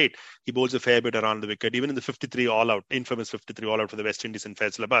 88, he bowls a fair bit around the wicket, even in the 53 all-out, infamous 53 all-out for the West Indies in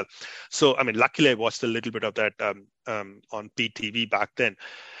Faisalabad. So, luckily I watched a little bit of that on PTV back then.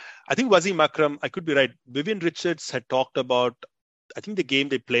 I think Wasim Akram, I could be right. Vivian Richards had talked about, I think the game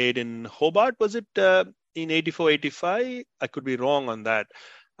they played in Hobart, was it in 84, 85? I could be wrong on that.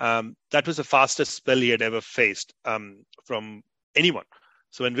 That was the fastest spell he had ever faced from anyone.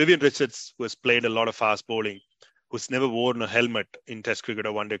 So when Vivian Richards was played a lot of fast bowling, who's never worn a helmet in Test cricket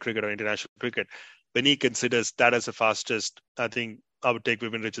or one-day cricket or international cricket, when he considers that as the fastest, I think I would take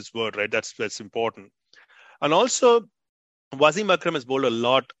Vivian Richards' word, right? That's important. And also, Wasim Akram has bowled a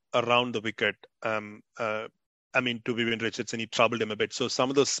lot around the wicket, to Vivian Richards, and he troubled him a bit. So some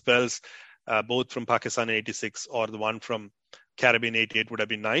of those spells, both from Pakistan in 86 or the one from Caribbean 88, would have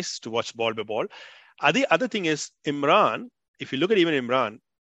been nice to watch ball by ball. The other thing is Imran. If you look at even Imran,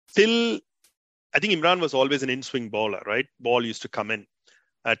 I think Imran was always an in-swing bowler, right? Ball used to come in.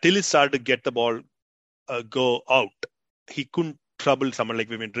 Till he started to get the ball go out, he couldn't trouble someone like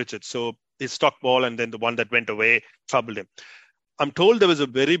Vivian Richards. So his stock ball and then the one that went away troubled him. I'm told there was a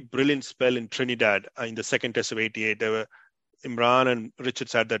very brilliant spell in Trinidad in the second test of 88. Imran and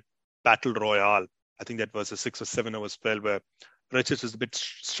Richards had that battle royale. I think that was a 6 or 7 hour spell where Richards was a bit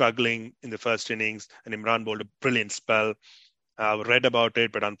struggling in the first innings and Imran bowled a brilliant spell. Read about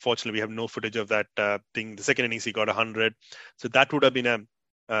it, but unfortunately we have no footage of that thing. The second innings he got 100, so that would have been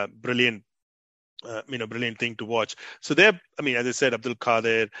a brilliant, brilliant thing to watch. So there, as I said, Abdul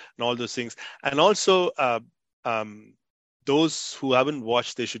Qadir and all those things, and also those who haven't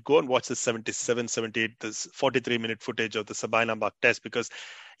watched, they should go and watch the 77, 78, this 43-minute footage of the Sabina Bagh test, because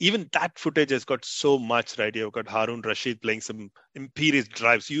even that footage has got so much, right? You've got Harun Rashid playing some imperious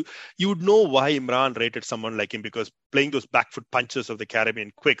drives. You would know why Imran rated someone like him, because playing those back foot punches of the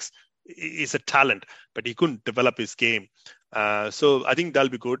Caribbean quicks is a talent, but he couldn't develop his game. So I think that'll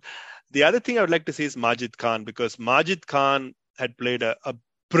be good. The other thing I would like to say is Majid Khan, because Majid Khan had played a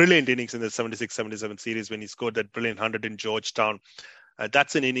brilliant innings in the 76-77 series when he scored that brilliant 100 in Georgetown.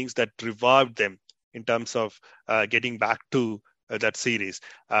 That's an innings that revived them in terms of getting back to that series.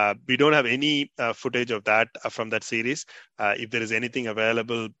 We don't have any footage of that from that series. If there is anything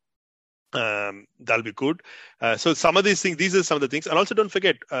available, that'll be good. So some of these things, these are some of the things. And also don't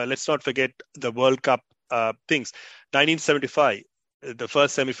forget, let's not forget the World Cup things. 1975, the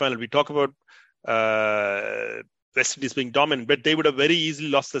first semi-final, we talk about West Indies being dominant, but they would have very easily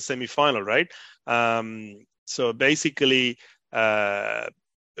lost the semi-final, right? So basically, to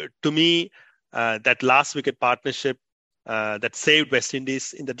me, that last wicket partnership that saved West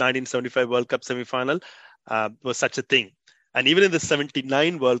Indies in the 1975 World Cup semi-final was such a thing. And even in the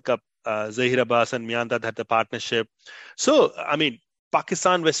 79 World Cup, Zahir Abbas and Miandad had the partnership. So, I mean,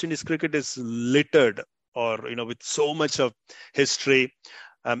 Pakistan-West Indies cricket is littered, with so much of history.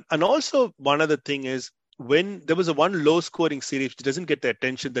 And also, one other thing is, when there was a one low-scoring series which doesn't get the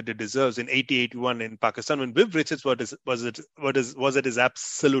attention that it deserves in 80-81 in Pakistan, when Viv Richards was at his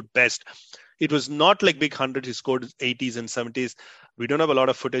absolute best. It was not like big 100. He scored 80s and 70s. We don't have a lot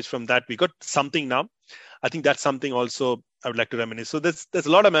of footage from that. We got something now. I think that's something also I would like to reminisce. So there's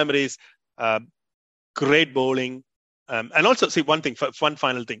a lot of memories. Great bowling. And also, see, one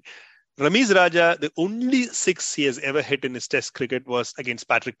final thing. Ramiz Raja, the only six he has ever hit in his test cricket was against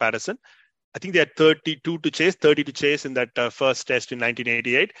Patrick Patterson. I think they had 30 to chase in that first test in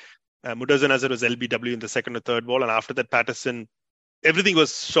 1988. Mudazzar Nazar was LBW in the second or third ball. And after that, Patterson, everything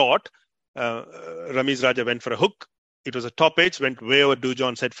was short. Ramiz Raja went for a hook. It was a top edge, went way over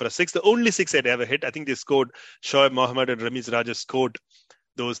Dujon's head for a six. The only six they'd ever hit. I think they scored, Shoaib Mohammad and Ramiz Raja scored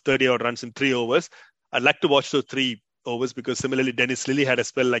those 30-odd runs in 3 overs. I'd like to watch those 3 overs, because similarly, Dennis Lilly had a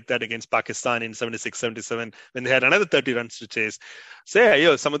spell like that against Pakistan in 76-77 when they had another 30 runs to chase. So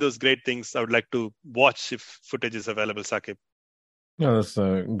yeah, some of those great things I would like to watch if footage is available, Saqib. Yeah, that's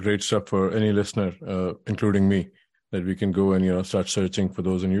great stuff for any listener, including me, that we can go and start searching for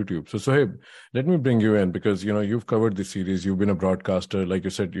those on YouTube. So Sohaib, let me bring you in, because you've covered the series. You've been a broadcaster, like you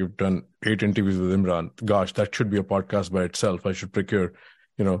said. You've done 8 interviews with Imran. Gosh, that should be a podcast by itself. I should procure,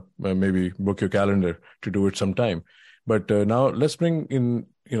 maybe book your calendar to do it sometime. But now let's bring in,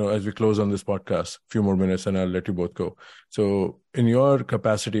 as we close on this podcast, a few more minutes, and I'll let you both go. So in your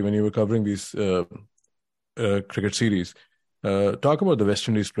capacity, when you were covering these cricket series, talk about the West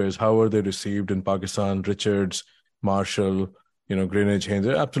Indies players. How were they received in Pakistan? Richards, Marshall, Greenidge, Haynes,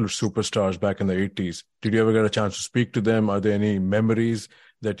 they're absolute superstars back in the 80s. Did you ever get a chance to speak to them? Are there any memories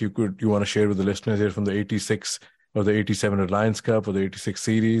that you want to share with the listeners here from the 86 or the 87 Reliance Cup or the 86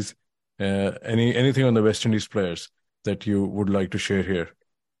 series? Anything on the West Indies players that you would like to share here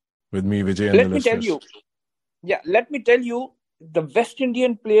with me, Vijay, and the listeners? Let me tell you, the West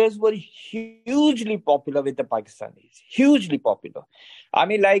Indian players were hugely popular with the Pakistanis. Hugely popular. I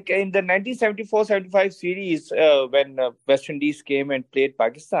mean, like in the 1974-75 series, when West Indies came and played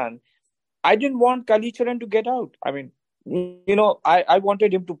Pakistan, I didn't want Kalicharan to get out. I mean, I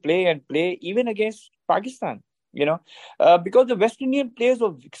wanted him to play even against Pakistan, because the West Indian players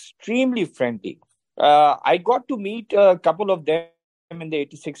were extremely friendly. I got to meet a couple of them in the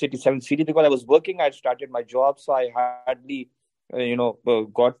 86-87 series because I was working. I started my job, so I hardly,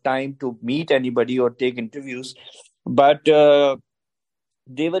 got time to meet anybody or take interviews. But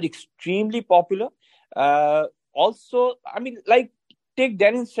they were extremely popular. Also, I mean, like, take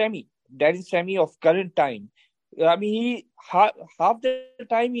Darren Sammy of current time. I mean, half the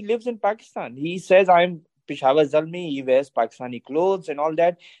time he lives in Pakistan. He says, I'm Peshawar Zalmi, he wears Pakistani clothes and all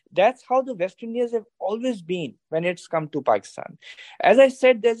that. That's how the West Indians have always been when it's come to Pakistan. As I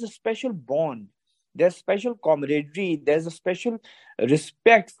said, there's a special bond. There's special camaraderie. There's a special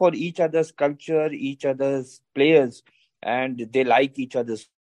respect for each other's culture, each other's players, and they like each other's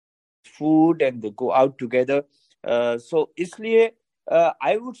food and they go out together. So, isliye,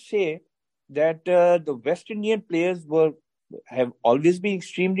 I would say that the West Indian players have always been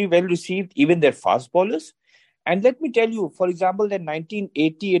extremely well received, even their fast bowlers. And let me tell you, for example, the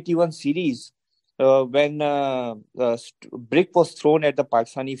 1980-81 series, when brick was thrown at the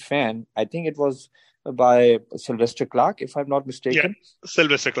Pakistani fan, I think it was by Sylvester Clarke, if I'm not mistaken. Yeah,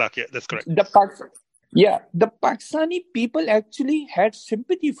 Sylvester Clarke, yeah, that's correct. Yeah, the Pakistani people actually had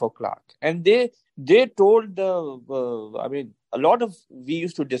sympathy for Clark, and they told I mean, a lot of we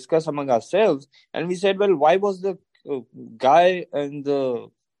used to discuss among ourselves, and we said, well, why was the uh, guy in the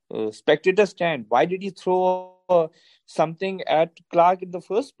spectator stand? Why did he throw something at Clark in the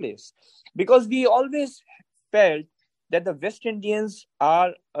first place? Because we always felt that the West Indians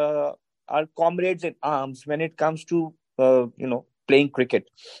are comrades in arms when it comes to playing cricket,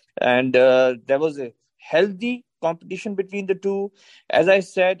 and there was a healthy competition between the two. As I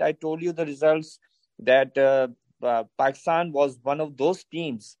said, I told you the results that Pakistan was one of those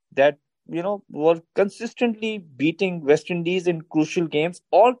teams that were consistently beating West Indies in crucial games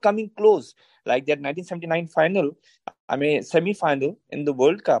or coming close, like that 1979 final, I mean semi-final in the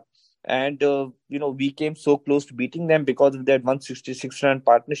World Cup. And we came so close to beating them because of that 166 run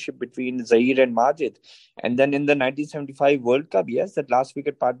partnership between Zaire and Majid. And then in the 1975 World Cup, yes, that last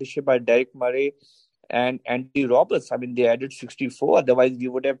wicket partnership by Derek Murray and Andy Roberts. I mean, they added 64. Otherwise, we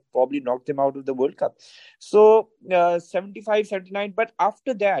would have probably knocked them out of the World Cup. So 75, 79. But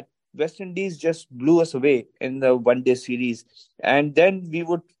after that, West Indies just blew us away in the one-day series. And then we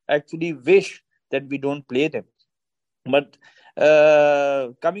would actually wish that we don't play them. But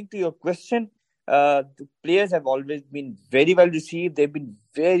coming to your question, the players have always been very well received. They've been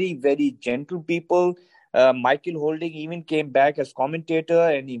very, very gentle people. Michael Holding even came back as commentator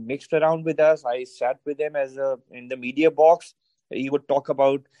and he mixed around with us. I sat with him in the media box. He would talk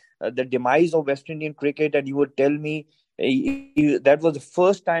about the demise of West Indian cricket, and he would tell me that was the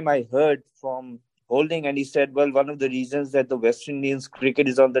first time I heard from Holding, and he said, well, one of the reasons that the West Indians cricket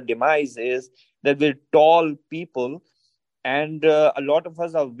is on the demise is that we're tall people, and a lot of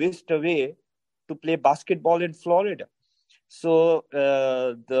us are whisked away to play basketball in Florida. So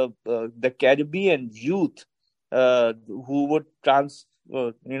the Caribbean youth who would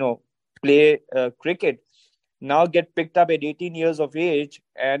play cricket now get picked up at 18 years of age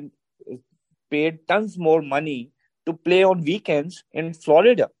and paid tons more money to play on weekends in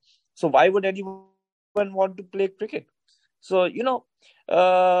Florida. So why would anyone want to play cricket? So yeah,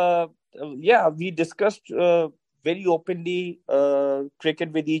 we discussed very openly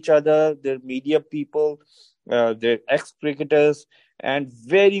cricket with each other, the media people, the ex-cricketers, and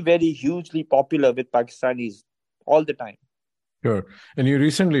very, very hugely popular with Pakistanis all the time. Sure. And you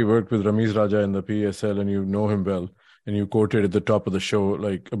recently worked with Ramiz Raja in the PSL, and you know him well, and you quoted at the top of the show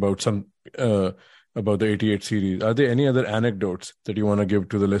like about the 88 series. Are there any other anecdotes that you want to give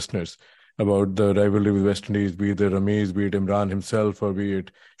to the listeners about the rivalry with West Indies, be it Ramiz, be it Imran himself, or be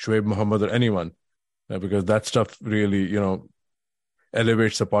it Shoaib Mohammad or anyone? Because that stuff really,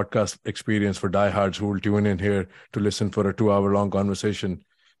 elevates the podcast experience for diehards who will tune in here to listen for a 2 hour long conversation.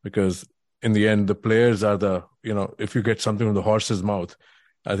 Because in the end, the players are if you get something from the horse's mouth,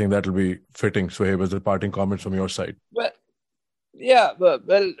 I think that'll be fitting. Sohaib, as the parting comments from your side. Well, yeah, well,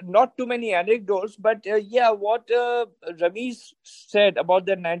 not too many anecdotes, but yeah, what Ramiz said about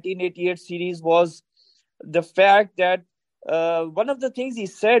the 1988 series was the fact that one of the things he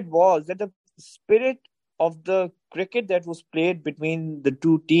said was that the spirit of the cricket that was played between the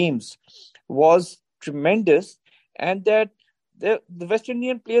two teams was tremendous, and that the West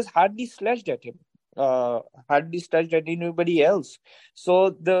Indian players hardly slashed at him, hardly slashed at anybody else.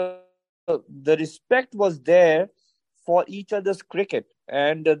 So the respect was there for each other's cricket,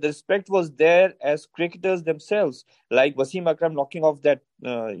 and the respect was there as cricketers themselves, like Wasim Akram knocking off that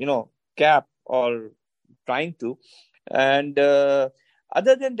cap, or trying to. And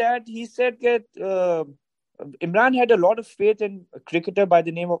other than that, he said that Imran had a lot of faith in a cricketer by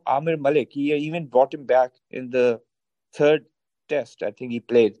the name of Amir Malik. He even brought him back in the third test, I think he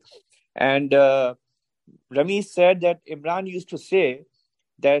played. And Rami said that Imran used to say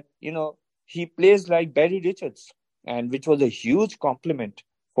that, he plays like Barry Richards, and which was a huge compliment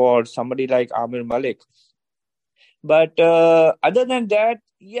for somebody like Amir Malik. But other than that,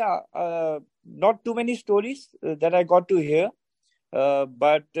 yeah, not too many stories that I got to hear.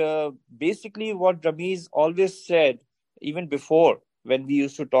 But basically, what Ramiz always said, even before when we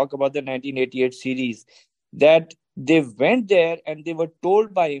used to talk about the 1988 series, that they went there and they were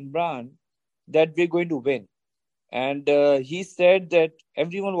told by Imran that we're going to win. And he said that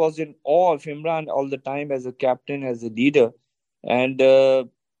everyone was in awe of Imran all the time as a captain, as a leader. And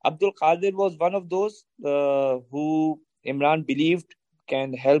Abdul Qadir was one of those who Imran believed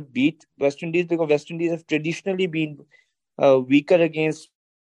can help beat West Indies, because West Indies have traditionally been weaker against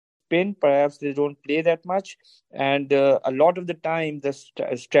spin. Perhaps they don't play that much. And a lot of the time, the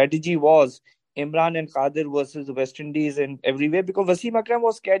strategy was Imran and Qadir versus the West Indies in every way, because Wasim Akram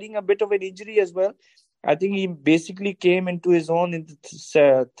was carrying a bit of an injury as well. I think he basically came into his own in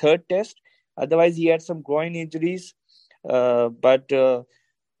the third test. Otherwise, he had some groin injuries. Not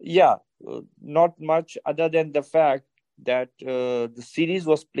much other than the fact that the series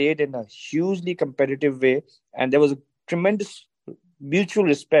was played in a hugely competitive way, and there was a tremendous mutual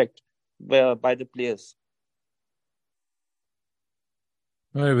respect by the players.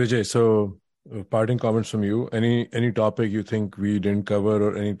 All right, Vijay. So, parting comments from you. Any topic you think we didn't cover,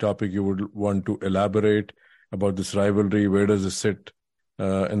 or any topic you would want to elaborate about this rivalry? Where does it sit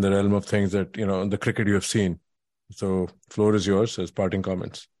in the realm of things that in the cricket you have seen? So, floor is yours as parting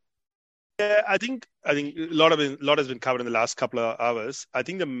comments. Yeah, I think a lot has been covered in the last couple of hours. I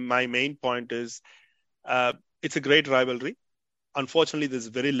think my main point is it's a great rivalry. Unfortunately, there's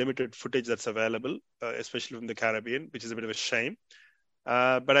very limited footage that's available, especially from the Caribbean, which is a bit of a shame.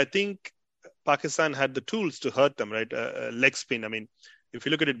 But I think Pakistan had the tools to hurt them, right? Leg spin. I mean, if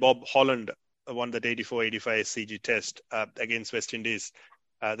you look at it, Bob Holland won that 84-85 SCG test against West Indies.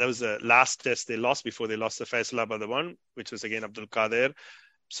 That was the last test they lost before they lost the Faisalabad one, which was again Abdul Qadir.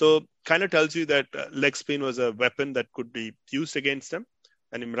 So kind of tells you that leg spin was a weapon that could be used against them,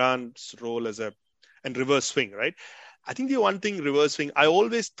 and Imran's role and reverse swing, right? I think the one thing reverse swing, I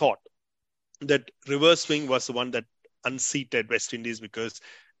always thought that reverse swing was the one that unseated West Indies, because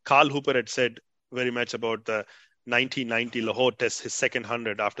Carl Hooper had said very much about the 1990 Lahore test, his second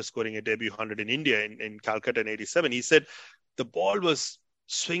 100 after scoring a debut 100 in India in Calcutta in 87. He said the ball was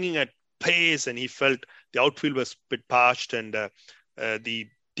swinging at pace and he felt the outfield was a bit parched, and the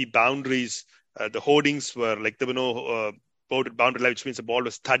boundaries, the hoardings were like there were no boundary line, which means the ball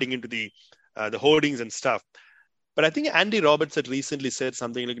was thudding into the hoardings and stuff. But I think Andy Roberts had recently said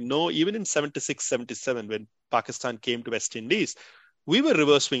something like, no, even in 76, 77, when Pakistan came to West Indies, we were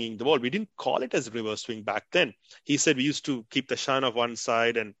reverse swinging the ball. We didn't call it as reverse swing back then. He said we used to keep the shine of one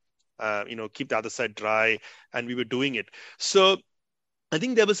side and, keep the other side dry, and we were doing it. So I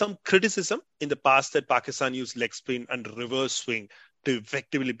think there was some criticism in the past that Pakistan used leg spin and reverse swing to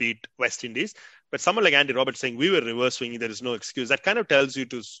effectively beat West Indies. But someone like Andy Roberts saying we were reverse swinging, there is no excuse. That kind of tells you,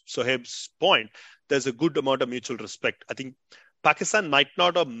 to Sohaib's point, there's a good amount of mutual respect. I think Pakistan might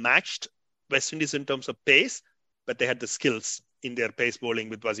not have matched West Indies in terms of pace, but they had the skills in their pace bowling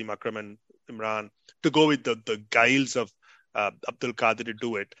with Wasim Akram and Imran to go with the guiles of Abdul Qadir to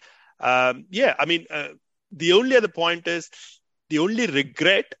do it. The only other point is, the only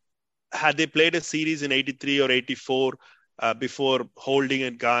regret, had they played a series in 83 or 84 before Holding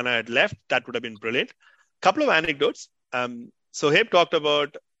and Ghana had left, that would have been brilliant. Couple of anecdotes. Sohaib talked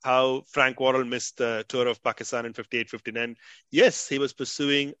about how Frank Worrell missed the tour of Pakistan in 58, 59. Yes, he was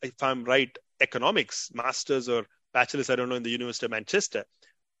pursuing, if I'm right, economics, masters or bachelor's, I don't know, in the University of Manchester.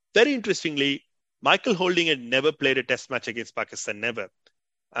 Very interestingly, Michael Holding had never played a test match against Pakistan, never.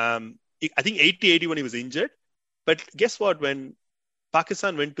 I think 80, 81 he was injured. But guess what? When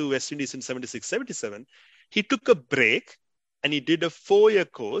Pakistan went to West Indies in 76, 77, he took a break and he did a 4-year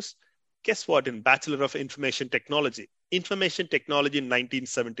course. Guess what? In Bachelor of Information Technology in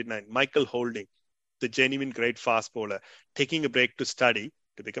 1979, Michael Holding, the genuine great fast bowler, taking a break to study,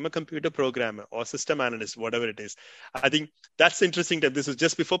 to become a computer programmer or system analyst, whatever it is. I think that's interesting that this was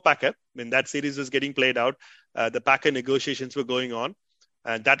just before Packer, when that series was getting played out. The Packer negotiations were going on,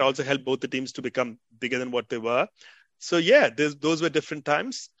 and that also helped both the teams to become bigger than what they were. So yeah, those were different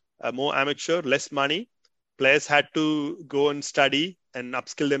times, more amateur, less money. Players had to go and study and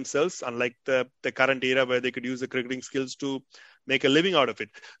upskill themselves, unlike the current era where they could use the cricketing skills to make a living out of it.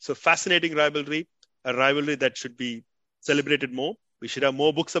 So fascinating rivalry, a rivalry that should be celebrated more. We should have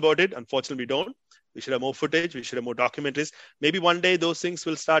more books about it. Unfortunately, we don't. We should have more footage. We should have more documentaries. Maybe one day those things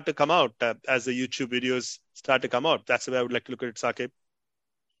will start to come out as the YouTube videos start to come out. That's the way I would like to look at it, Saqib.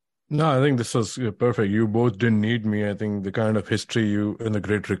 No, I think this was perfect. You both didn't need me. I think the kind of history you and the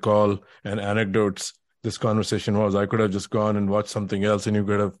great recall and anecdotes this conversation was, I could have just gone and watched something else and you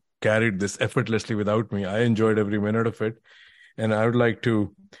could have carried this effortlessly without me. I enjoyed every minute of it. And I would like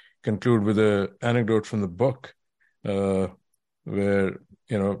to conclude with an anecdote from the book where,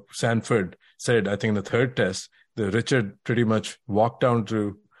 Sanford said, I think in the third test, the Richard pretty much walked down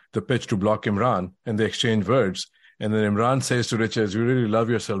to the pitch to block Imran and they exchanged words. And then Imran says to Richards, you really love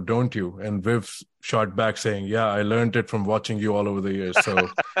yourself, don't you? And Viv shot back saying, yeah, I learned it from watching you all over the years. So,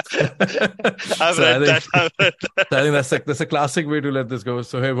 I've read that. I think that's a classic way to let this go.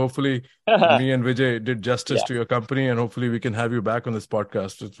 So, hey, hopefully me and Vijay did justice to your company, and hopefully we can have you back on this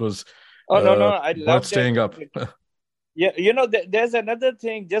podcast. It was I love staying up. Yeah, there's another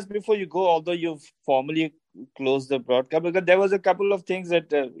thing just before you go, although you've formally closed the broadcast, because there was a couple of things that,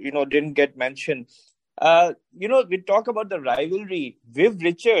 didn't get mentioned. We talk about the rivalry. Viv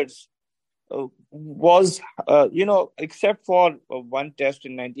Richards was, except for one test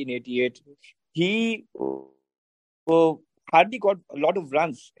in 1988, he hardly got a lot of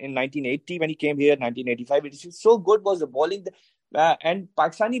runs in 1980 when he came here, 1985. It is so good was the bowling. And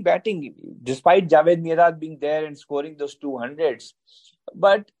Pakistani batting, despite Javed Mirad being there and scoring those 200s.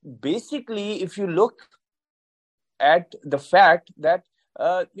 But basically, if you look at the fact that,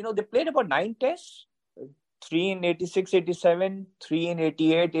 they played about 9 tests, 3 in 86, 87, 3 in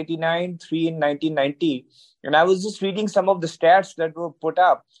 88, 89, 3 in 1990. And I was just reading some of the stats that were put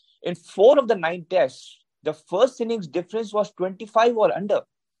up. In 4 of the 9 tests, the first innings difference was 25 or under.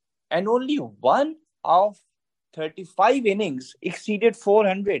 And only 1 of 35 innings exceeded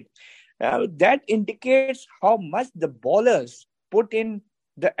 400. That indicates how much the bowlers put in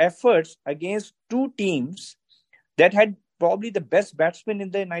the efforts against 2 teams that had probably the best batsmen in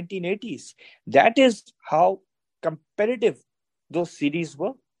the 1980s. That is how competitive those series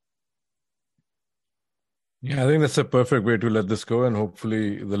were. Yeah, I think that's a perfect way to let this go. And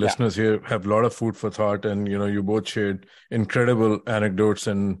hopefully the listeners here have a lot of food for thought. And, you both shared incredible anecdotes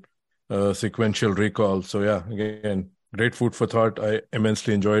and sequential recall. So, yeah, again, great food for thought. I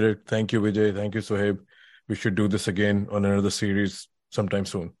immensely enjoyed it. Thank you, Vijay. Thank you, Sohaib. We should do this again on another series sometime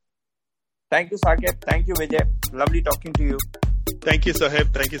soon. Thank you, Sakib. Thank you, Vijay. Lovely talking to you. Thank you,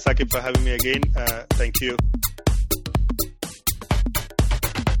 Sohaib. Thank you, Sakib, for having me again. Thank you.